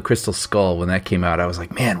Kingdom of the Crystal Skull, when that came out, I was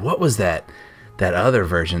like, man, what was that other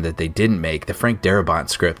version that they didn't make, the Frank Darabont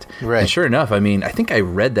script? Right. And sure enough, I mean, I think I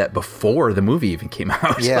read that before the movie even came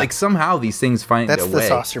out. Yeah. Like, somehow these things find a way. That's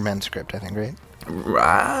the Saucerman script, I think, right?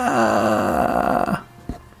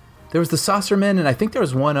 There was the Saucerman, and I think there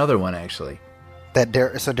was one other one, actually. So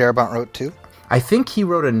Darabont wrote two? I think he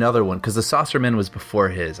wrote another one, because the Saucerman was before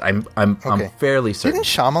his. I'm fairly certain. Didn't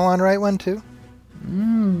Shyamalan write one, too?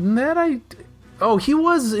 He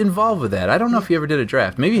was involved with that. I don't know if he ever did a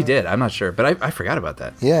draft. Maybe he did. I'm not sure, but I forgot about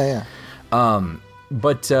that. Yeah.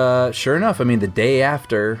 But sure enough, I mean, the day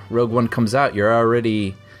after Rogue One comes out, you're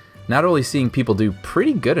already not only seeing people do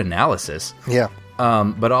pretty good analysis,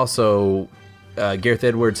 but also Gareth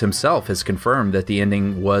Edwards himself has confirmed that the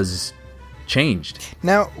ending was changed.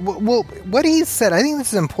 Now, well, what he said, I think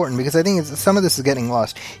this is important because I think some of this is getting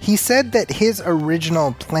lost. He said that his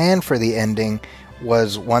original plan for the ending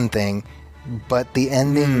was one thing, but the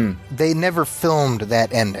ending, they never filmed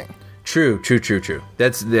that ending. True.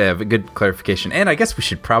 That's a good clarification. And I guess we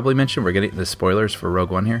should probably mention we're getting the spoilers for Rogue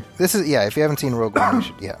One here. This is, if you haven't seen Rogue One, you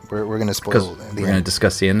should, we're going to spoil the we're going to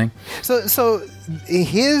discuss the ending. So this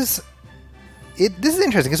is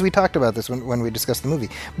interesting because we talked about this when we discussed the movie,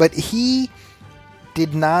 but he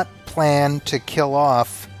did not plan to kill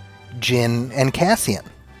off Jyn and Cassian.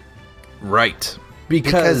 Right.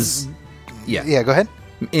 Because go ahead.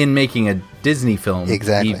 In making a Disney film,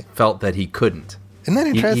 exactly, he felt that he couldn't. Isn't that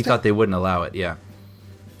interesting? He thought they wouldn't allow it, yeah.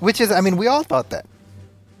 Which is, we all thought that.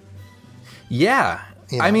 Yeah.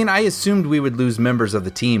 I mean, I assumed we would lose members of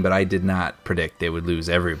the team, but I did not predict they would lose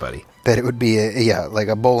everybody. That it would be, like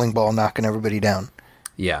a bowling ball knocking everybody down.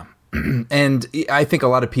 Yeah. And I think a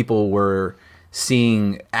lot of people were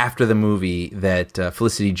seeing after the movie that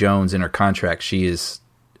Felicity Jones, in her contract, she is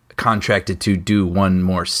contracted to do one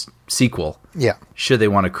more sequel. Yeah. Should they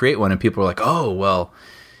want to create one? And people were like, oh, well,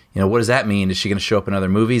 what does that mean? Is she going to show up in other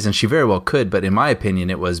movies? And she very well could, but in my opinion,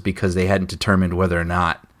 it was because they hadn't determined whether or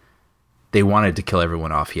not they wanted to kill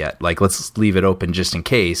everyone off yet. Like, let's leave it open just in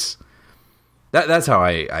case. That's how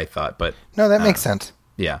I thought, but... No, that makes sense.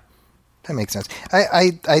 Yeah. That makes sense.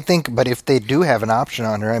 I think, but if they do have an option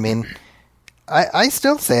on her, I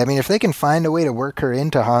still say, if they can find a way to work her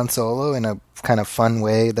into Han Solo in a kind of fun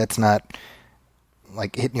way that's not,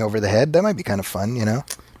 like, hitting you over the head, that might be kind of fun,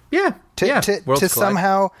 Yeah. To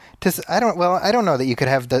somehow... I don't know that you could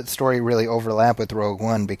have the story really overlap with Rogue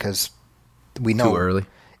One because we know... Too early.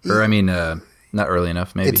 Or, not early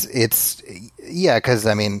enough, maybe. Because,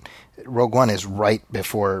 Rogue One is right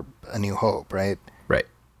before A New Hope, right? Right.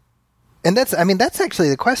 And that's actually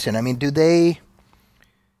the question.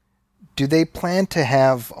 Do they plan to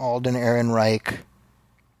have Alden Ehrenreich?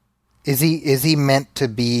 Is he meant to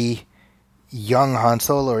be young Han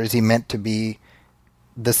Solo, or is he meant to be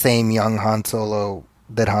the same young Han Solo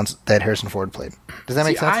that Harrison Ford played? Does that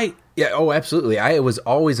make sense? Absolutely. I was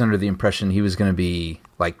always under the impression he was going to be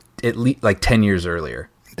at least 10 years earlier.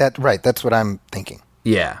 That's what I'm thinking.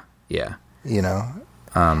 Yeah. You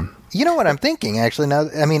know what I'm thinking actually now.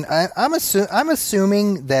 I'm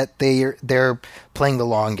assuming that they're playing the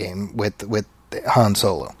long game with Han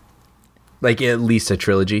Solo. Like at least a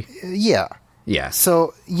trilogy. Yeah. Yeah.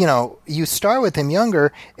 So you start with him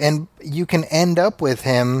younger, and you can end up with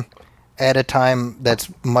him at a time that's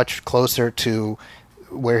much closer to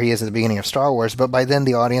where he is at the beginning of Star Wars. But by then,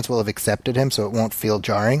 the audience will have accepted him, so it won't feel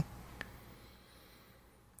jarring.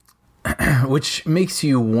 Which makes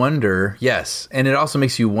you wonder, yes, and it also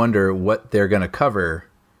makes you wonder what they're going to cover,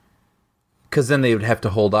 because then they would have to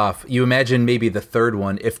hold off. You imagine maybe the third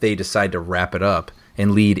one, if they decide to wrap it up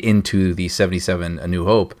and lead into the 77 A New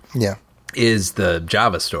Hope, is the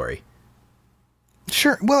Java story.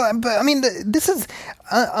 Sure. Well, but this is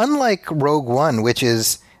unlike Rogue One, which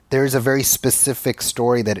is there's a very specific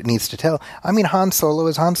story that it needs to tell. Han Solo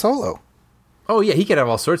is Han Solo. Oh yeah, he could have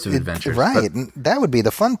all sorts of adventures, right? That would be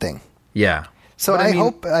the fun thing. Yeah. So I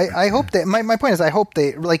hope that my point is I hope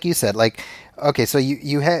they, like you said, okay, so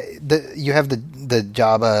you have the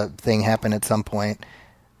Jabba thing happen at some point,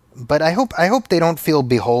 but I hope they don't feel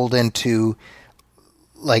beholden to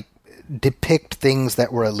depict things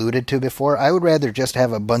that were alluded to before. I would rather just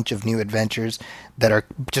have a bunch of new adventures that are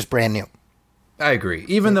just brand new. I agree.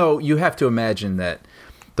 Even though you have to imagine that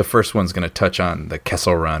the first one's going to touch on the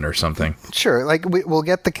Kessel Run or something. Sure, we'll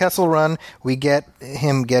get the Kessel Run, we get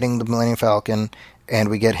him getting the Millennium Falcon, and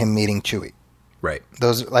we get him meeting Chewie. Right.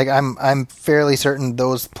 Those I'm fairly certain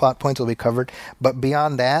those plot points will be covered. But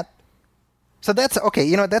beyond that, so that's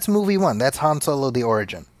okay. That's movie 1. That's Han Solo: The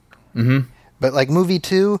Origin. Mm-hmm. But movie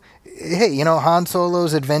 2, hey, Han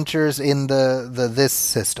Solo's adventures in the this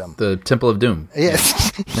system, the Temple of Doom.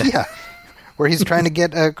 Yes, yeah. Where he's trying to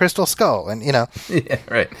get a crystal skull, and Yeah,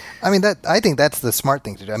 right. I think that's the smart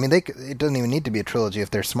thing to do. It doesn't even need to be a trilogy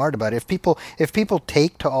if they're smart about it. If people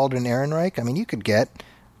take to Alden Ehrenreich, you could get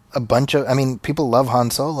a bunch of. People love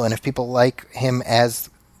Han Solo, and if people like him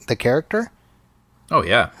as the character, oh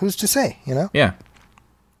yeah, who's to say? Yeah.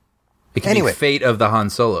 It can be Fate of the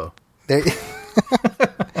Han Solo.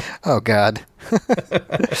 Oh God.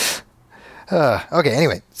 Okay.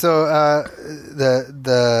 Anyway, so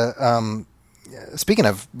speaking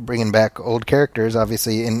of bringing back old characters,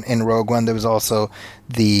 obviously in Rogue One there was also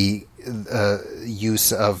the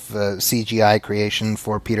use of CGI creation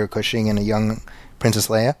for Peter Cushing and a young Princess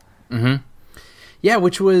Leia. Mm-hmm. Yeah,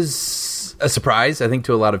 which was a surprise, I think,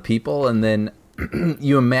 to a lot of people. And then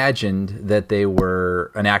you imagined that they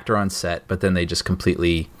were an actor on set, but then they just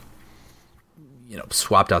completely,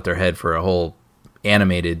 swapped out their head for a whole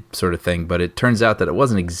animated sort of thing, but it turns out that it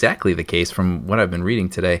wasn't exactly the case from what I've been reading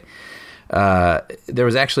today. There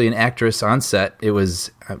was actually an actress on set. It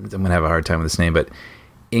was, I'm going to have a hard time with this name, but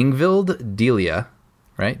Ingvild Delia,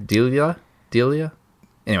 right? Delia?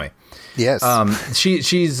 Anyway. Yes. She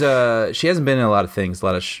hasn't been in a lot of things, a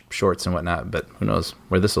lot of shorts and whatnot, but who knows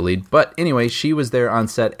where this will lead. But anyway, she was there on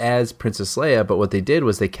set as Princess Leia, but what they did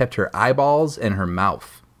was they kept her eyeballs and her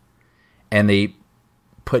mouth, and they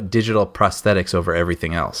put digital prosthetics over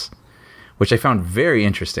everything else, which I found very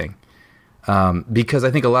interesting. Because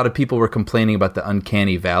I think a lot of people were complaining about the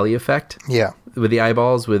uncanny valley effect. Yeah. With the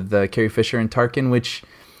eyeballs with Carrie Fisher and Tarkin, which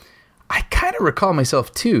I kind of recall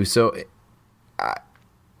myself too. So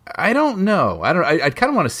I don't know. I kind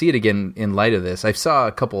of want to see it again in light of this. I saw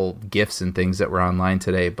a couple GIFs and things that were online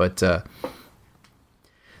today, but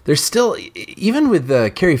there's still, even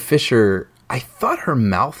with Carrie Fisher, I thought her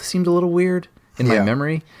mouth seemed a little weird in my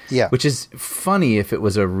memory. Yeah. Which is funny if it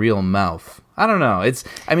was a real mouth. I don't know. It's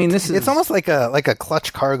almost like a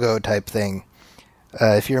Clutch Cargo type thing.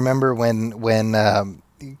 If you remember when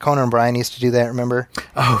Conan O'Brien used to do that, remember?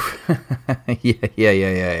 Oh,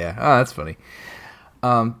 yeah. Oh, that's funny.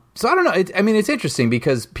 So I don't know. It's interesting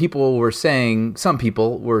because some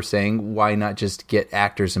people were saying, why not just get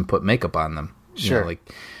actors and put makeup on them? Sure.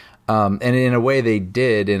 And in a way they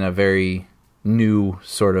did in a very new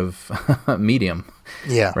sort of medium.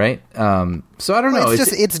 Yeah. Right. So I don't know.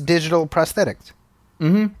 It's digital prosthetics.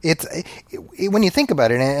 Mm-hmm. It's when you think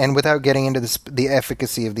about it, and without getting into the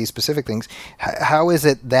efficacy of these specific things, how is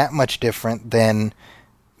it that much different than,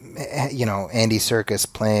 Andy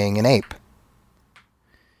Serkis playing an ape?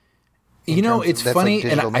 It's funny,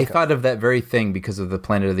 and I thought of that very thing because of the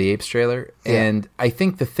Planet of the Apes trailer. Yeah. And I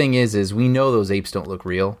think the thing is we know those apes don't look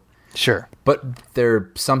real. Sure. But they're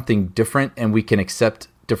something different, and we can accept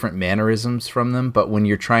different mannerisms from them. But when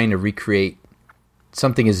you're trying to recreate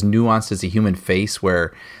something as nuanced as a human face,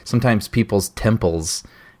 where sometimes people's temples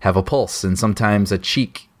have a pulse, and sometimes a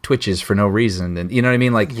cheek twitches for no reason, and you know what I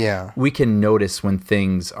mean? We can notice when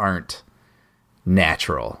things aren't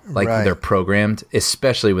natural, they're programmed,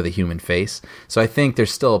 especially with a human face. So I think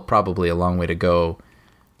there's still probably a long way to go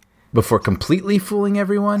before completely fooling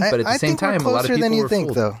everyone. But at the same time, a lot of people than you were think,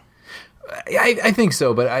 fooled. Though. I think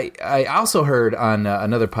so, but I also heard on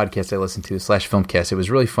another podcast I listened to, /Filmcast, it was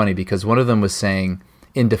really funny because one of them was saying,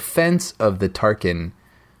 in defense of the Tarkin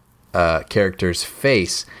character's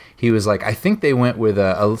face, he was like, I think they went with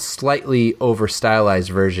a slightly over-stylized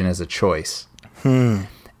version as a choice.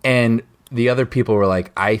 And the other people were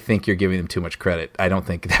like, I think you're giving them too much credit. I don't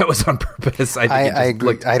think that was on purpose. I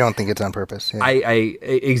agree. I don't think it's on purpose. Yeah.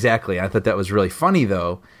 Exactly. I thought that was really funny,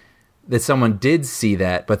 though, that someone did see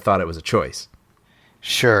that but thought it was a choice.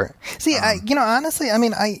 Sure. See, honestly,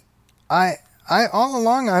 I all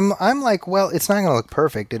along I'm like, well, it's not going to look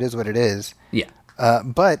perfect. It is what it is. Yeah.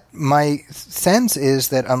 But my sense is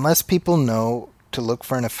that unless people know to look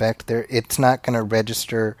for an effect, it's not going to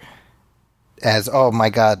register as, oh my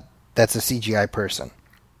God, that's a CGI person.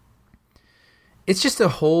 It's just a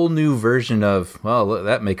whole new version of, well, look,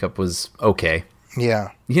 that makeup was okay.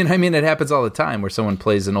 Yeah. You know what I mean? It happens all the time where someone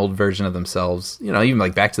plays an old version of themselves, even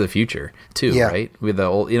like Back to the Future too, right? With the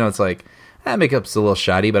old, it's like, that makeup's a little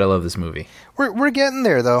shoddy, but I love this movie. We're getting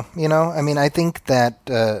there though, I think that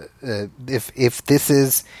if this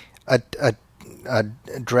is a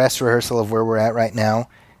dress rehearsal of where we're at right now,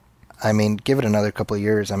 give it another couple of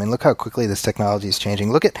years. Look how quickly this technology is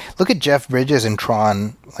changing. Look at Jeff Bridges in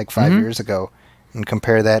Tron like 5 years ago, and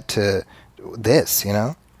compare that to this.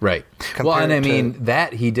 Right. That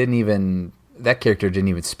character didn't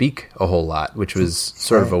even speak a whole lot, which was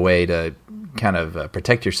sort of a way to kind of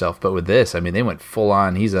protect yourself. But with this, they went full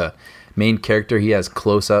on. He's a main character. He has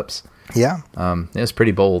close-ups. Yeah. It was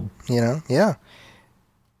pretty bold. Yeah.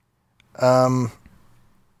 And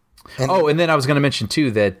then I was going to mention, too,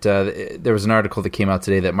 that there was an article that came out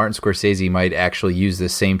today that Martin Scorsese might actually use the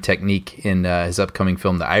same technique in his upcoming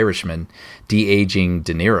film, The Irishman, de-aging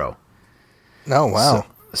De Niro. Oh, wow.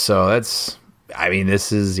 So that's,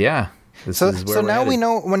 this is, This is where now we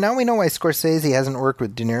know. Well, now we know why Scorsese hasn't worked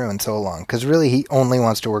with De Niro in so long, because really he only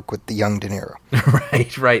wants to work with the young De Niro.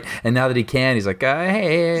 Right. And now that he can, he's like,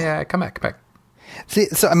 hey, come back. See,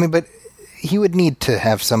 but he would need to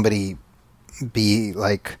have somebody be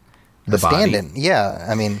like the stand-in.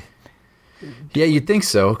 Yeah, yeah, you'd think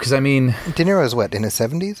so, because De Niro is what, in his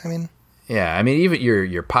 70s? Yeah, even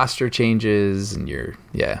your posture changes, and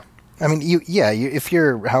if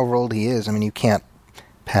you're how old he is, you can't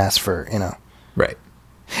pass for, Right.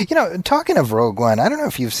 Talking of Rogue One, I don't know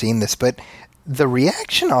if you've seen this, but the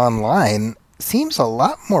reaction online seems a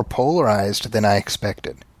lot more polarized than I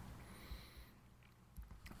expected.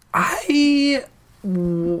 That's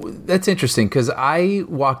interesting because I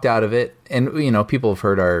walked out of it, and people have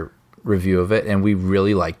heard our review of it, and we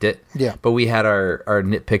really liked it. Yeah. But we had our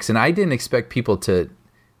nitpicks, and I didn't expect people to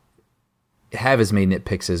have as many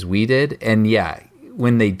nitpicks as we did. And yeah,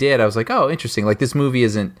 when they did, I was like, oh, interesting. Like, this movie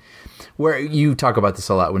isn't where you talk about this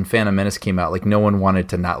a lot. When Phantom Menace came out, like, no one wanted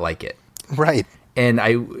to not like it. Right. And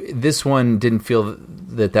this one didn't feel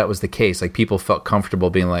that was the case. Like, people felt comfortable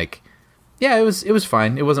being like, yeah, it was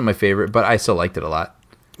fine. It wasn't my favorite, but I still liked it a lot.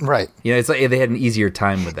 Right. It's like they had an easier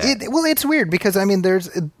time with that. Well, it's weird because, I mean, there's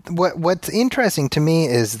what's interesting to me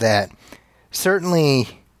is that certainly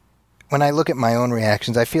when I look at my own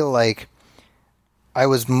reactions, I feel like I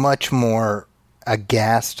was much more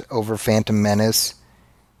aghast over Phantom Menace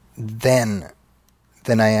than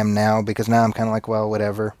I am now, because now I'm kind of like, well,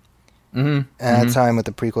 whatever. Mm-hmm. And that's how I'm with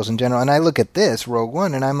the prequels in general. And I look at this, Rogue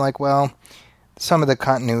One, and I'm like, well, some of the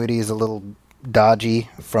continuity is a little dodgy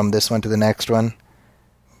from this one to the next one.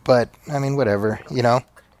 But, I mean, whatever,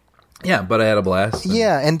 Yeah, but I had a blast.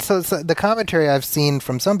 Yeah, and so the commentary I've seen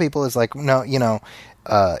from some people is like, no,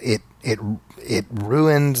 it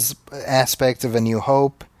ruins aspects of A New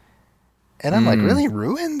Hope. And I'm like, really?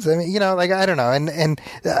 Ruins? I mean, like, I don't know. And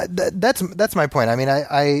that's my point. I mean,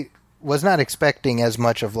 I was not expecting as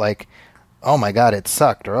much of like, oh my God, it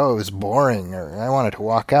sucked, or oh, it was boring, or I wanted to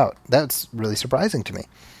walk out. That's really surprising to me.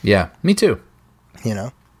 Yeah, me too. Yeah.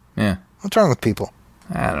 What's wrong with people?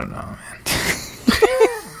 I don't know,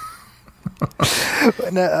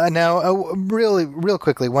 man. Now, really, real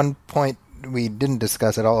quickly, one point we didn't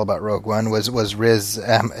discuss at all about Rogue One was Riz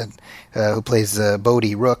Ahmed, who plays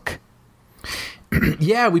Bodhi Rook.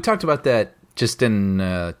 Yeah, we talked about that just in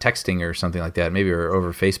texting or something like that, maybe or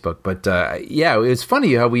over Facebook. But yeah, it was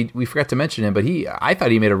funny how we forgot to mention him, but I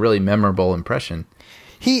thought he made a really memorable impression.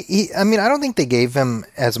 I mean, I don't think they gave him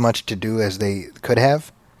as much to do as they could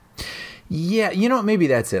have. Yeah, maybe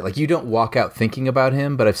that's it. Like, you don't walk out thinking about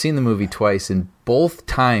him, but I've seen the movie twice, and both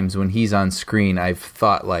times when he's on screen, I've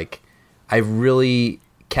thought, like, I'm really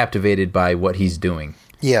captivated by what he's doing.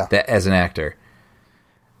 Yeah. As an actor.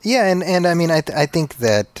 Yeah, and I mean, I think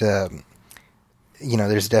that,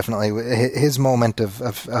 there's definitely his moment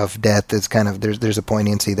of death is kind of, there's a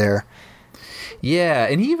poignancy there. Yeah,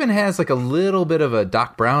 and he even has like a little bit of a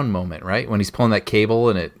Doc Brown moment, right? When he's pulling that cable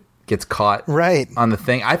and it gets caught on the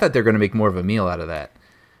thing. I thought they were going to make more of a meal out of that.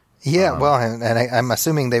 Yeah, well, and I'm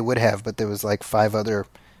assuming they would have, but there was like 5 other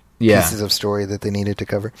pieces of story that they needed to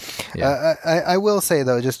cover. Yeah. I will say,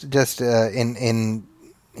 though, just in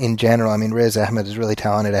general, I mean, Riz Ahmed is a really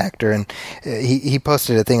talented actor, and he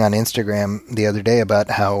posted a thing on Instagram the other day about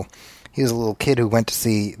how he was a little kid who went to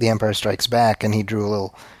see The Empire Strikes Back, and he drew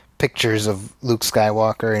little pictures of Luke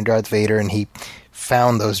Skywalker and Darth Vader, and he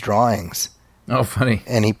found those drawings. Oh, funny!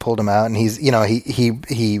 And he pulled them out, and he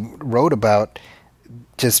wrote about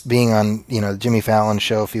just being on the Jimmy Fallon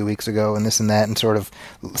show a few weeks ago, and this and that, and sort of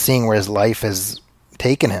seeing where his life has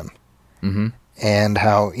taken him, and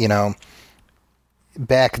how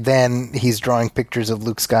back then he's drawing pictures of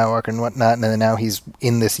Luke Skywalker and whatnot, and then now he's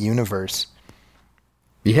in this universe.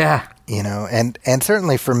 Yeah, and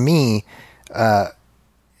certainly for me, I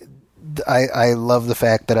love the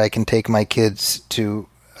fact that I can take my kids to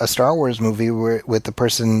a Star Wars movie with the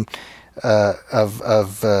person of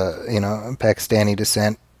Pakistani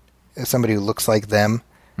descent, somebody who looks like them,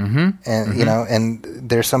 and and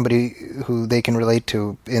there's somebody who they can relate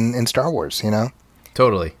to in Star Wars,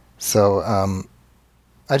 Totally. So I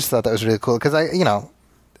just thought that was really cool because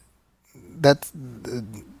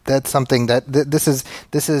that's something that this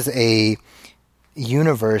is a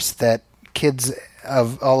universe that kids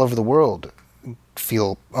of all over the world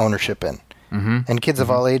feel ownership in. And kids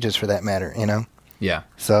of all ages, for that matter, Yeah.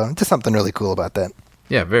 So just something really cool about that.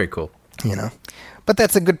 Yeah, very cool. But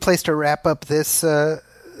that's a good place to wrap up this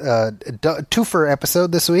twofer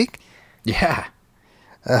episode this week. Yeah.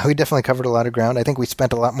 We definitely covered a lot of ground. I think we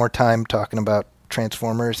spent a lot more time talking about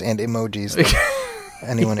Transformers and emojis than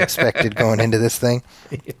anyone expected going into this thing.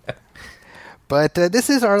 Yeah. But this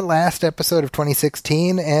is our last episode of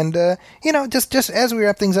 2016, and, just as we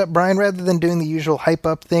wrap things up, Brian, rather than doing the usual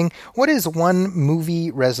hype-up thing, what is one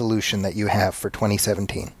movie resolution that you have for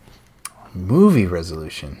 2017? Movie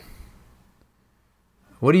resolution?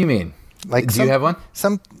 What do you mean? Like, do you have one?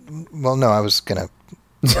 Well, no, I was going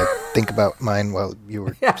to think about mine while you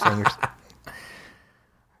were saying yours.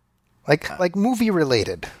 Like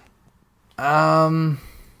movie-related.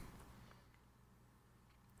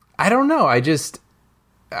 I don't know. I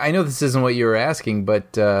know this isn't what you were asking,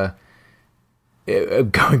 but going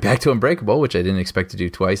back to Unbreakable, which I didn't expect to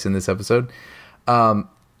do twice in this episode,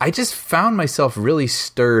 I just found myself really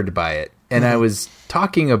stirred by it And I was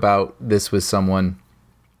talking about this with someone,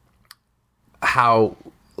 how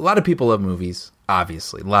a lot of people love movies,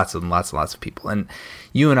 obviously. Lots and lots of people. And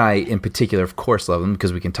you and I, in particular, of course, love them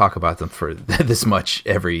because we can talk about them for this much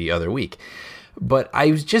every other week. But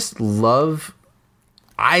I love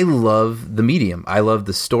the medium. I love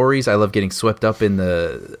the stories. I love getting swept up in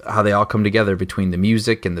how they all come together between the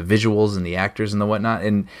music and the visuals and the actors and the whatnot.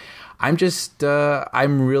 And I'm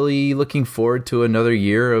I'm really looking forward to another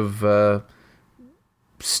year of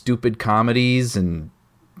stupid comedies and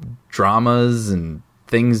dramas and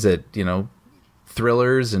things that,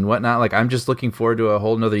 thrillers and whatnot. Like, I'm just looking forward to a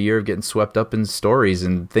whole nother year of getting swept up in stories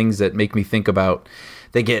and things that make me think about,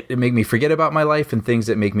 it make me forget about my life, and things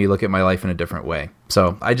that make me look at my life in a different way.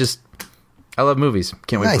 So I love movies.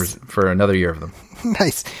 Can't wait for another year of them.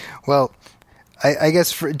 Nice. Well, I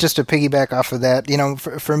guess just to piggyback off of that,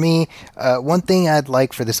 for me, one thing I'd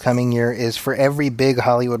like for this coming year is for every big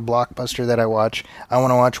Hollywood blockbuster that I watch, I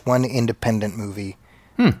want to watch one independent movie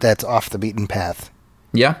that's off the beaten path.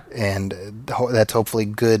 Yeah. And that's hopefully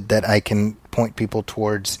good that I can point people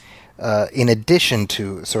towards, in addition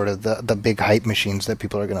to sort of the big hype machines that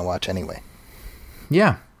people are going to watch anyway.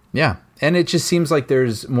 Yeah. Yeah. And it just seems like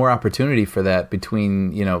there's more opportunity for that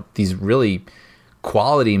between, these really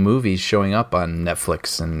quality movies showing up on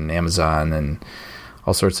Netflix and Amazon and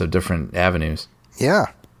all sorts of different avenues. Yeah,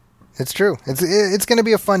 it's true. It's going to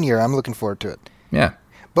be a fun year. I'm looking forward to it. Yeah.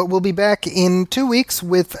 But we'll be back in 2 weeks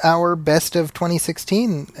with our best of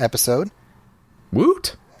 2016 episode.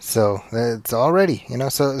 Woot! So it's all ready,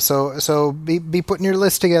 So be putting your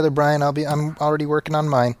list together, Brian. I'm already working on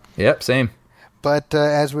mine. Yep, same. But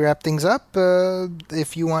as we wrap things up,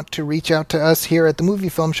 if you want to reach out to us here at the Movie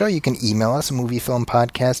Film Show, you can email us,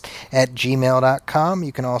 moviefilmpodcast@gmail.com.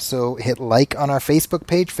 You can also hit like on our Facebook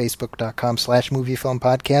page,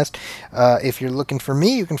 facebook.com/moviefilmpodcast. If you're looking for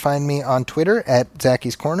me, you can find me on Twitter at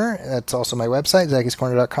Zaki's Corner. That's also my website,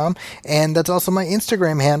 zakiscorner.com. And that's also my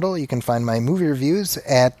Instagram handle. You can find my movie reviews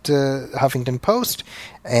at Huffington Post.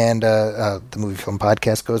 And the Movie Film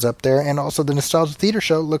Podcast goes up there. And also the Nostalgia Theater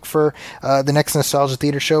Show. Look for the next Nostalgia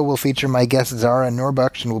Theater Show will feature my guest Zara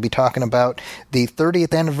Norbuck, and we'll be talking about the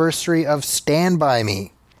 30th anniversary of Stand By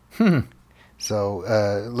Me. So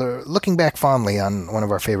looking back fondly on one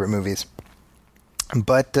of our favorite movies.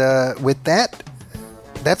 But with that,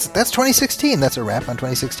 that's 2016. That's a wrap on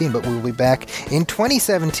 2016. But we'll be back in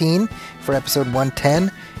 2017 for episode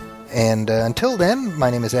 110. And until then, my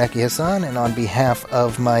name is Zaki Hassan, and on behalf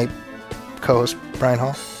of my co-host, Brian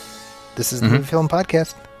Hall, this is the Movie Film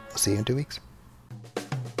Podcast. We'll see you in 2 weeks.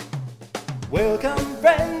 Welcome,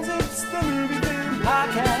 friends, it's the Movie Film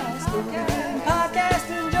Podcast.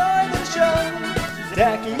 Enjoy the show.